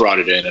 we just brought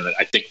it in, and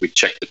I think we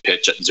checked the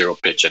pitch at 0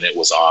 pitch, and it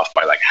was off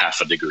by like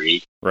half a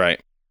degree. Right.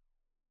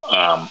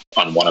 On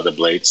one of the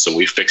blades, so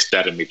we fixed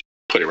that and we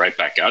put it right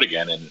back out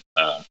again, and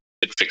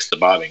it fixed the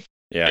bobbing.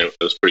 Yeah, it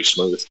was pretty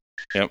smooth.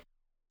 Yep.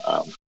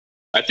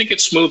 I think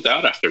it smoothed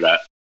out after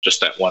that.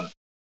 Just that one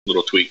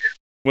little tweak.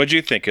 What'd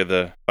you think of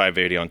the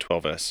 580 on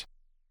 12S?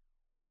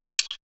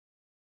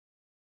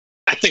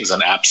 That thing's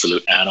an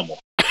absolute animal.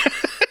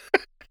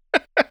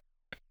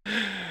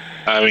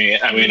 I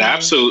mean,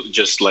 absolute.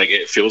 Just like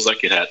it feels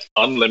like it had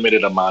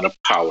unlimited amount of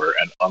power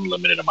and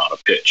unlimited amount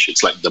of pitch.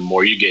 It's like the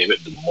more you gave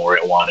it, the more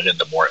it wanted, and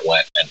the more it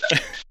went. And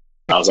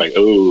I was like,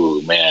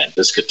 "Oh man,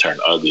 this could turn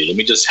ugly. Let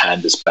me just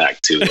hand this back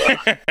to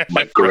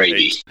my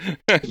Grady."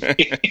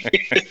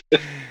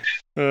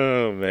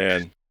 Oh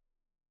man,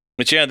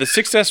 but yeah, the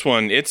 6S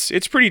one,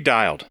 it's pretty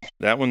dialed.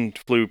 That one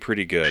flew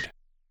pretty good.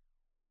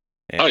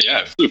 And, oh yeah,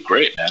 it flew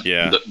great, man.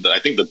 Yeah, I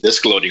think the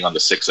disc loading on the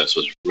 6S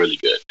was really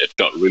good. It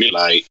felt really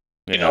light.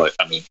 You know,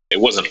 I mean, it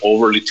wasn't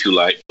overly too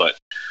light, but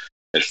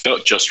it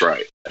felt just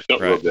right. It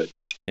felt real good.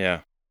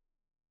 Yeah.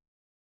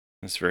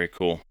 That's very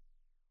cool.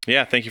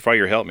 Yeah, thank you for all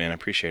your help, man. I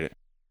appreciate it.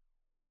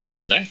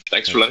 Hey,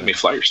 thanks for letting me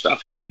fly your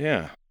stuff.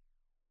 Yeah.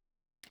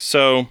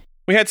 So,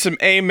 we had some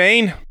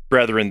A-Main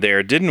brethren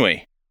there, didn't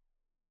we?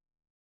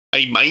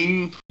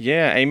 A-Main?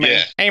 Yeah, A-Main.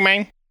 Yeah.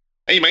 A-Main.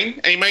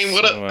 A-Main. A-Main,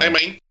 what up?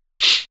 A-Main.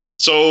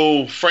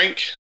 So,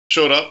 Frank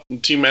showed up,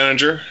 team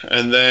manager,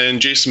 and then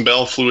Jason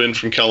Bell flew in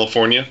from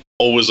California.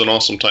 Always an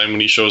awesome time when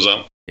he shows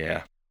up.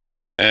 Yeah.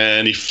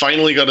 And he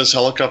finally got his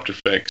helicopter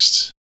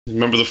fixed.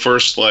 Remember the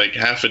first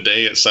half a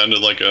day, it sounded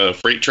like a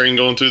freight train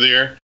going through the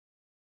air?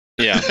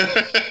 Yeah.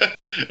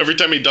 Every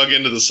time he dug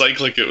into the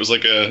cyclic, it was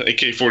like a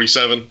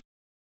AK-47.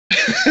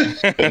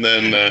 And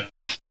then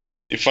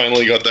he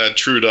finally got that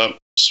trued up,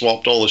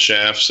 swapped all the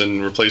shafts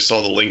and replaced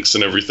all the links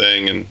and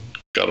everything, and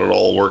got it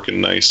all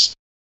working nice.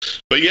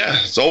 But yeah,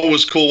 it's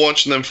always cool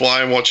watching them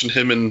fly, watching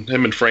him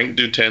and Frank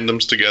do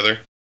tandems together.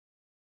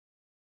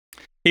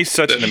 He's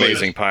such an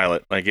amazing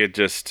pilot. Like, it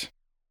just,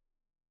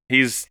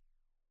 he's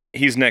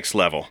next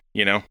level,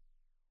 you know?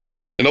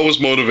 It always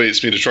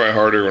motivates me to try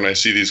harder when I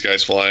see these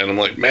guys fly, and I'm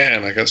like,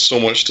 man, I got so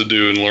much to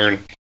do and learn.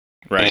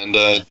 Right.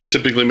 And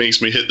typically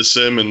makes me hit the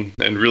sim and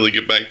really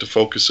get back to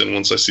focusing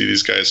once I see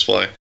these guys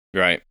fly.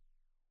 Right.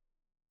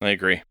 I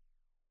agree.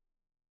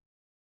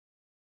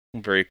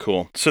 Very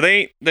cool. So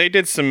they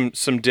did some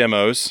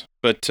demos,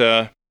 but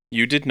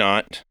you did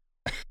not.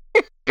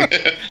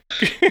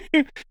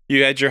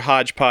 You had your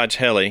hodgepodge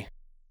heli.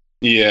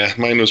 Yeah,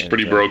 mine was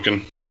pretty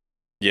broken.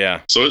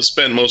 Yeah. So it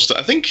spent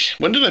I think,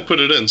 when did I put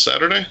it in?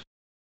 Saturday?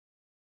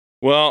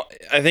 Well,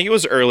 I think it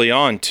was early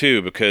on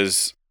too,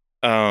 because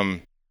I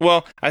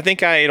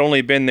think I had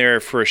only been there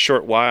for a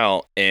short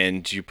while,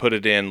 and you put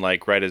it in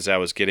like right as I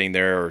was getting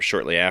there or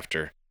shortly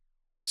after.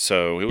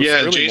 So it was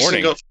early Jason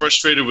morning. got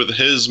frustrated with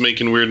his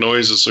making weird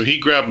noises, so he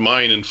grabbed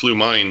mine and flew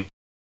mine.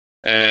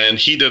 And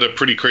he did a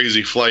pretty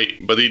crazy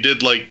flight, but he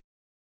did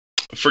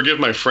forgive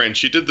my French,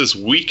 he did this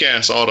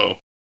weak-ass auto.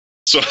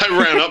 So I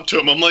ran up to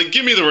him, I'm like,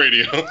 give me the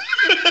radio.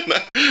 And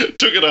I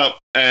took it up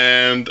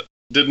and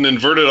did an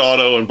inverted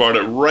auto and brought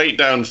it right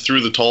down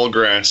through the tall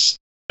grass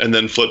and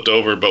then flipped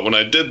over. But when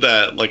I did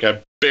that,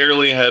 I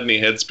barely had any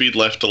head speed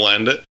left to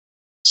land it.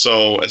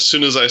 So as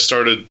soon as I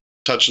started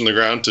touching the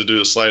ground to do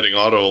a sliding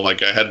auto,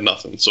 I had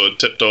nothing. So it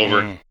tipped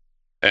over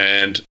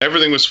and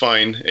everything was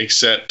fine,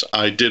 except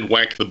I did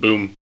whack the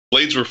boom.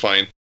 Blades were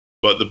fine,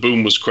 but the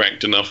boom was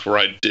cracked enough where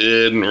I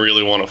didn't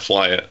really want to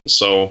fly it.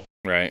 So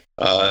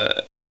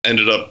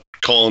ended up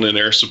calling in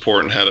air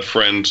support and had a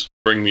friend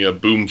bring me a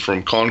boom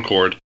from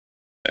Concord.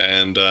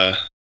 And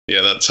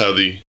yeah, that's how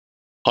the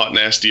Hot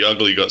Nasty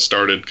Ugly got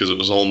started, because it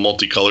was all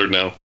multicolored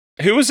now.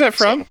 Who was that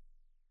from?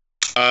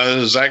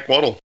 Zach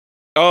Waddle.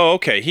 Oh,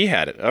 okay. He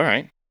had it. All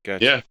right.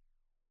 Gotcha. Yeah.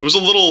 It was a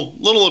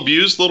little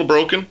abused, a little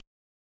broken.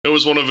 It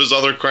was one of his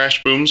other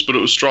crash booms, but it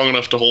was strong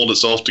enough to hold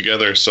itself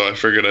together. So I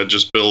figured I'd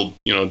just build,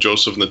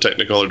 Joseph and the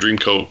Technicolor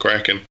Dreamcoat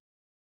Kraken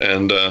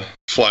and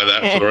fly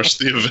that for the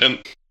rest of the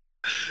event.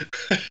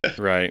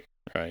 Right.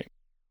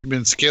 You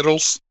mean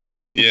Skittles?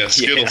 Yeah,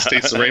 Skittles,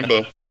 Taste the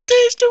Rainbow.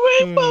 Taste the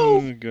rainbow!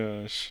 Oh,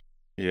 gosh.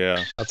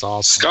 Yeah. That's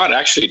awesome. Scott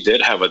actually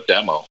did have a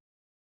demo.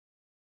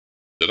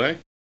 Did I?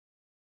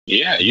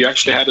 Yeah, you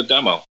actually had a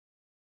demo.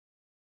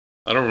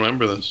 I don't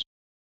remember this.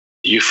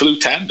 You flew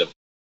tandem.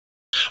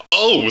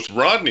 Oh, with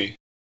Rodney.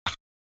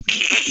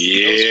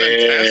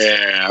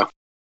 Yeah.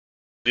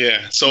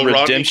 Yeah, so Redemption.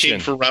 Rodney came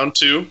for round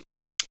 2.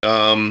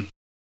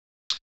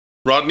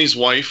 Rodney's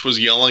wife was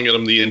yelling at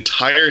him the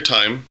entire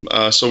time.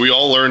 So we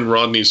all learned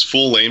Rodney's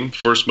full name,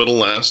 first, middle,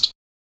 last.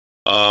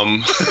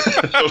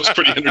 It was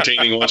pretty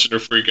entertaining watching her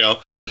freak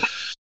out.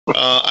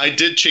 I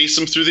did chase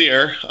him through the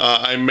air.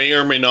 I may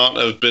or may not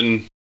have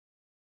been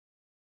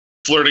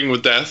flirting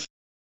with death,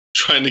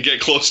 trying to get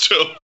close to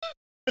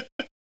him.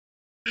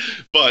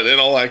 But in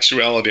all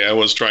actuality, I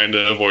was trying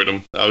to avoid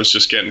him. I was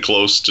just getting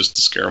close just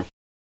to scare him.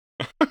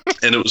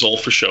 And it was all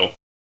for show.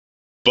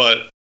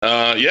 But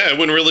yeah, it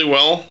went really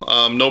well.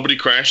 Nobody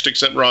crashed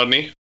except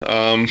Rodney.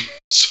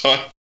 So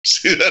I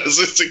see that as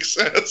a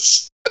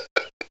success.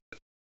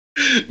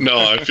 No,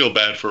 I feel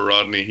bad for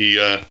Rodney.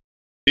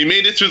 He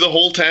made it through the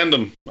whole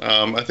tandem.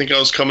 I think I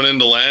was coming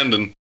into land,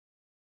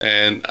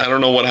 and I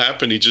don't know what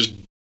happened. He just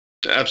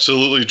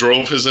absolutely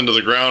drove his into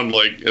the ground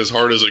like as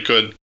hard as it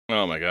could.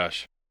 Oh, my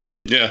gosh.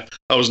 Yeah,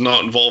 I was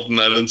not involved in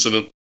that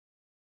incident.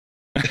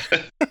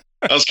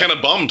 I was kind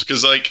of bummed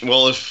because,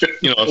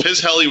 if his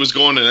heli was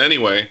going in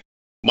anyway,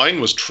 mine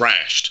was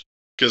trashed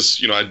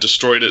because I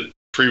destroyed it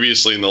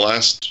previously in the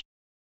last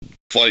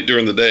flight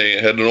during the day.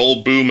 It had an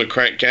old boom, a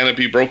cracked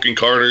canopy, broken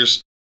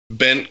carders,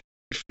 bent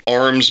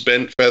arms,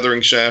 bent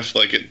feathering shaft.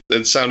 Like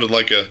it sounded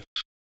like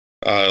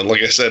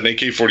like I said, an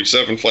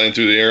AK-47 flying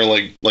through the air,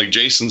 like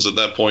Jason's at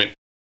that point.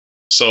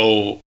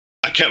 So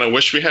I kind of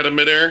wish we had a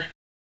midair,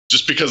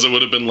 just because it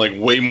would have been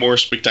way more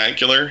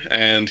spectacular.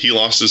 And he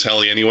lost his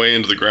heli anyway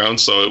into the ground,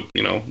 so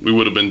we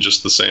would have been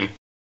just the same.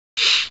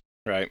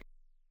 Right.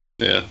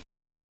 Yeah.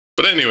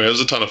 But anyway, it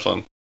was a ton of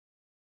fun.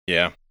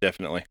 Yeah,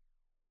 definitely.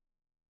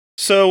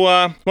 So,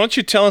 why don't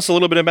you tell us a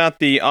little bit about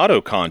the auto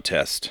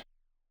contest?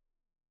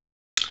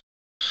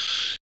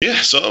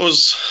 Yeah, so that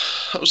was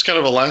kind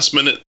of a last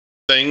minute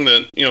thing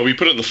that we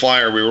put it in the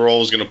flyer. We were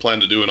always going to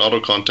plan to do an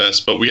auto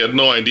contest, but we had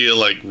no idea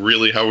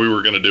really how we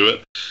were going to do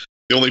it.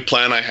 The only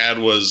plan I had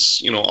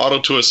was auto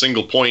to a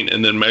single point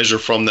and then measure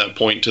from that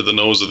point to the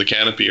nose of the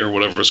canopy or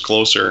whatever's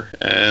closer.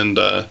 And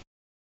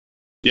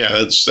yeah,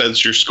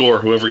 that's your score.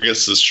 Whoever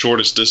gets the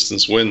shortest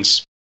distance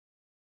wins.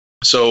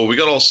 So we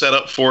got all set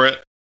up for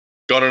it.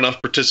 Got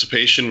enough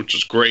participation, which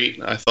was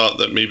great. I thought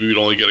that maybe we'd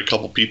only get a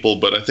couple people,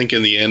 but I think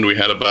in the end we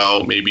had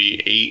about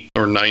maybe 8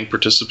 or 9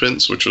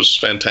 participants, which was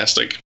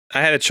fantastic. I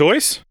had a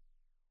choice?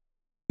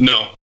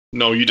 No,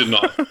 you did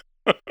not.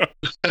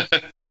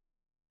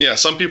 Yeah,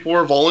 some people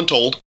were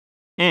voluntold.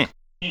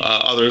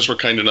 Others were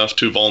kind enough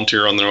to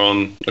volunteer on their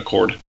own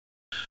accord.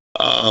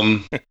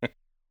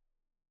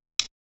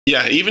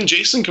 Yeah, even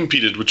Jason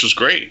competed, which was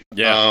great.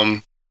 Yeah.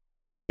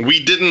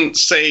 We didn't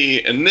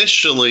say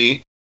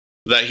initially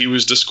that he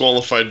was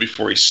disqualified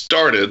before he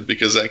started,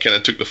 because that kind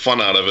of took the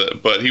fun out of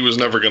it. But he was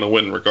never going to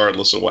win,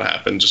 regardless of what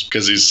happened, just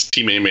because he's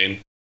Team A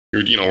main.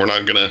 We're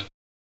not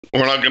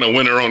gonna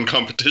win our own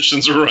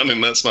competitions we're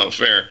running. That's not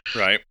fair.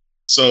 Right.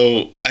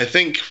 So I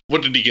think,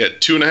 what did he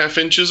get? 2.5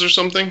 inches or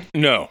something?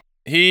 No,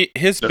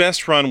 his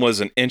best run was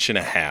 1.5 inches.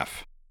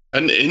 1.5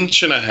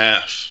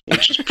 inches,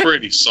 which is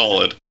pretty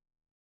solid.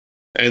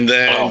 And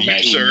then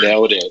he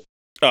nailed it.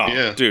 Oh,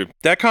 yeah. Dude,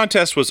 that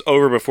contest was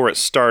over before it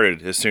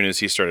started. As soon as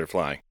he started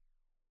flying.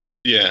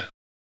 Yeah,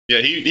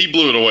 he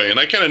blew it away, and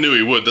I kind of knew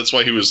he would. That's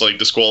why he was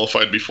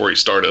disqualified before he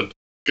started,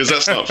 because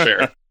that's not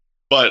fair.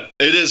 But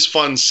it is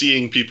fun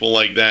seeing people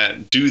like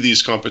that do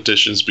these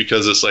competitions,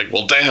 because it's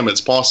well, damn,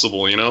 it's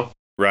possible,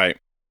 Right.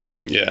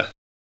 Yeah.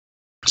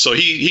 So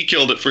he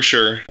killed it for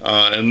sure,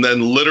 and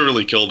then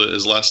literally killed it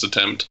his last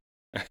attempt.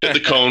 Hit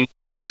the cone,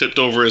 tipped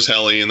over his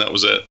heli, and that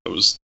was it. It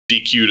was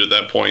DQ'd at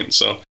that point.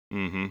 So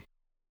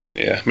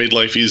yeah, made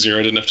life easier.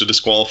 I didn't have to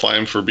disqualify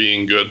him for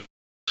being good.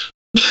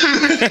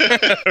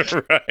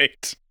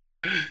 Right.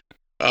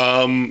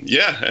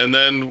 Yeah, and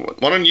then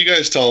why don't you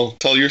guys tell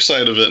your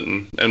side of it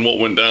and what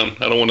went down?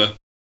 I don't want to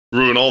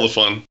ruin all the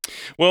fun.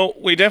 Well,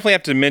 we definitely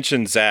have to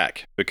mention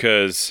Zach,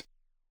 because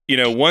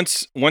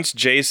once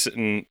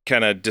Jason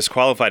kind of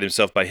disqualified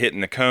himself by hitting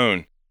the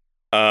cone,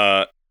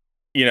 I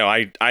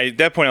at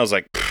that point I was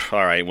like,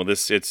 all right, well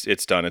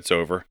it's done, it's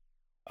over.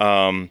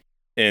 And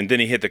then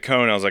he hit the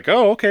cone. I was like,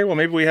 oh, okay, well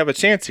maybe we have a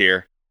chance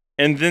here.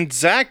 And then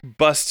Zach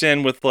busts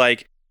in with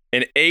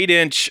an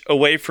 8-inch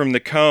away from the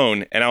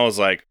cone, and I was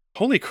like,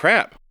 holy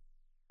crap,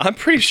 I'm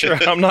pretty sure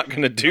I'm not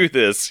going to do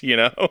this,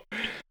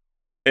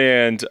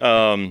 And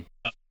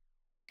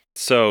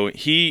so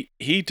he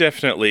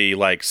definitely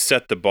like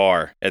set the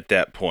bar at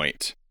that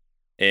point.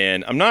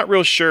 And I'm not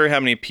real sure how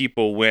many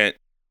people went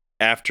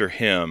after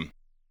him.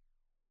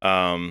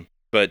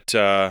 But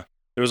there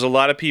was a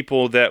lot of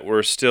people that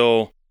were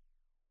still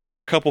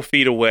a couple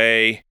feet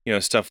away,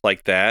 stuff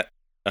like that.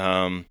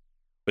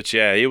 But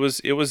yeah, it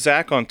was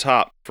Zach on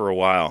top for a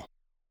while.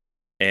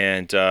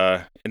 And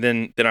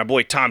then our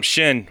boy Tom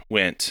Shin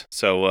went.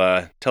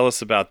 So tell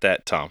us about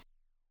that, Tom.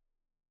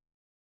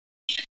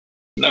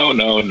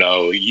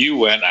 No. You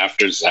went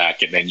after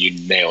Zach and then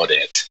you nailed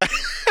it.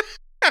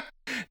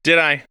 Did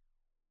I?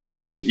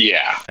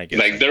 Yeah.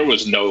 There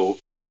was no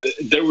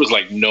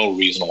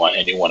reason why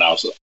anyone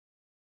else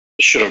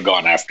should have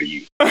gone after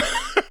you.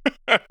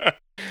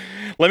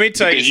 Let me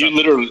tell you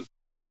something.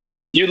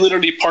 You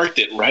literally parked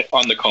it right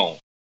on the cone.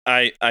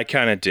 I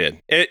kind of did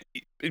it,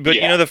 but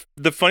yeah.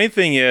 The funny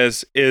thing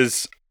is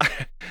this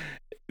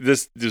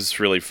is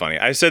really funny.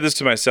 I said this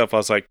to myself. I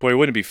was like, boy,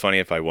 wouldn't it be funny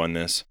if I won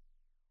this?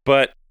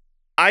 But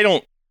I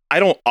don't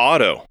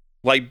auto.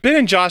 Like Ben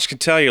and Josh can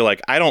tell you,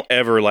 like I don't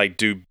ever like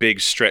do big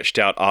stretched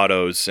out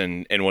autos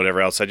and whatever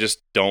else. I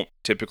just don't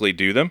typically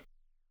do them.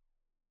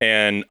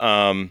 And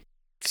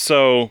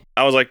so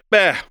I was like,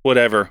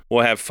 whatever,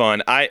 we'll have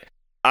fun. I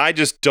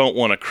just don't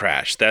want to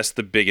crash. That's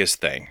the biggest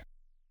thing.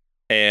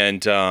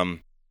 And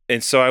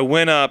so I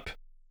went up,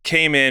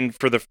 came in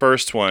for the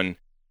first one,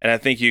 and I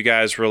think you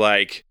guys were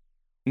like,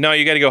 no,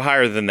 you got to go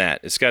higher than that.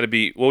 It's got to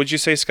be, what would you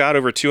say, Scott,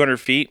 over 200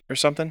 feet or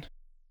something?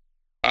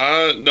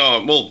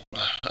 No, well,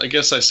 I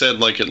guess I said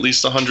like at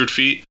least 100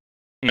 feet,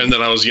 and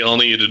then I was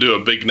yelling at you to do a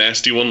big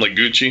nasty one like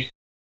Gucci.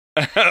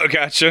 Oh,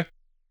 gotcha.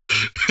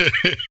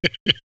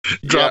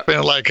 Drop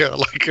in like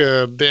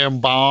a damn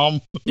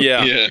bomb.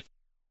 Yeah.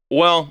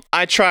 Well,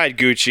 I tried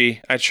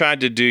Gucci. I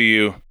tried to do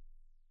you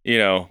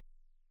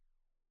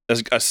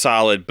a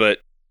solid,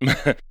 but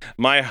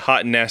my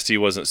hot and nasty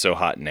wasn't so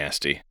hot and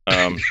nasty.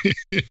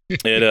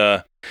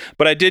 But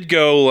I did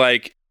go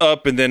like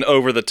up and then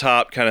over the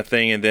top kind of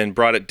thing, and then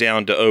brought it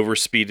down to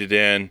overspeed it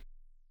in.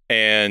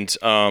 And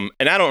I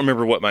don't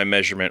remember what my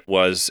measurement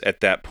was at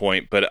that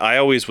point, but I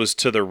always was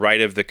to the right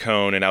of the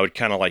cone, and I would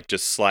kind of like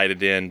just slide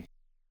it in,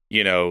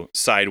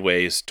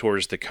 sideways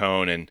towards the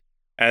cone. And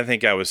I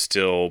think I was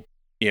still,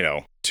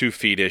 2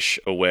 feet-ish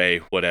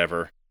away,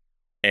 whatever.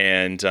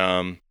 And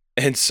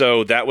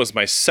so that was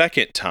my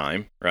second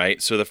time,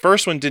 right? So the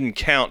first one didn't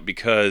count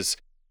because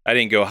I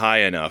didn't go high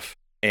enough.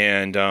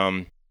 And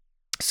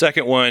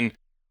second one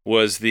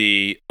was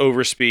the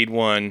overspeed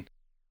one.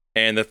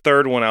 And the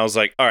third one, I was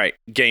like, all right,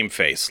 game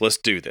face, let's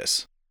do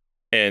this.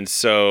 And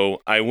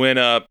so I went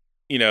up,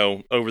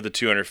 over the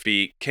 200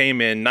 feet,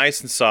 came in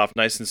nice and soft,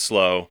 nice and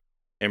slow,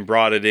 and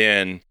brought it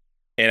in.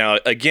 And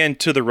again,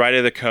 to the right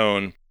of the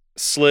cone,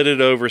 slid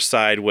it over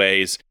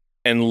sideways,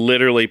 and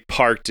literally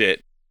parked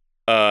it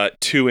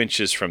 2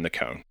 inches from the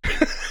cone.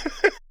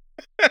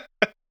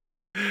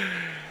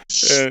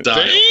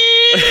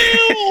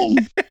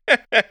 Damn!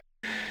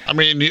 I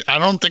mean, I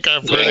don't think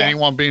I've heard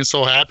anyone being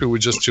so happy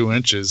with just 2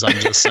 inches. I'm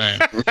just saying.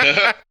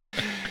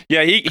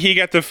 Yeah, he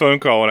got the phone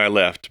call when I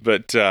left,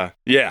 but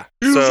yeah.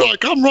 He was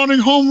like, I'm running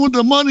home with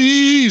the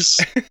monies.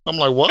 I'm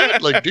like,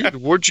 what? Like, dude,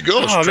 where'd you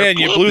go? Oh, man,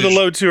 you blew the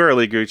load too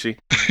early, Gucci.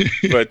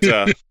 But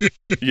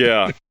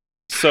yeah.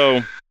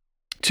 So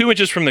 2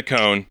 inches from the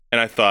cone, and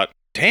I thought,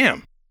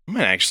 damn, I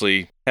might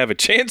actually have a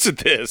chance at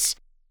this.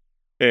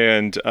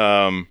 And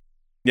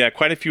yeah,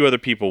 quite a few other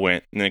people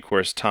went, and then of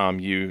course, Tom,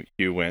 you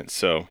went.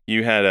 So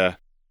you had a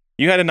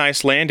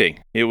nice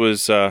landing. It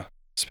was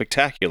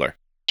spectacular.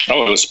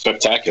 Oh, it was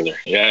spectacular.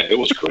 Yeah, it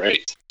was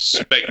great.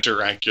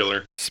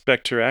 Spectacular. The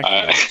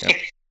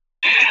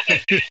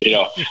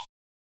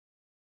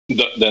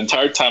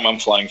entire time I'm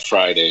flying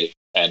Friday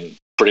and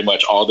pretty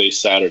much all day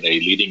Saturday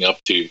leading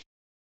up to,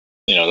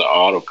 the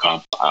auto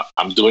comp,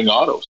 I'm doing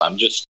autos. I'm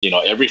just,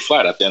 every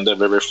flight, at the end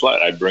of every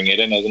flight, I bring it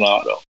in as an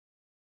auto.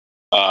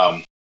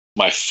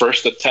 My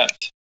first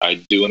attempt,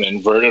 I do an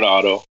inverted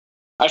auto.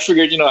 I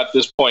figured, at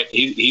this point,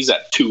 he's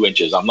at 2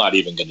 inches. I'm not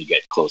even going to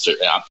get closer.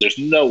 There's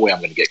no way I'm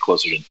going to get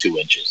closer than 2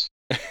 inches.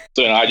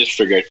 So, I just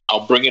figured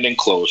I'll bring it in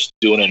close,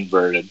 do an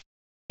inverted,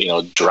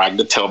 drag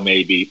the tail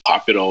maybe,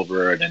 pop it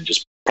over, and then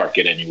just park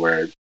it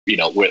anywhere,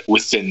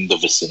 within the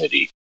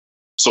vicinity.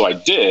 So I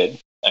did,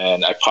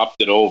 and I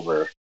popped it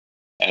over,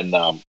 and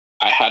I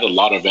had a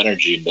lot of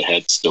energy in the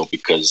head still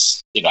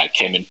because, I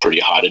came in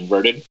pretty hot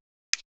inverted.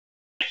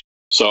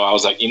 So I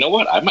was like, you know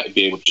what? I might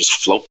be able to just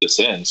float this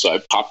in. So I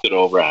popped it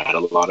over. I had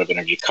a lot of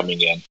energy coming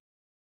in.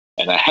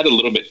 And I had a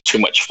little bit too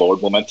much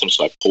forward momentum,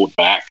 so I pulled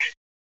back.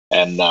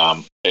 And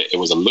it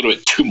was a little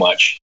bit too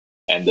much.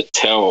 And the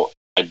tail,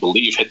 I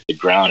believe, hit the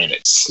ground, and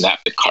it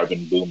snapped the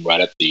carbon boom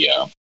right at the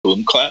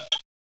boom clamp.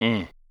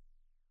 Mm.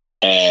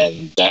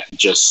 And that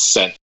just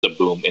sent the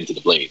boom into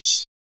the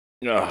blades.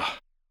 Ugh.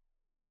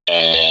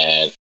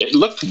 And it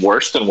looked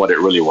worse than what it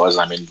really was.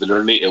 I mean,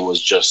 literally, it was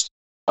just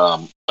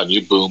a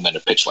new boom and a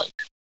pitch link.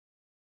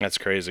 That's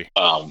crazy.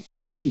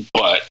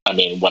 But I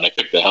mean, when I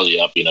picked the heli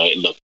up, it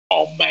looked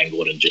all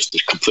mangled and just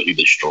completely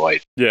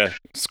destroyed. Yeah,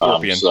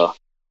 scorpion.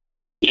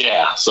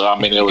 Yeah, so I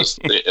mean, it was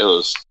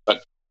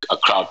a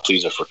crowd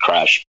pleaser for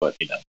Crash, but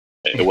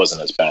it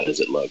wasn't as bad as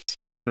it looked.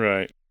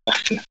 Right.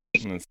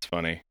 That's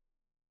funny.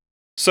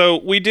 So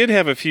we did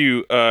have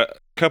a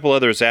couple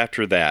others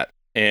after that,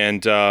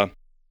 and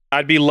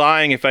I'd be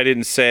lying if I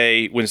didn't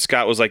say when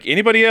Scott was like,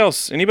 anybody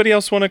else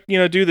want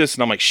to do this,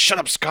 and I'm like, shut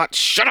up, Scott,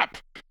 shut up,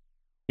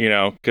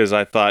 because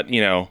I thought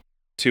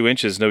 2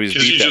 inches, nobody's beat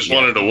that. Because you just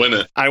wanted to win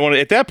it.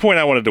 At that point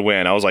I wanted to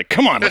win. I was like,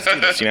 come on, let's do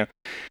this,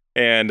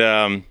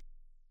 and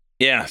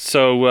yeah.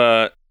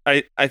 So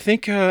I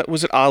think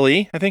was it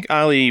Ali? I think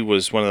Ali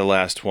was one of the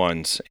last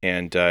ones,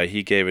 and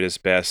he gave it his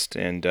best,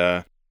 and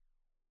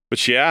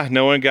but yeah,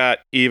 no one got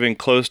even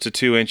close to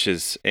 2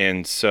 inches,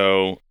 and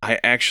so I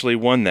actually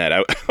won that.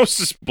 I was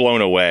just blown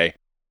away,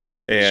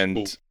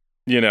 and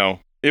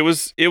it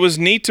was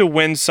neat to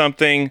win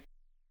something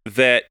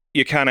that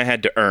you kind of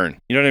had to earn.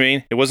 You know what I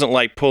mean? It wasn't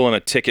like pulling a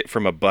ticket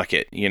from a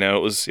bucket. It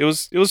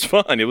was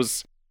fun. It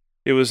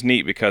was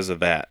neat because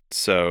of that.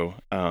 So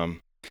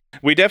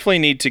we definitely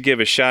need to give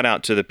a shout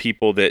out to the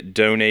people that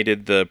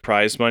donated the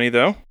prize money,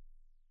 though.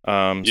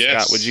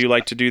 Yes. Scott, would you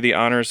like to do the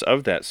honors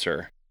of that,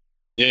 sir?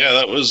 Yeah,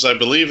 that was, I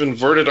believe,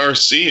 Inverted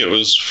RC. It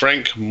was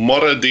Frank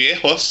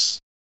Moradiejos.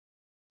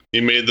 He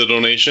made the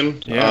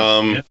donation.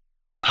 Yeah.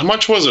 How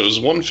much was it? It was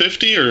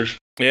 $150 or?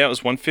 Yeah, it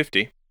was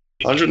 $150.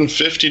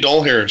 150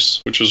 doll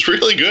hairs, which was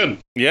really good.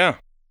 Yeah.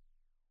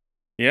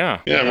 Yeah.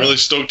 Yeah, I'm really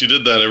stoked you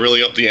did that. It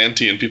really upped the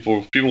ante, and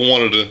people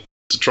wanted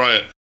to try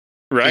it.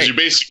 Right. Because you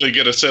basically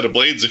get a set of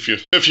blades if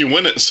you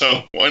win it,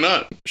 so why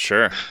not?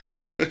 Sure.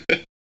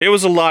 It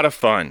was a lot of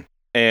fun,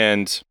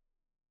 and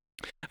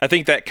I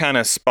think that kind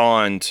of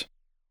spawned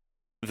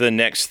the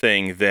next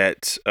thing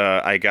that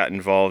I got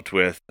involved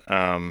with,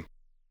 and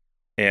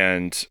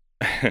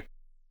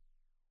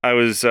I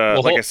was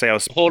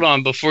hold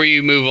on before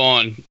you move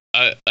on.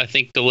 I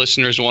think the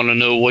listeners want to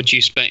know what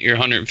you spent your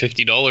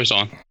 $150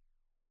 on.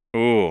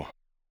 Ooh,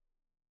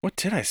 what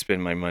did I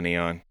spend my money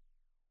on?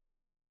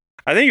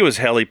 I think it was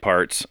heli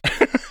parts,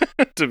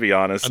 to be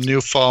honest. A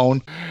new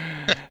phone.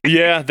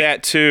 Yeah,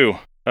 that too.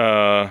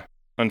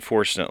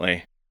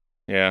 Unfortunately,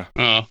 yeah.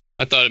 Oh,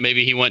 I thought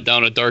maybe he went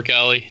down a dark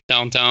alley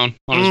downtown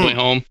on his way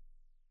home.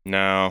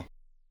 No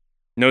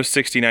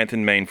 69th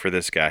and Main for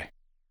this guy.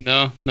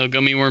 No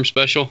gummy worm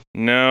special.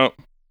 No.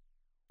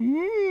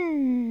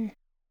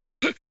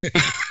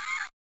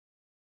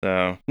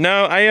 So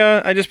no,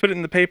 I just put it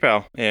in the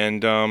PayPal,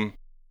 and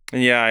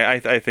yeah,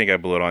 I think I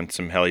blew it on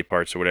some heli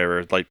parts or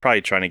whatever, like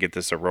probably trying to get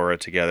this Aurora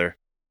together.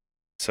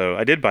 So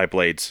I did buy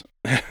blades.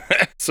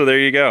 So there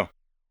you go.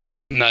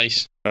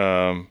 Nice.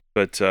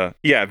 But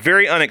yeah,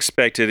 very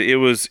unexpected. It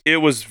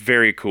was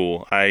very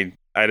cool. I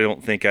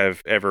don't think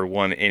I've ever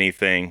won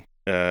anything,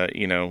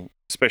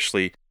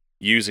 especially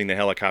using the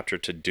helicopter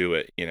to do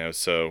it,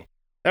 so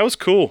that was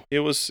cool. It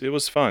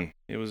was fun.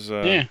 It was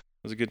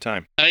It was a good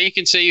time. Now you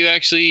can say you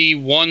actually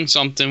won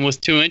something with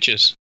 2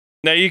 inches.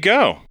 There you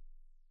go.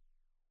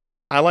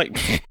 I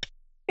like.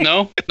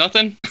 No,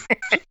 nothing.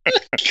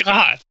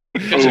 God,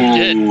 you guys are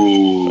dead.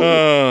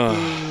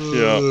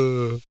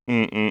 Yeah.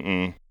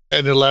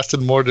 And it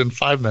lasted more than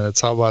 5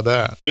 minutes. How about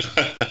that?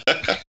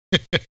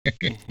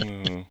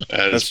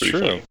 That's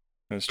true. Funny.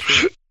 That's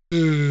true.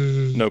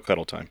 No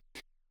cuddle time.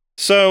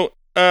 So,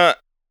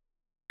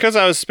 because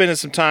I was spending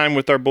some time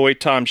with our boy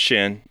Tom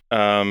Shin,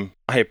 I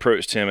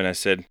approached him and I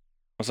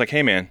was like,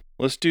 "Hey man,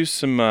 let's do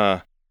some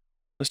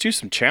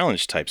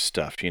challenge type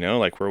stuff,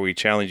 like where we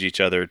challenge each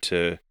other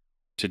to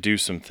do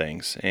some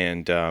things."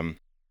 And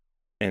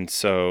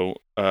so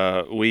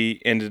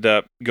we ended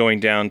up going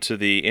down to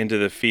the end of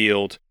the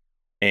field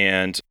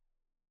and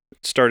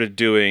started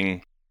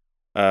doing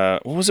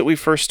what was it we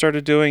first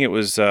started doing? It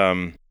was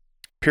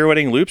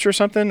pirouetting loops or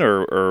something,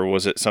 or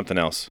was it something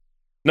else?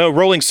 No,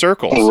 rolling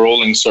circles.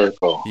 Rolling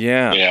circle.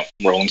 Yeah. Yeah,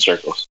 rolling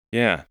circles.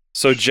 Yeah.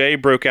 So Jay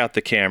broke out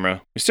the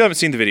camera. We still haven't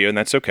seen the video, and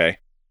that's okay.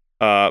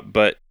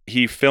 But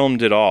he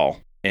filmed it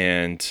all,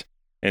 and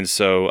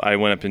so I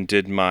went up and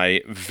did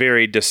my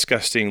very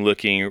disgusting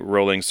looking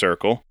rolling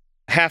circle,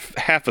 half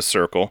a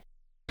circle.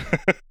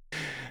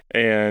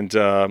 And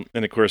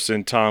of course,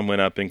 then Tom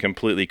went up and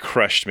completely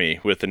crushed me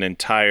with an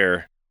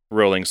entire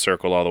rolling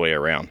circle all the way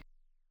around.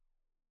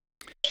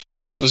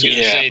 I was gonna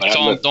say,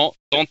 Tom,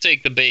 don't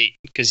take the bait,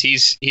 because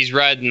he's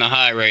riding the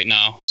high right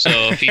now. So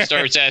if he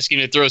starts asking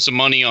you to throw some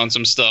money on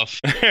some stuff,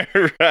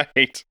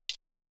 right.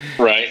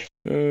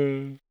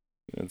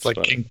 It's like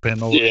funny. Kingpin.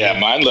 Yeah,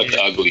 mine looked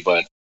ugly,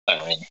 but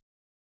I mean,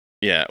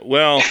 yeah.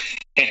 Well,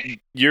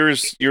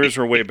 yours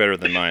were way better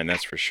than mine,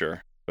 that's for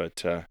sure.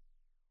 But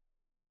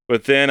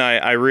then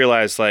I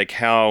realized like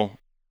how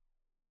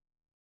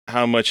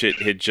much he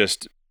had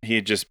just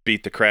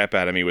beat the crap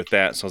out of me with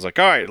that. So I was like,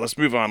 all right, let's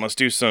move on. Let's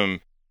do some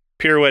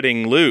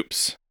pirouetting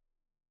loops.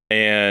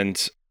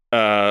 And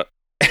and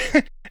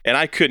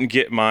I couldn't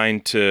get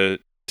mine to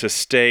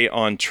stay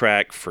on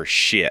track for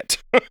shit.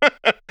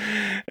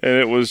 And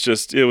it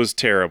was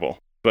terrible.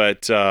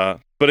 But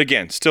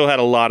again, still had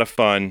a lot of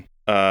fun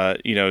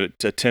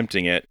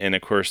attempting it. And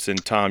of course then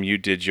Tom, you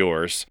did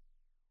yours.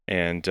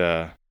 And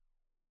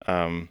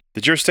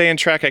Did yours stay in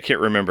track? I can't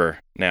remember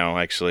now,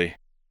 actually.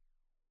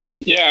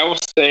 Yeah, I was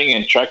staying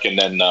in track, and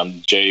then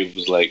Jay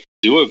was like,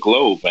 "Do a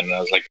globe," and I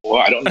was like,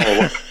 "Well, I don't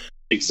know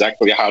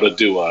exactly how to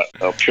do a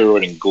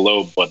pirouetting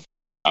globe, but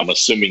I'm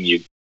assuming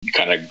you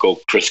kind of go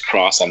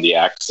crisscross on the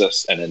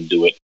axis and then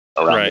do it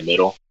around the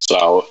middle."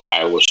 So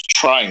I was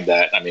trying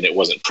that. I mean, it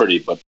wasn't pretty,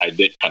 but I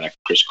did kind of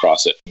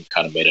crisscross it and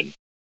kind of made an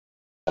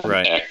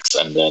X,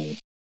 and then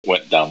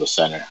went down the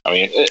center. I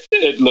mean,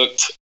 it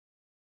looked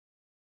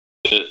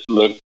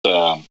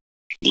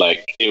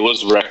like it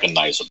was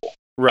recognizable.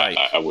 Right.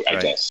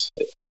 I guess.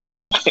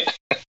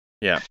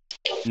 Yeah.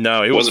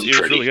 No, it wasn't was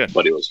pretty, really good.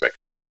 but it was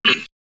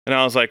recognizable. And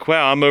I was like,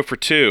 wow, I'm 0 for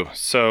 2.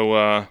 So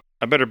I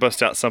better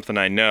bust out something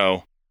I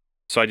know.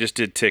 So I just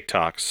did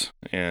TikToks.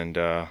 And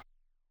no,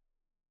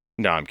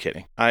 I'm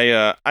kidding.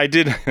 I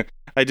did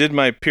I did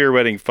my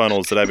pirouetting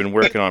funnels that I've been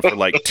working on for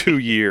like 2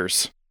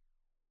 years.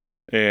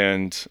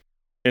 And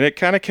it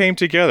kind of came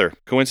together.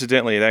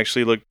 Coincidentally, it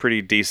actually looked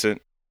pretty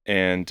decent.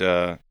 And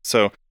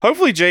so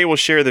hopefully Jay will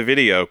share the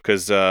video,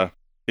 because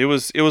it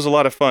was a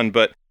lot of fun.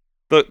 But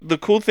the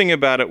cool thing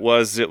about it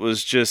was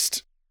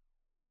just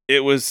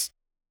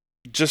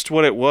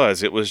what it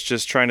was. It was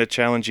just trying to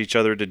challenge each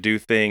other to do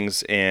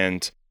things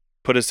and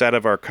put us out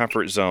of our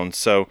comfort zone.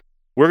 So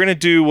we're going to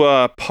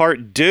do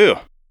part 2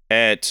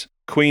 at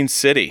Queen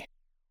City.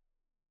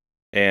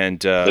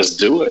 And let's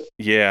do it.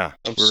 Yeah.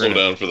 I'm so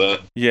down for that.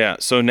 Yeah.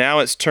 So now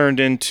it's turned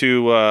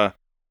into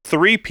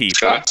 3 people.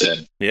 Scott's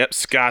in. Yep,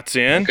 Scott's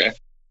in. Okay.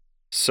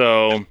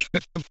 So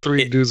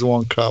 3 dudes,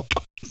 1 cup.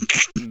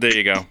 there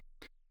you go.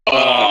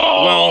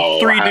 Well,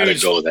 3 how dudes.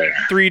 to go there.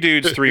 3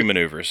 dudes, 3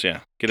 maneuvers. Yeah.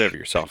 Get over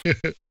yourself.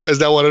 Is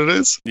that what it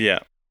is? Yeah.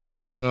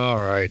 All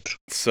right.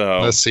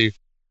 So let's see.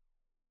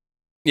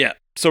 Yeah.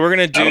 So we're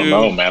gonna do. I don't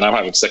know, man. I'm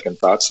having second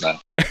thoughts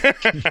now.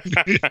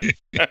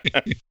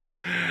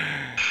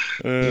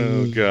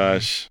 Oh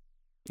gosh.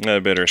 I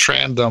better.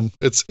 Trandom.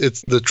 It's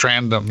the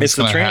trandom. It's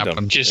the trandom.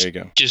 Happen. Just, there you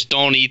go. just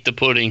don't eat the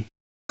pudding.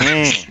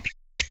 Oh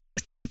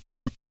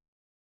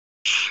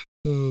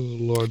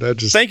Lord, that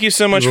just. Thank you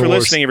so much for worse.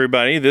 listening,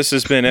 everybody. This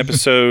has been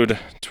episode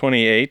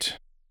 28.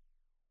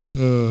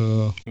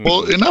 Well,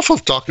 enough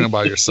of talking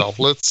about yourself.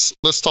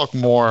 Let's talk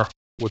more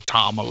with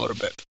Tom a little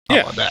bit.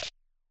 How about that?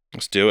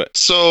 Let's do it.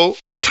 So,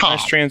 Tom.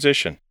 Nice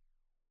transition.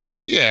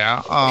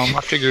 Yeah. I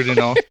figured,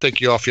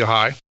 take you off your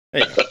high.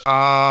 There you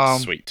go.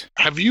 Sweet.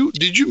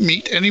 Did you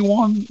meet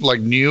anyone like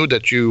new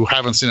that you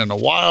haven't seen in a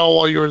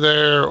while you were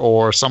there,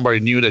 or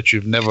somebody new that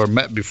you've never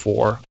met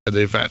before at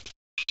the event?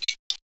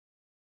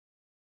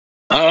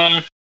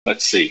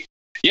 Let's see.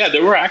 Yeah,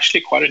 there were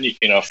actually quite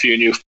a few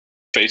new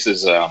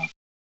faces.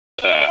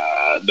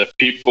 The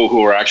people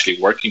who were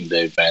actually working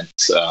the event,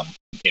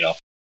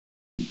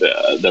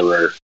 there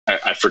were,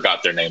 I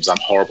forgot their names. I'm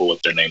horrible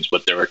with their names,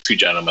 but there were 2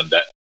 gentlemen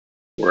that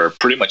were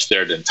pretty much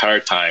there the entire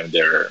time.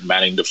 They're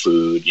manning the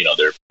food.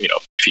 They're,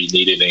 if you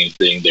needed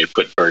anything, they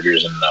put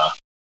burgers and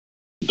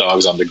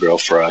dogs on the grill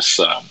for us,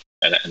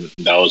 and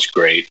that was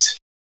great.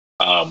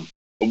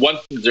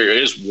 There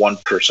is one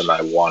person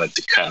I wanted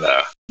to kind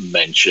of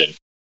mention.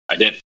 I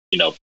didn't,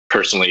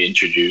 personally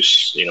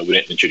introduce. We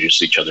didn't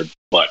introduce each other,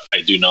 but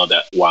I do know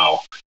that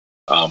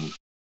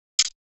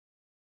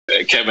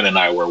Kevin and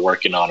I were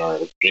working on our,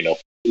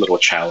 little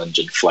challenge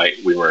in flight.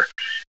 We were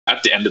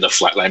at the end of the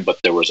flight line, but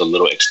there was a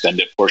little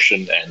extended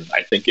portion, and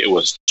I think it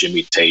was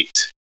Jimmy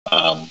Tate.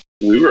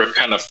 We were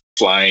kind of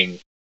flying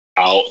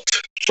out,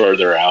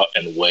 further out,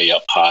 and way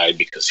up high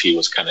because he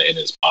was kind of in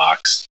his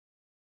box,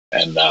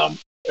 and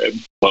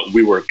but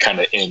we were kind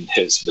of in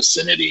his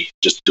vicinity,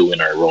 just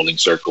doing our rolling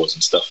circles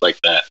and stuff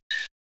like that.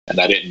 And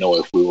I didn't know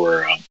if we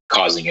were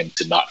causing him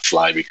to not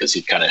fly because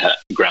he kind of had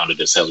grounded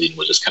his heli and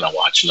was just kind of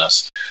watching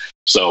us.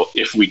 So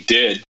if we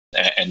did,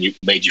 and you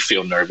made you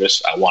feel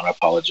nervous, I want to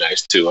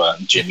apologize to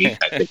Jimmy.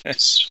 I think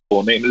his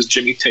full name is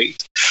Jimmy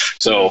Tate.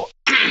 So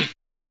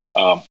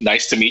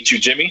nice to meet you,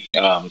 Jimmy.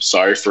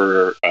 Sorry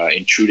for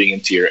intruding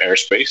into your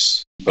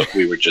airspace, but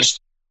we were just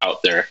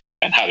out there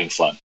and having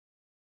fun.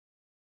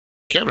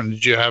 Kevin,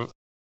 did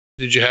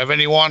you have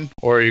anyone,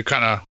 or are you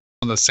kind of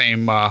on the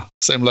same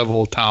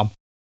level with Tom?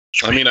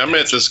 I mean, I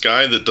met this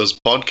guy that does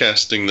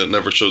podcasting that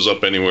never shows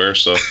up anywhere,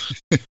 so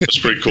it's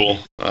pretty cool.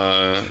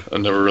 I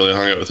never really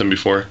hung out with him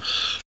before.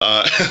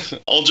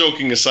 All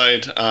joking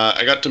aside,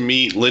 I got to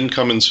meet Lynn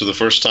Cummins for the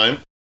first time.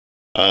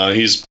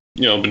 He's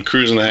been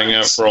cruising the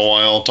hangout for a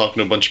while,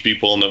 talking to a bunch of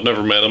people, and I've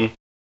never met him.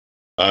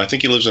 I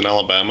think he lives in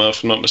Alabama,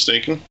 if I'm not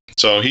mistaken.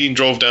 So he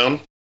drove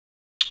down,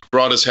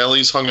 brought his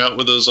helis, hung out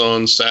with us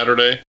on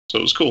Saturday, so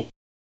it was cool.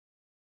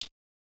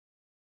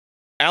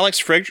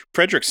 Alex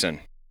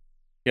Fredrickson.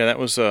 Yeah, that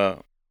was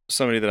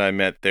somebody that I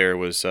met there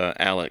was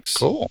Alex.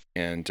 Cool.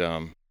 And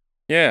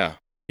yeah,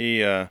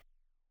 he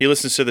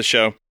listens to the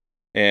show,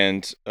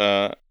 and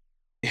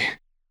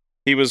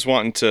he was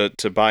wanting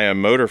to buy a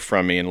motor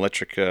from me, an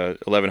electric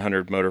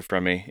 1100 motor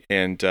from me,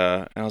 and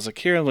I was like,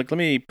 here, let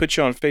me put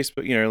you on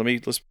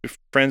Facebook, let's be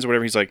friends or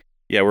whatever. He's like,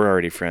 yeah, we're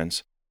already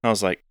friends. I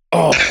was like,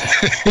 oh.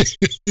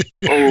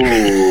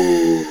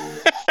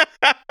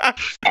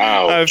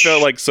 Oh. I I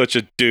felt like such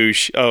a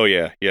douche. Oh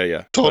yeah.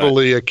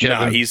 Totally a Nah,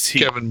 Kevin, he's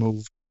Kevin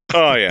move.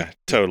 Oh yeah,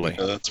 totally.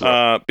 Yeah, that's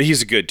right. But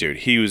he's a good dude.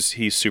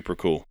 He's super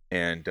cool,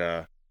 and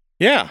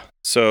yeah.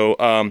 So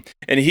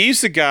and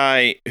he's the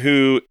guy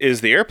who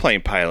is the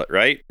airplane pilot,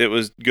 right?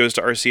 That goes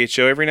to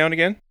RCHO every now and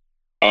again.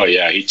 Oh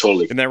yeah, he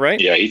totally. Isn't that right?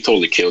 Yeah, he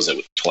totally kills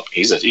it.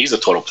 He's a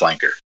total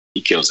planker.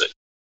 He kills it.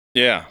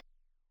 Yeah.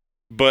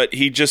 But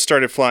he just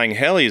started flying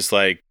helis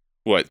like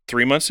what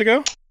 3 months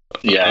ago?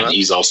 Yeah, and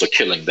he's also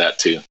killing that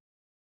too.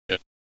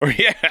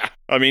 Yeah.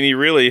 I mean, he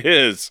really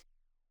is.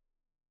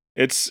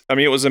 It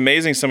was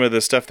amazing some of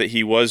the stuff that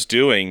he was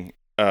doing,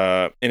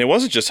 and it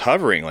wasn't just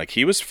hovering; like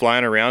he was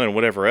flying around and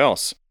whatever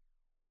else.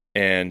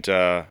 And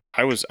I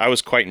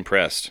was quite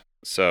impressed.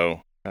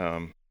 So,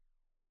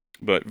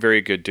 but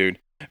very good dude.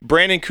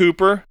 Brandon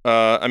Cooper.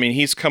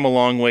 He's come a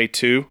long way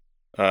too,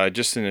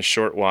 just in a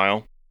short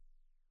while.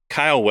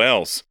 Kyle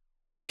Wells,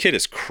 kid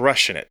is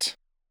crushing it.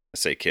 I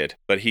say kid,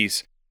 but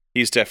he's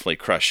definitely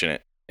crushing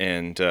it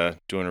and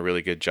doing a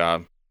really good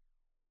job.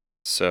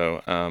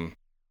 So,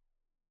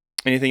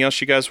 anything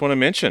else you guys want to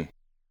mention?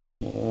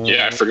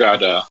 Yeah, I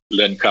forgot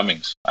Len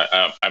Cummings.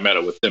 I met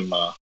up with him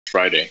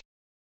Friday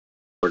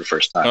for the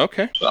first time.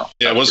 Okay. So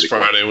Yeah, it was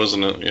Friday, cool.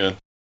 wasn't it? Yeah.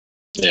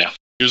 Yeah.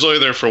 He was only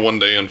there for one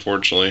day,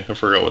 unfortunately. I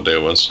forgot what day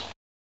it was.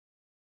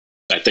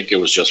 I think it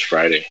was just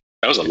Friday.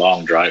 That was a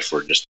long drive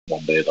for just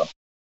one day, though.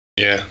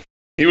 Yeah.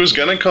 He was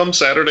going to come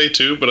Saturday,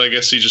 too, but I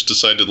guess he just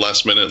decided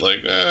last minute,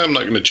 like, I'm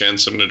not going to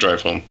chance. I'm going to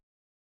drive home.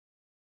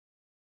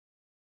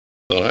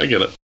 So I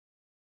get it.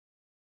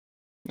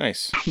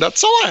 Nice.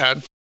 That's all I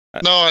had.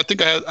 No, I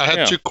think I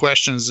had 2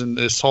 questions in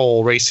this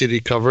whole Race City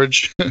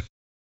coverage.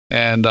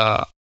 And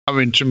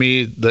to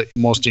me, the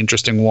most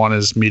interesting one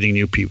is meeting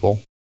new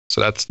people.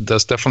 So that's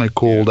definitely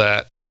cool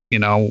that,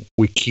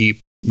 we keep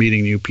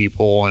meeting new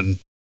people and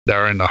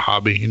they're in the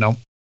hobby,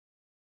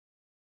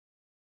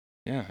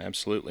 Yeah,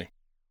 absolutely.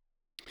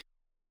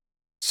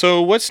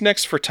 So what's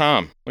next for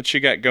Tom? What you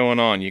got going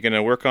on? You going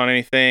to work on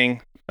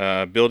anything?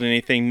 Build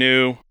anything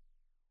new?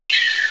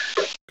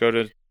 Go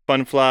to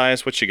Fun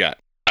Flies? What you got?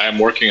 I am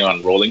working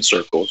on rolling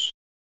circles,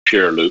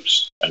 pure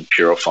loops, and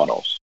pure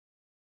funnels.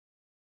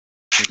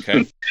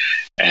 Okay.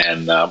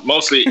 And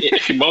mostly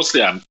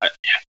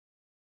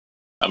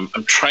I'm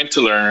trying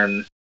to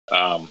learn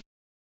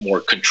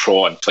more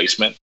control and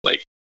placement,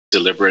 like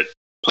deliberate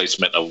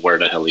placement of where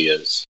the hell he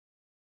is.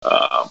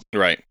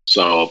 Right.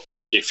 So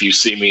if you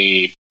see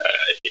me,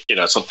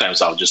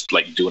 sometimes I'll just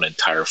like do an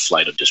entire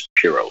flight of just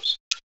puros.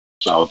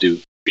 So I'll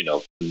do,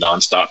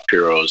 nonstop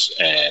puros,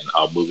 and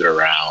I'll move it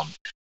around,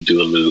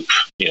 do a loop,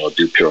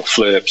 do puro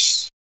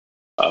flips,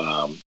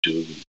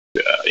 do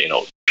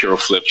puro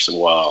flips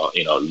while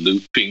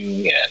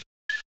looping,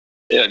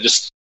 and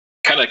just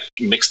kind of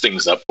mix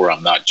things up where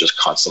I'm not just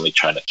constantly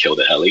trying to kill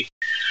the heli,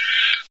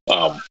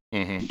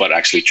 but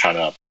actually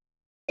trying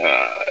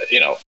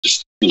to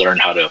just learn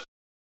how to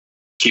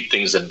keep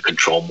things in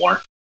control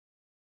more.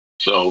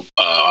 So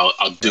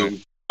I'll do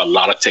a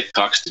lot of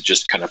TikToks to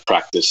just kind of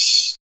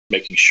practice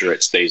making sure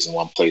it stays in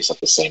one place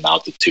at the same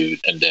altitude,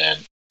 and then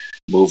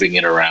moving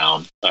it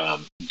around,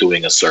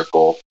 doing a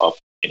circle up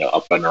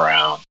and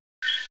around.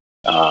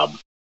 I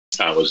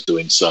was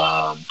doing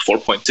some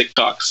 4-point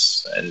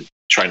TikToks and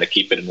trying to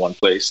keep it in one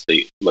place.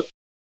 They look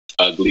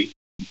ugly,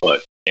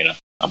 but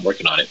I'm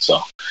working on it.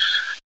 So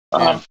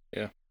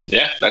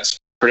yeah, that's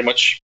pretty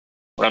much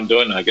what I'm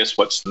doing. I guess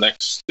what's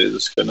next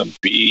is gonna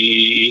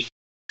be,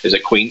 is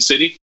it Queen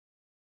City?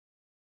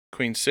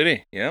 Queen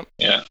City, yeah.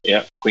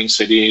 Yeah. Queen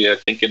City, I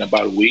think in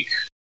about a week,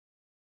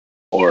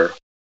 or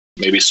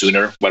maybe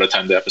sooner by the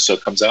time the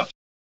episode comes out.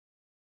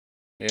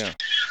 Yeah.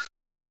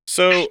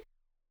 So,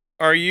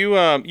 are you?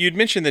 You'd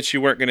mentioned that you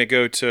weren't going to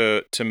go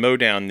to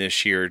Mowdown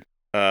this year,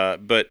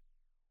 but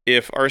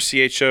if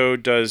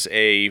RCHO does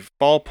a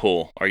fall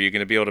pool, are you going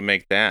to be able to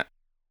make that?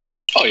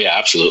 Oh yeah,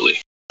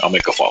 absolutely. I'll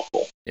make a fall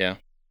pool. Yeah.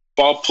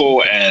 Fall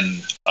pool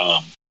and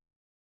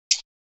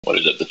what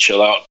is it? The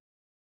chill out.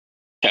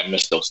 Can't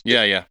miss those two.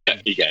 Yeah.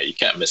 You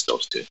can't miss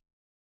those two.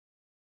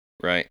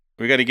 Right.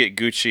 We got to get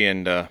Gucci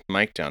and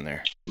Mike down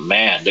there.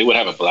 Man, they would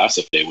have a blast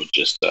if they would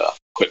just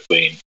quit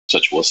being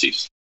such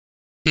wussies.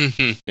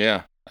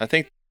 Yeah, I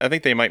think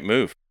they might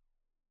move.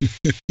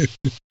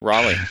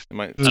 Raleigh. I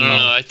don't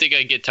know. I think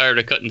I get tired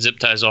of cutting zip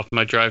ties off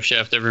my drive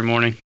shaft every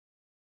morning.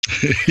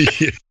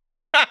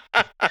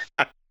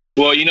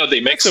 Well, they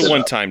mix it's a it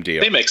one-time up.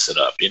 deal. They mix it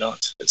up,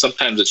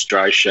 Sometimes it's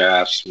dry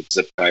shafts with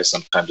zip ties.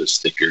 Sometimes it's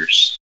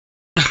stickers.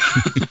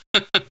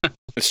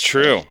 It's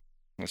true.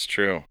 That's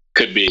true.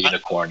 Could be a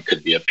unicorn.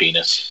 Could be a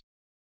penis.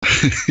 Luck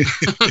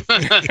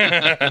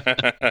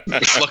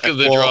of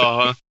the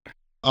draw,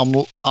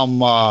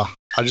 huh?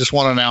 I just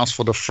want to announce,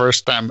 for the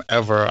first time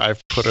ever,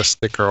 I've put a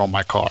sticker on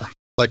my car.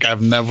 Like,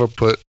 I've never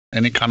put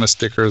any kind of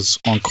stickers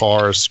on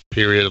cars,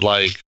 period.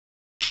 Like,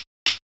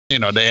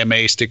 the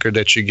MA sticker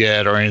that you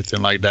get or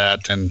anything like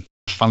that. And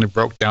finally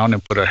broke down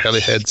and put a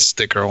Helihead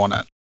sticker on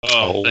it.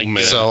 Oh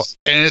man. So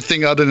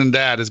anything other than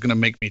that is going to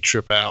make me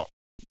trip out.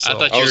 So, I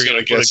thought you were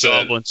going to put a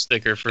goblin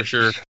sticker for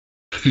sure.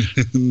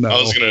 No.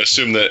 I was going to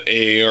assume that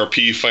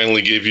AARP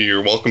finally gave you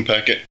your welcome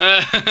packet.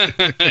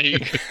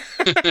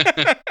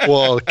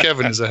 Well,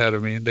 Kevin is ahead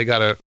of me. They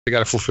gotta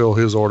fulfill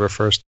his order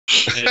first.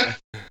 Yeah.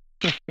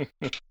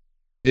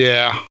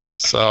 Yeah.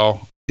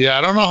 So yeah,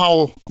 I don't know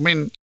how. I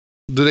mean,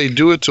 do they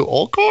do it to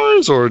all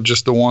cars or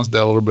just the ones that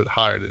are a little bit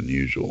higher than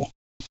usual?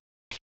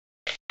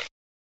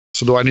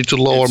 So do I need to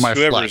lower It's my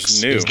whoever's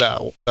flex?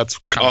 new. That's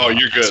kind of Oh,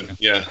 you're good.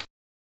 Yeah.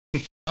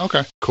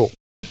 Okay, cool.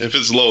 If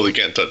it's low, they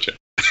can't touch it.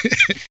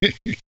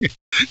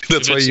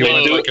 That's If why it's you low-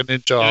 want like a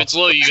ninja. If it's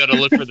low, you got to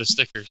look for the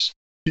stickers.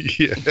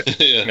 Yeah.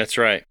 Yeah. That's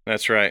right.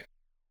 That's right.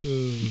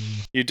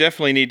 You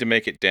definitely need to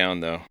make it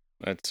down, though.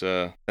 That's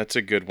a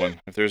good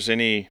one. If there's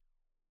any,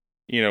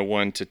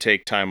 one to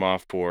take time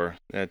off for,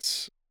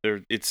 it's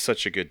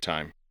such a good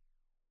time.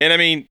 And I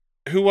mean,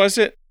 who was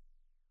it?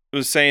 Who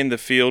was saying the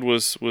field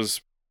was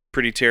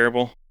pretty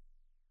terrible?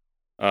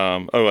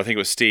 I think it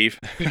was Steve.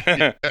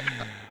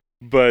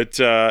 But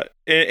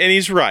and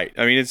he's right.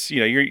 I mean, it's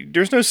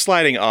there's no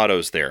sliding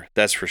autos there.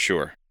 That's for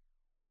sure.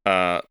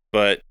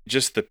 But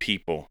just the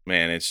people,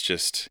 man,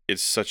 it's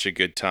such a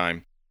good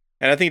time.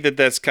 And I think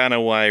that's kind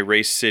of why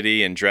Race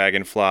City and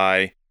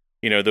Dragonfly,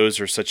 those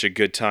are such a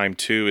good time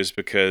too, is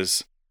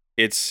because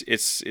it's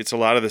a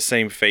lot of the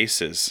same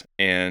faces,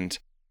 and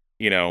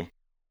it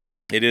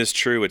is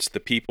true. It's the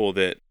people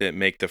that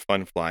make the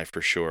fun fly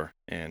for sure.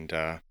 And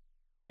I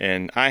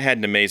had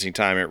an amazing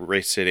time at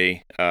Race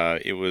City.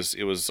 It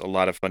was a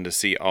lot of fun to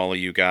see all of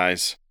you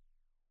guys,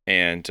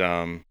 and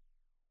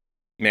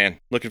man,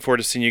 looking forward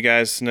to seeing you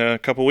guys in a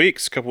couple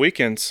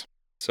weekends.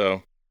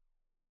 So,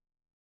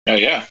 Oh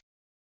yeah.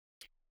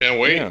 Can't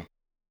wait. yeah. Is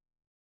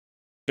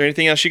there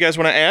anything else you guys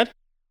want to add?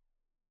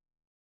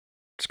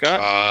 Scott?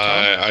 Tom?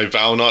 I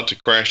vow not to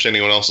crash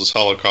anyone else's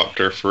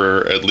helicopter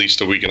for at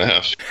least a week and a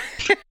half.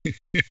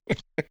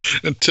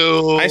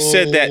 Until I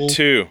said that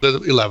too. The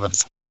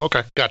 11th.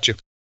 Okay, got you.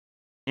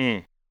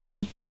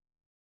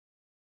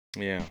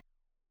 Yeah.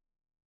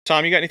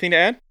 Tom, you got anything to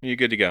add? Are you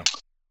good to go?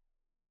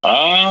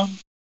 I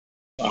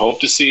hope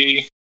to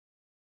see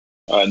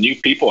new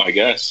people, I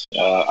guess,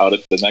 out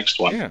at the next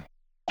one. Yeah.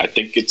 I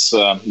think it's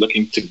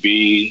looking to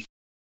be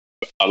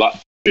a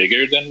lot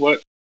bigger than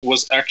what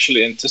was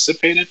actually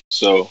anticipated,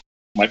 so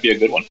might be a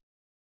good one.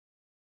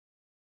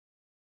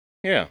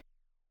 Yeah.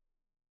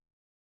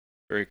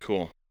 Very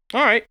cool.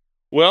 All right.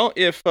 Well,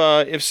 if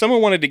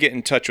someone wanted to get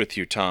in touch with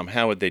you, Tom,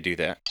 how would they do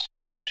that?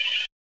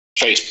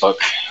 Facebook,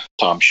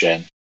 Tom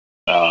Shin.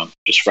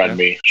 Just friend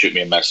me, shoot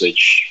me a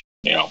message,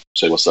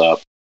 say what's up.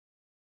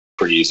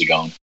 Pretty easy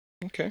going.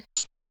 Okay.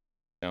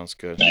 Sounds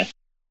good. Yeah.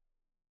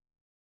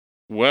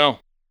 Well,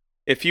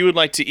 if you would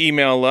like to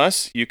email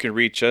us, you can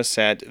reach us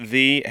at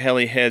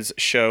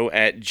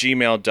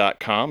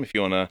theheliheadsshow@gmail.com. If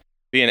you want to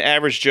be an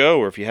average Joe,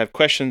 or if you have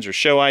questions or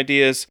show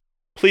ideas,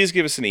 please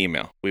give us an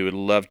email. We would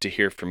love to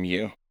hear from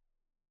you.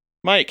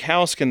 Mike, how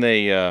else can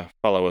they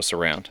follow us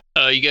around?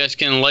 You guys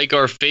can like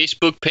our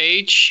Facebook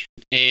page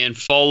and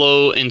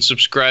follow and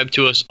subscribe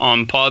to us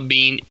on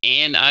Podbean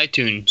and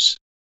iTunes.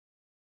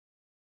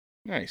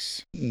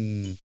 Nice.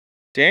 Mm.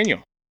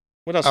 Daniel,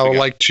 what else I we would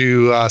got? like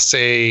to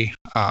say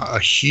a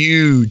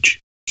huge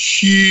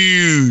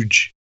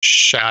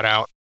shout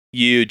out,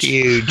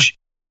 huge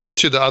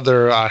to the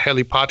other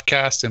heli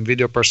podcasts and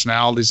video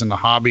personalities in the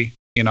hobby.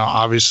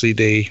 Obviously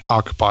they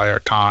occupy our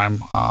time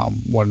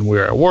when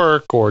we're at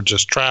work or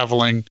just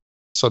traveling.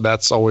 So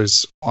that's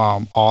always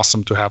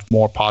awesome to have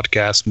more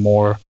podcasts,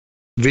 more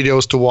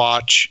videos to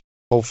watch.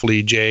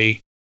 Hopefully Jay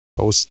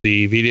posts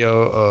the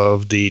video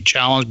of the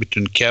challenge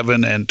between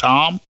Kevin and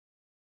Tom.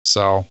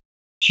 So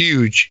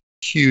huge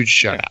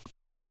shout out.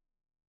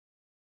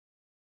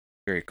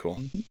 Very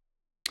cool.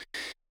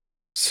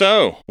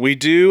 So, we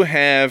do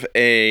have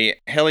a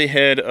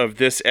helihead of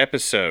this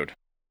episode.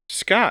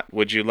 Scott,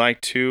 would you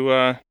like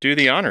to do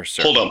the honors,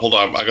 sir? Hold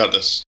on. I got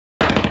this.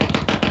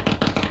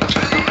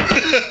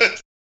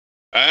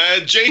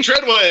 Jay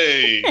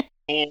Treadway.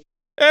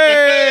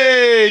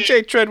 Hey,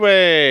 Jake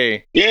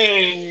Treadway.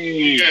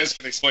 Yay! You guys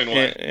can explain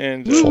why.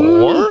 And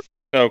 4?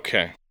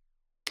 okay.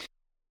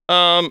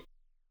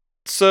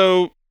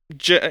 So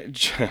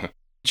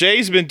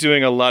Jay's been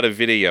doing a lot of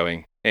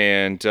videoing,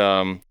 and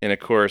of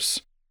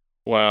course,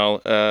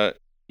 while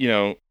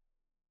you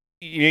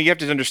have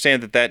to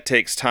understand that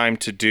takes time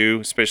to do,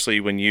 especially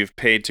when you've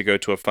paid to go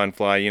to a fun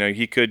fly.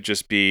 He could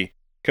just be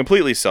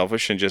completely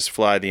selfish and just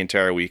fly the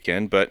entire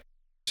weekend, but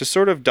to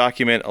sort of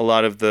document a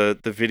lot of the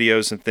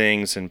videos and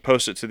things and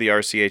post it to the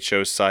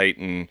RCHO site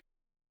and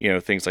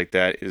things like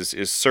that is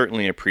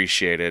certainly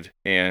appreciated.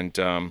 And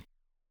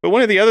but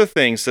one of the other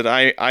things that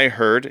I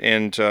heard,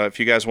 and if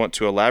you guys want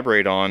to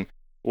elaborate on,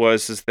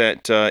 is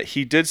that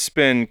he did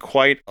spend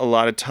quite a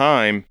lot of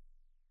time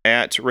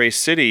at Race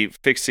City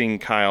fixing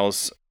Kyle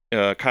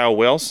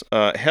Wells'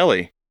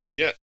 heli.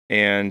 Yeah.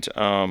 And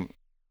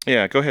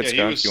yeah, go ahead, Yeah, Scott,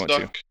 he was if you stuck.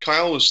 want to.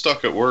 Kyle was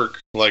stuck at work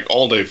like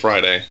all day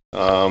Friday.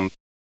 Yeah,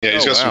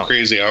 he's got some wow.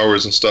 crazy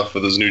hours and stuff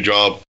with his new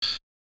job.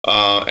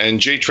 And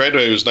Jay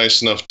Treadway was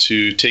nice enough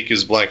to take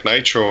his Black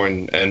Nitro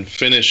and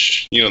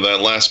finish, that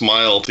last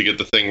mile to get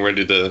the thing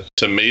ready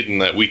to maiden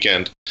that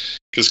weekend.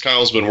 Because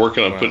Kyle's been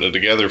working on putting it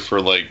together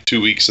for like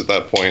 2 weeks at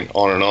that point,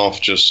 on and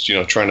off, just,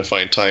 trying to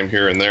find time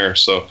here and there.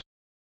 So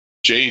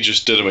Jay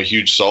just did him a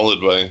huge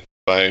solid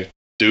by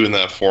doing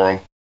that for him.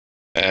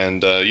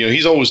 And,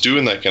 he's always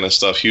doing that kind of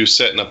stuff. He was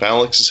setting up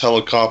Alex's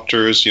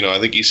helicopters. I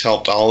think he's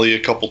helped Ollie a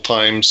couple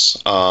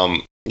times.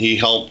 He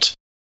helped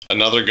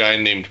another guy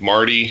named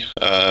Marty.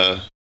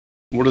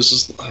 What is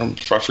his? I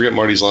forget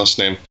Marty's last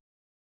name.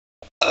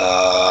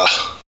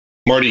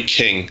 Marty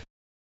King.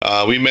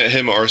 We met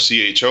him at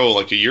RCHO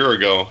like a year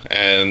ago,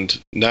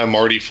 and now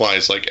Marty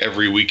flies like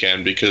every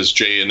weekend because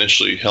Jay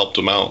initially helped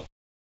him out.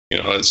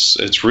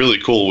 It's really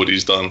cool what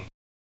he's done.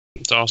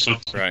 It's awesome.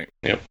 Right.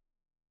 Yep.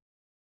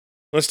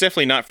 Let's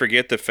definitely not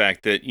forget the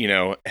fact that,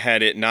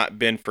 had it not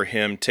been for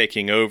him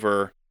taking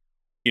over,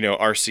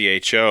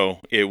 RCHO,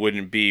 it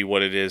wouldn't be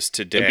what it is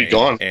today. It'd be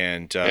gone.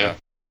 And,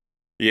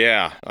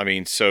 yeah, I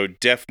mean, so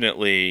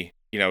definitely,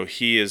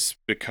 he has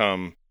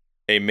become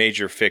a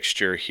major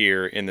fixture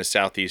here in the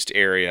Southeast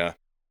area.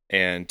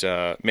 And,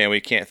 man, we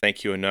can't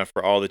thank you enough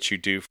for all that you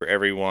do for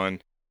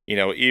everyone.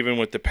 Even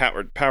with the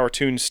power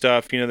tune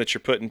stuff, that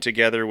you're putting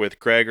together with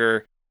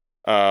Gregor,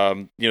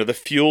 the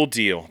fuel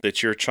deal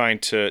that you're trying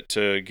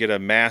to get a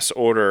mass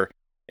order,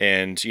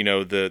 and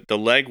the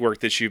legwork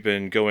that you've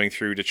been going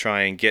through to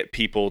try and get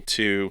people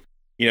to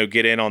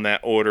get in on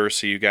that order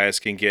so you guys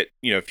can get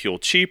fuel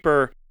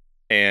cheaper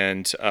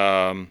and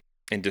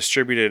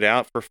distribute it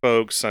out for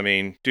folks. I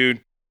mean,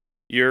 dude,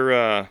 you're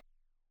a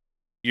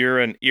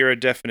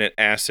definite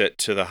asset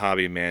to the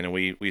hobby, man, and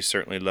we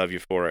certainly love you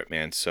for it,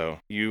 man. So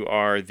you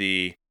are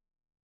the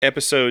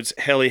episode's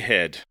heli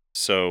head.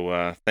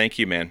 So thank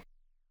you, man.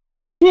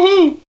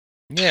 Woohoo!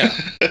 Yeah.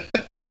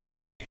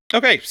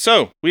 Okay,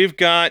 so we've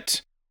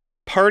got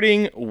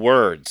parting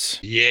words.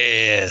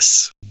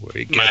 Yes.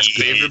 My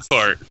favorite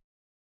part.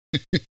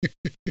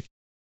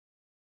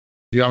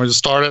 You want me to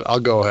start it? I'll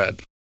go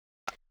ahead.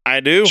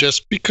 I do.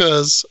 Just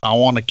because I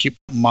want to keep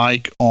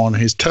Mike on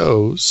his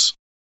toes.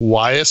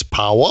 YS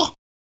Power.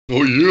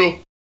 Oh, yeah.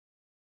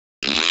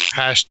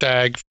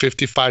 Hashtag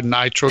 55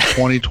 Nitro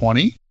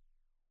 2020.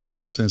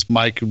 Since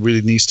Mike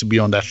really needs to be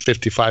on that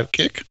 55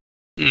 kick.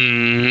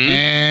 Mm-hmm.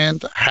 And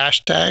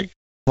hashtag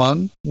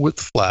fun with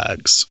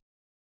flags.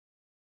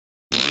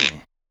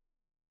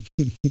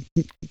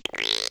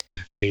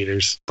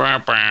 Haters. Bow,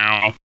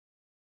 bow.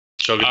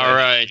 All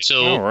right,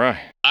 so All right.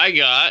 I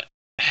got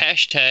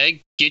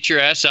hashtag get your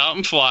ass out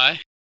and fly,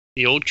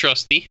 the old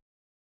trusty.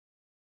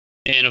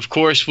 And of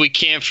course, we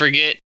can't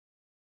forget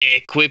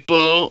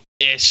Equipo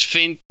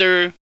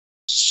Esfínter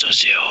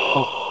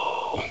Sucio.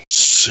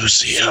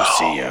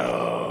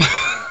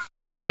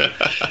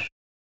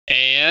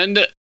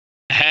 And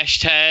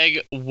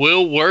hashtag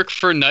will work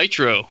for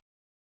Nitro.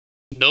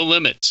 No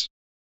limits.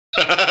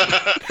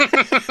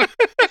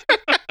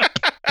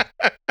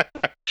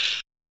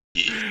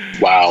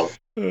 Wow.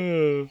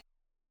 And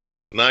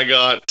I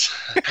got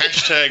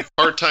hashtag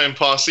part-time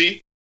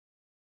posse,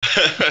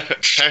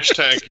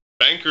 hashtag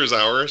bankers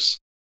hours,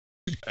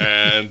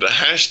 and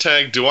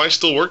hashtag do I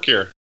still work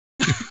here?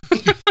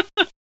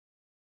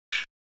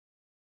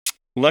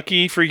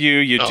 Lucky for you,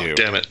 you Oh, do.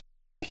 damn it.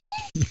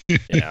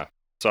 Yeah.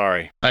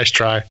 Sorry. Nice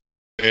try.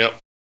 Yep.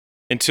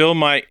 Until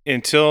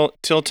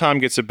Tom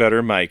gets a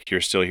better mic, you're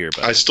still here,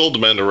 bud. I still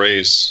demand a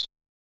raise.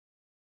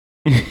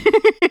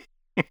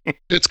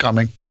 It's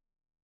coming.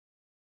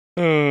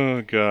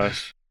 Oh,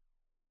 gosh.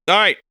 All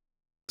right.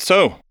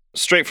 So,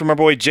 straight from our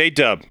boy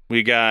J-Dub,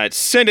 we got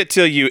Send It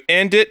Till You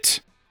End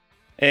It.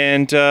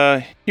 And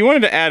he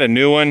wanted to add a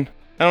new one.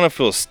 I don't know if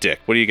it'll stick.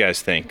 What do you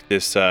guys think?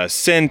 This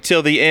Send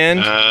Till the End?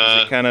 Is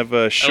it kind of a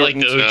I like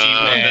shortened? the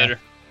OG one better.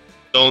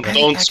 Don't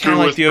I screw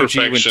kinda with the OG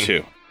perfection. one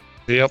too.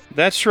 Yep.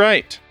 That's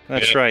right.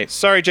 That's Yeah. right.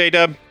 Sorry,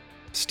 J-Dub.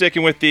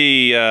 Sticking with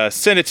the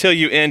Send It Till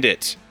You End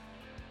It.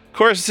 Of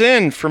course,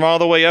 then, from all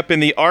the way up in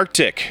the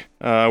Arctic,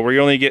 where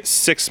you only get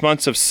 6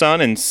 months of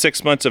sun and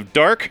 6 months of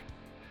dark,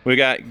 we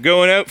got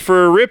Going Out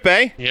for a Rip,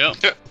 eh? Yep.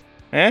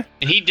 Eh?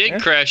 And he did Yeah.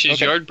 crash his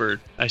Okay.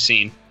 Yardbird, I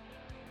seen.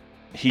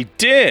 He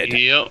did.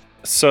 Yep.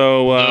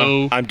 So,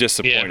 No. I'm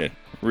disappointed.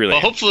 Really.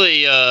 Well,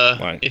 hopefully,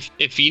 Why?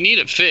 if you need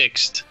it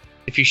fixed,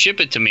 if you ship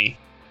it to me,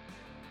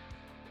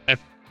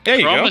 There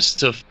you promise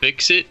to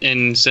fix it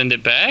and send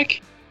it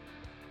back.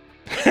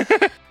 go.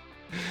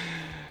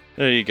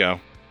 There you go.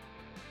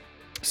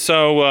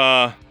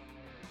 So,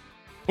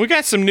 we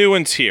got some new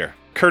ones here,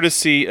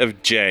 courtesy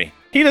of Jay.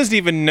 He doesn't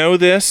even know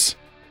this.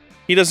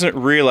 He doesn't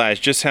realize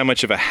just how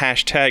much of a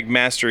hashtag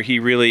master he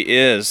really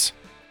is.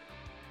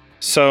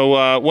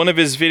 So, one of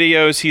his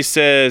videos, he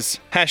says,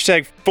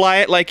 hashtag fly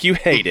it like you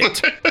hate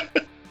it.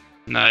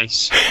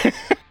 Nice.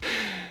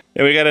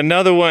 And we got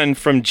another one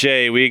from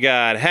Jay. We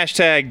got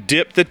hashtag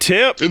dip the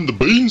tip. In the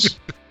beans.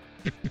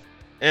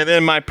 And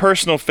then my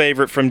personal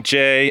favorite from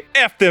Jay,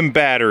 F them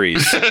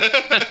batteries.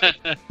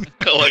 I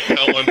like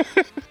that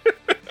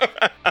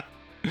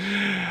one.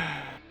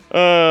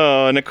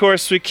 Oh, and of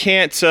course we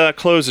can't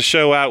close the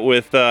show out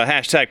with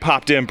hashtag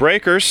popped in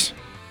breakers.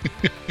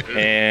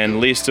 And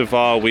least of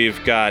all,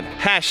 we've got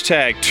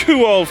hashtag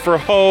too old for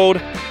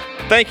hold.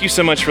 Thank you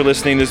so much for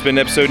listening. This has been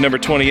episode number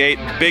 28.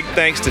 Big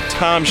thanks to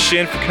Tom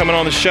Shin for coming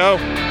on the show.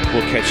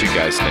 We'll catch you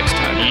guys next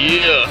time.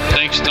 Yeah.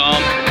 Thanks,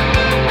 Tom.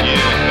 Yeah,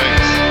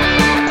 thanks.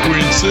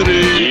 Queen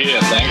City. Yeah,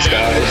 thanks,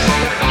 guys.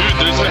 Dude,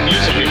 there's that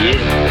music again.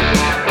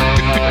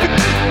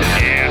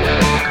 Yeah.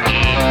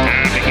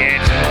 Time to get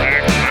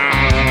back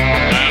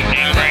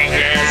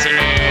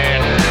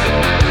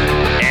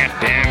F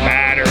them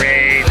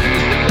batteries.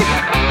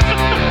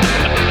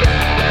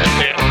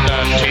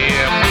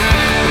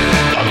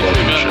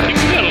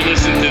 People gotta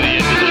listen to the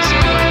end of this.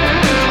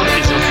 What the fuck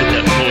is up with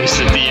that voice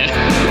at the end?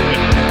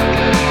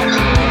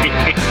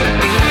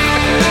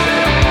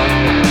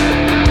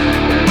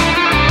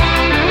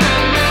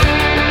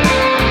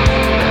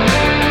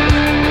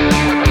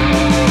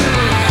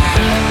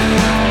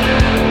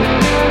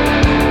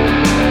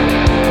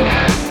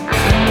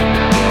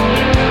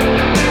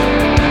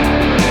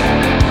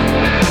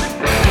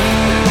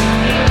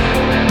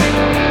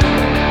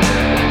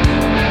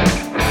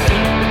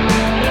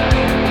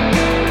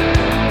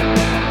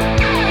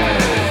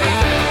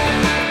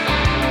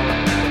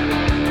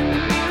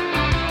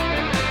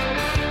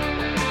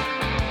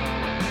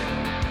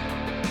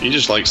 He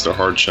just likes their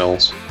hard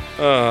shells.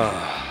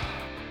 Oh.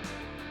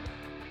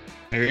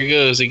 There he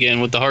goes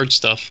again with the hard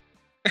stuff.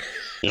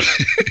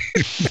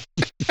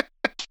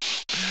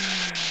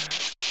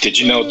 Did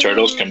you know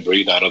turtles can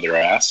breathe out of their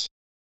ass?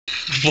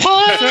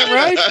 What? Is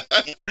that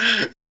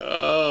right?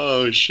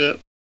 Oh, shit.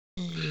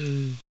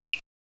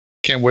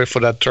 Can't wait for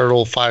that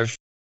turtle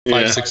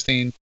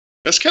 516.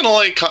 That's kind of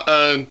like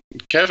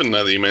Kevin,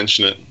 now that you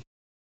mention it.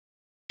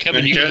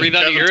 Kevin, you can breathe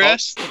out of your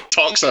ass?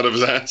 Talks out of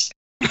his ass.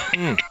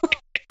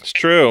 It's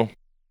true.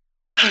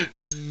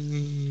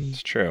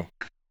 It's true.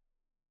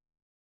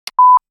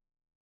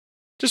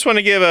 Just want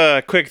to give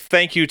a quick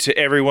thank you to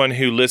everyone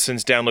who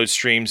listens, downloads,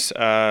 streams.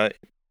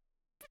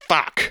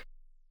 Fuck.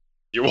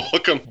 You're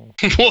welcome.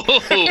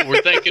 Whoa,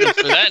 we're thanking him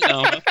for that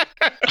now.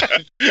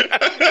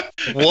 Huh?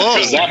 Whoa.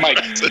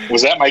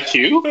 Was that my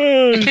cue?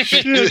 Oh,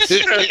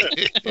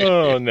 shit.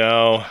 Oh,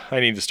 no.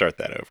 I need to start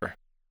that over.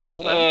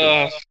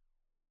 All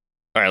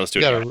right, let's do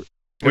it. Gotta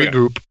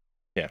regroup.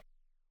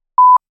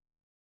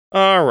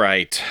 All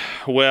right.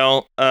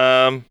 Well,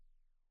 Did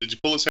you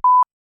pull his hair?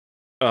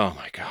 oh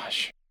my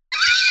gosh.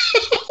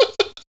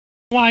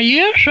 Why,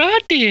 yes, I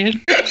did.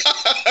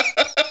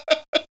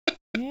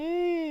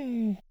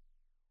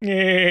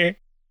 Yeah.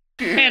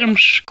 Had him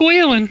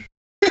squealing.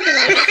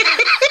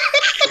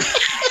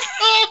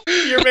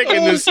 You're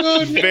making this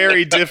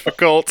very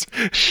difficult.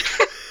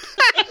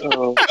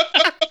 Oh.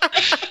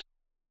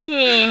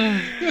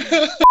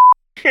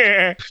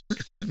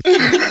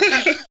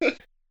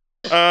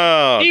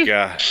 Oh,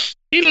 God.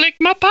 He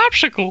licked my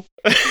popsicle.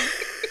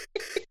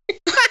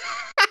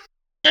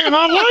 And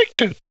I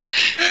liked it.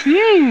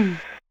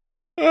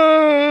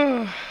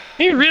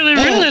 He really,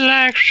 really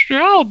likes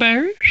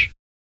strawberries.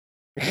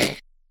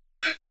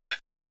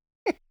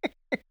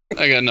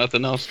 I got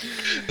nothing else.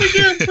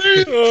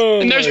 Oh,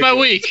 And there's my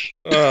week.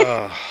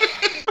 Oh.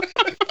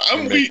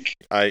 I'm weak.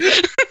 I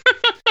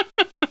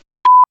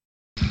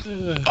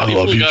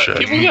love you, Chad.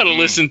 People gotta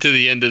listen to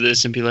the end of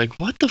this and be like,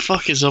 what the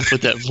fuck is up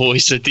with that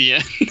voice at the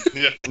end?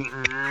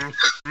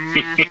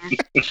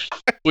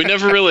 We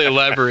never really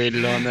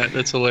elaborated on that.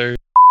 That's hilarious.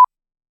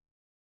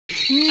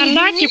 I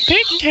like your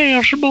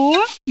pigtails, boy.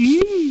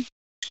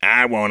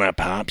 I want a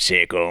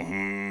popsicle.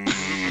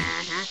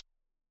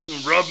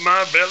 Rub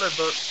my belly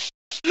button.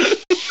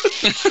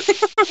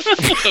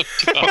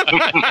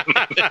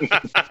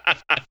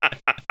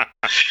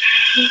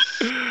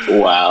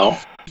 Wow.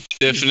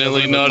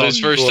 Definitely not his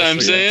first time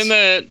saying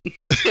that.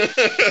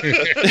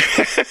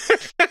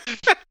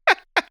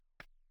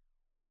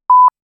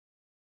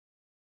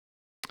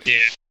 Yeah.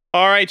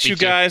 All right, you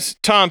guys.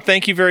 Tom,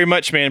 thank you very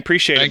much, man.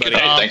 Appreciate it, buddy.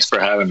 Hey, thanks for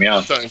having me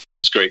on.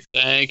 It's great.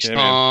 Thanks, Yeah,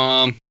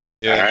 Tom.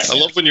 Yeah, All right. I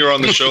love when you're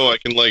on the show. I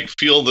can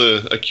feel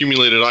the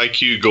accumulated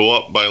IQ go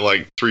up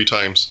by 3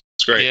 times.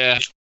 It's great. Yeah.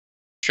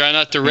 Try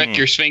not to wreck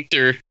your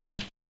sphincter.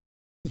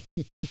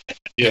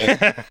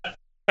 Yeah.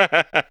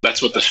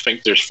 That's what the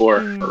sphincter's for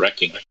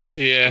wrecking.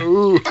 Yeah.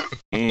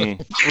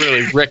 Mm.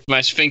 Really wrecked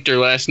my sphincter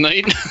last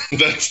night.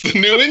 That's the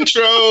new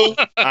intro.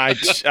 I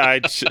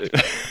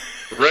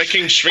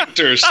Wrecking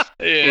sphincters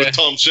Yeah. with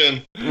Tom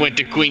Shin. Went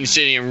to Queen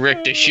City and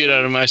wrecked the shit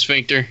out of my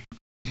sphincter.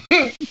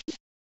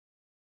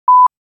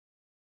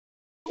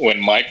 When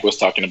Mike was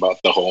talking about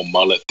the whole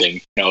mullet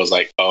thing, I was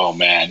like, oh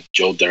man,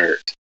 Joe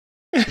Dirt.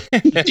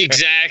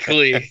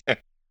 Exactly.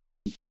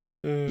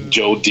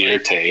 Joe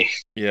Dirte.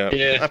 Yeah.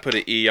 Yeah. I put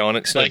an E on it.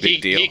 It's not a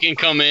big deal. He can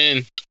come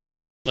in.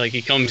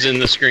 He comes in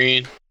the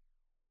screen.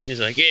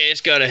 He's like, yeah,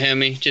 it's got a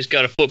Hemi. Just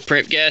got a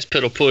footprint gas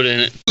pedal put in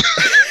it.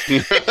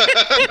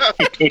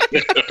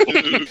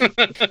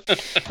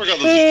 Forgot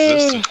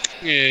those existed.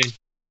 Yeah.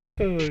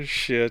 Oh,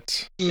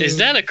 shit. Is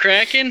that a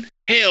Kraken?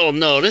 Hell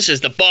no, this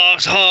is the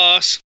Boss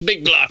Hoss.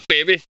 Big block,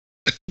 baby.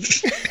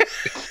 That's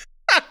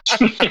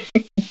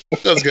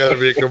got to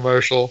be a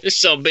commercial. This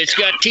son bitch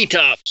got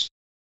T-tops.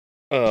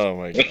 Oh,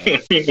 my God.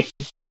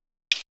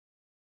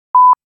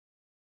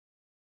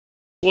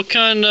 What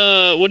kind?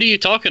 What are you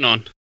talking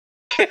on?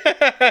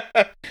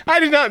 I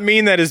did not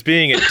mean that as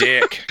being a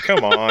dick.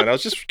 Come on, I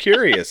was just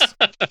curious.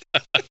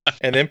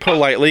 And then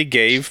politely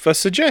gave a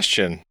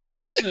suggestion.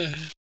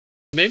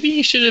 Maybe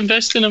you should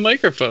invest in a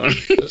microphone.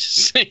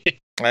 Just saying.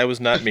 I was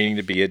not meaning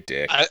to be a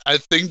dick. I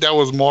think that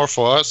was more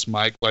for us,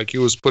 Mike. Like he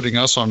was putting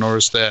us on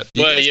notice that.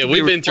 Well, yeah,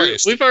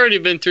 we've already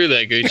been through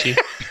that, Gucci.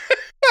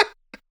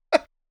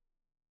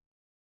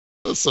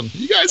 Listen,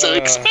 you guys are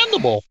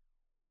expendable.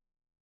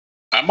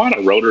 I'm on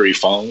a rotary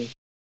phone.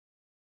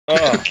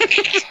 Oh.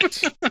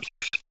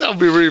 That would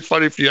be really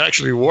funny if you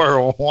actually were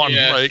on one,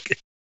 Mike.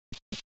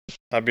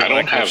 I'd be I don't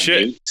like, have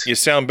shit, mute. you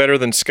sound better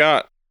than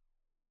Scott.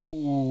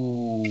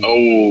 Ooh.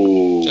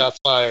 Oh. Shots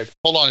fired.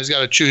 Hold on, he's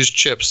got to choose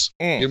chips.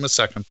 Give him a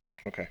second.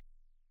 Okay.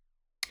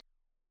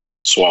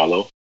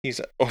 Swallow. He's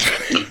What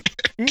the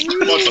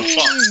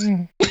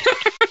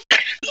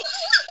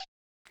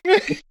fuck?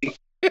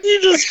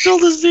 You just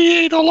spilled his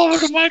V8 all over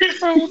the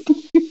microphone.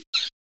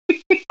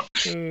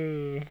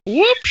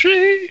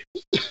 Whoopsie!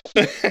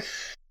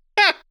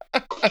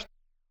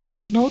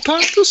 No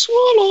time to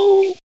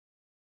swallow.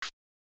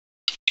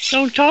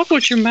 Don't talk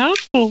with your mouth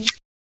full.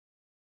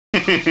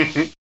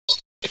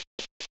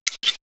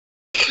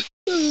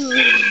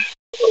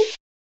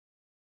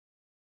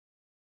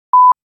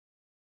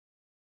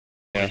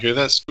 You hear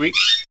that squeak?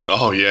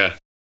 Oh yeah.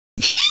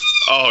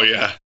 Oh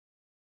yeah.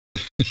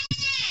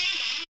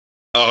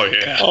 Oh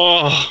yeah.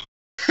 Oh,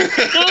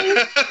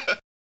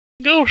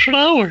 go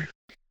slower.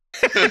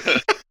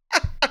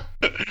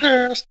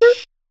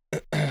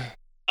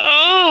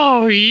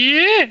 Oh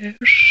yes.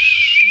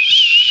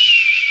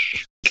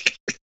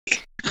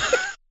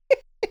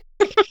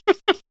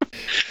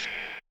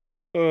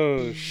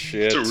 Oh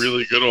shit. It's a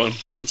really good one.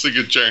 It's a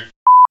good chair.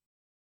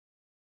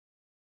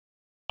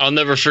 I'll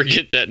never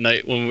forget that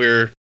night when we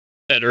were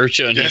at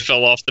Urcha and he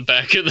fell off the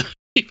back of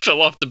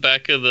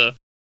the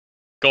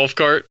golf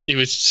cart.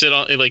 He sat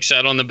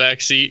on the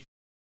back seat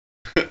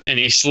and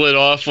he slid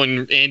off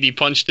when Andy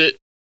punched it,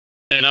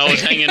 and I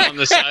was hanging on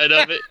the side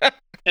of it,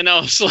 and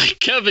I was like,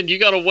 Kevin, you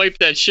gotta wipe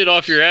that shit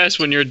off your ass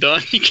when you're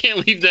done. You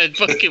can't leave that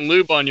fucking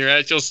lube on your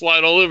ass, you'll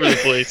slide all over the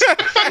place.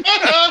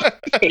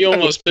 He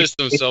almost pissed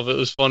himself. It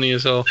was funny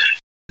as hell.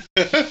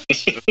 Oh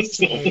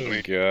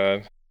my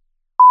god.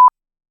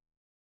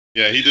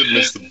 Yeah, he did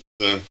miss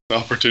the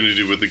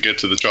opportunity with the get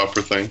to the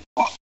chopper thing.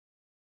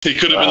 He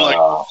could have been like,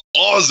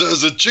 "Oh,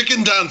 there's a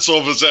chicken dance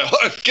over there.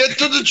 Get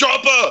to the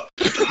chopper!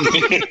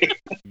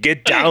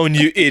 Get down,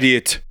 you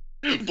idiot!"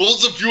 Pull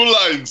the fuel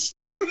lines."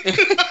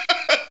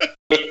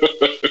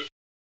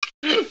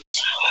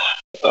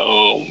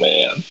 Oh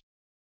man.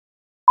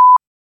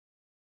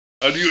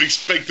 How do you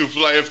expect to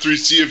fly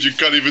F3C if you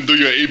can't even do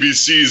your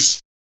ABCs?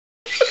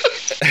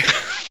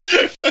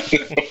 That's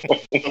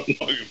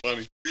fucking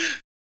funny.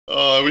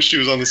 Oh, I wish he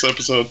was on this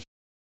episode.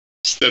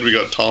 Instead, we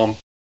got Tom.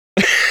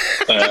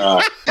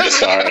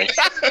 Sorry.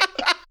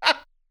 I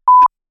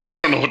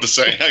don't know what to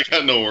say. I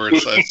got no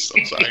words. I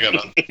got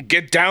nothing.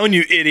 Get down,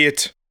 you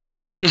idiot!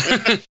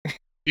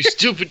 You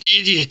stupid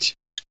idiot.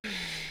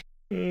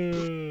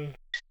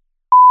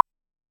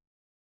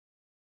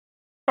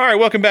 All right,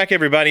 welcome back,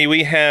 everybody.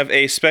 We have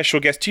a special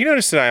guest. Do you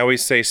notice that I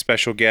always say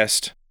special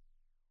guest?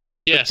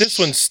 Yes.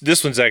 But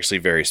this one's actually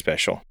very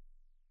special.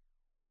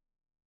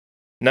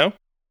 No?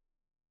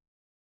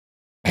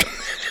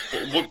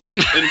 In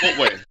what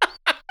way?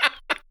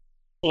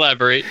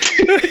 Elaborate.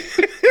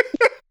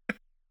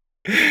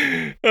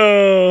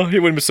 Oh, it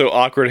would have been so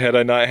awkward had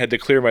I not had to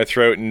clear my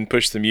throat and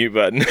push the mute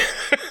button.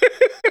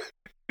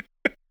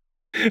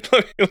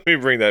 Let me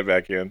bring that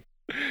back in.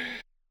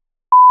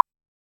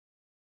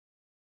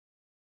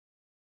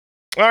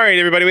 All right,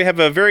 everybody, we have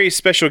a very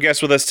special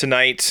guest with us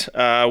tonight.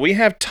 We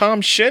have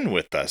Tom Shin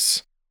with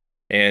us.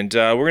 And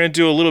we're going to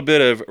do a little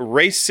bit of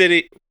Race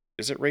City.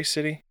 Is it Race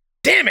City?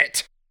 Damn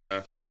it!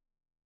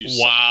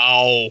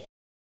 Wow.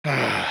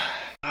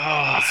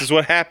 This is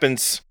what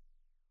happens.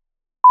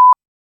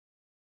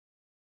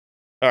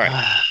 All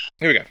right,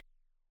 here we go.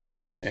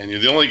 And you're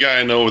the only guy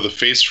I know with a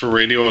face for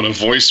radio and a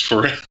voice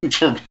for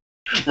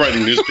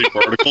writing newspaper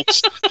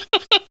articles.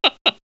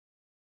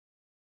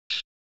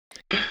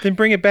 Then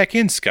bring it back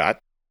in, Scott.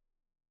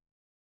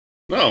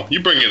 No,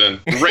 you bring it in.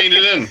 Rein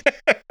it in.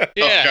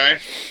 Yeah. Okay.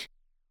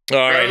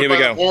 All right, here we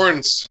go.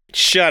 Horns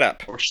Shut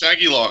up. or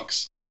shaggy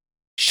locks.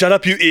 Shut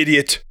up, you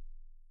idiot.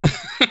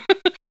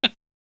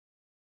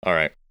 All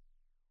right.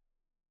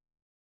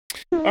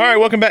 All right,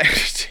 welcome back.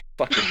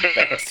 Fucking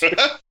bastard.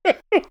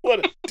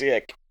 What a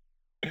dick.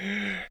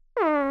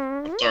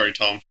 Sorry,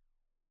 Tom.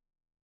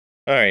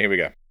 All right, here we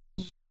go.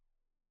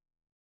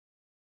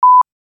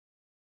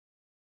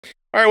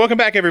 All right, welcome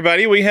back,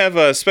 everybody. We have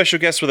a special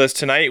guest with us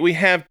tonight. We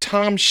have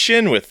Tom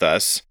Shin with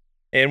us,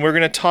 and we're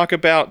going to talk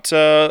about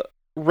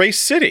Race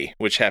City,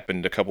 which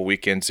happened a couple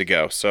weekends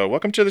ago. So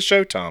welcome to the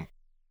show, Tom.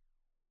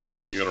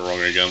 You got it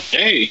wrong again.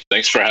 Hey,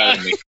 thanks for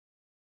having me.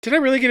 Did I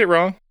really get it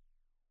wrong?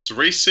 It's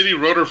Race City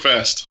Rotor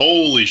Fest.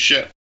 Holy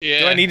shit.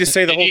 Yeah. Do I need to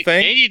say the whole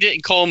thing? Andy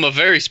didn't call him a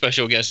very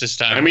special guest this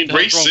time. I mean, What the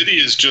Race hell's wrong? City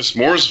is just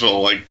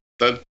Mooresville. Like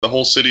that, the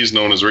whole city is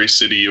known as Race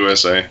City,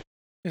 USA.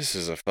 This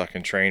is a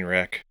fucking train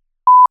wreck.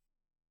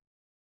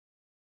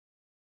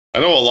 I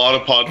know a lot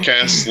of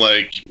podcasts,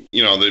 like,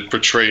 they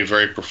portray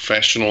very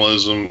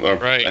professionalism.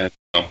 Right. And,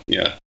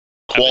 yeah.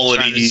 I've been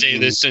Quality. trying to say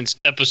this since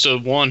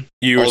episode 1.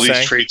 You were all saying?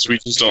 these traits we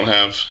just don't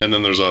have. And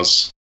then there's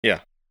us.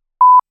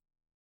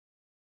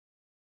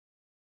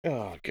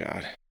 Oh,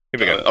 God. Here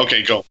we go.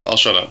 Okay, go. I'll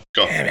shut up.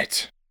 Go. Damn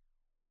it.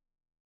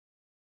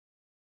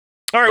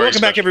 All right, Very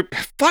welcome back, special.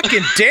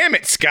 Fucking damn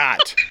it,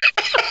 Scott.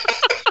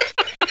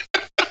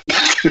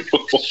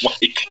 Oh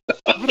my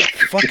God. What a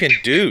fucking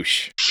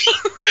douche.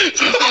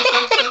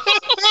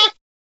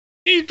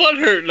 He's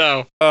butthurt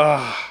now.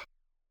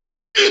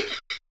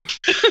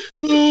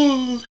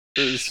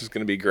 This is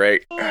going to be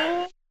great.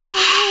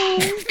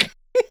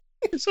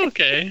 It's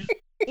okay.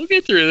 We'll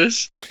get through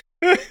this.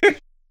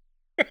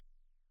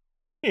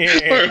 Yeah.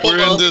 All right, hold We're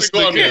in on, this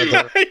go on mute.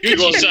 together. You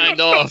just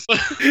signed off. All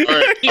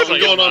right, He's I'm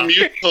like, going on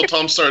mute until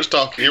Tom starts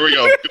talking. Here we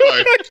go.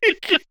 Goodbye.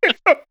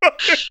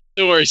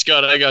 Don't worry,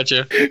 Scott. I got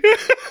you.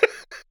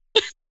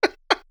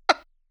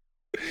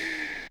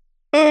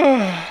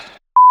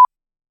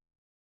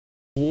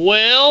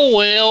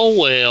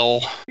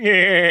 Well.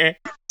 Yeah.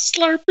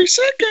 Slurpy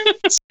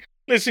seconds.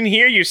 Listen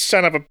here, you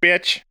son of a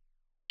bitch.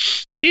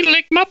 He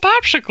licked my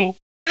popsicle.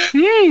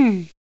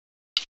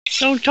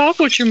 Don't talk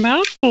with your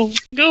mouth full.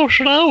 Go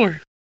slower.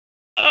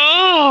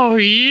 Oh,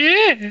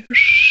 yes.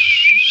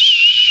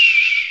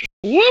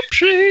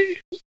 Whoopsie.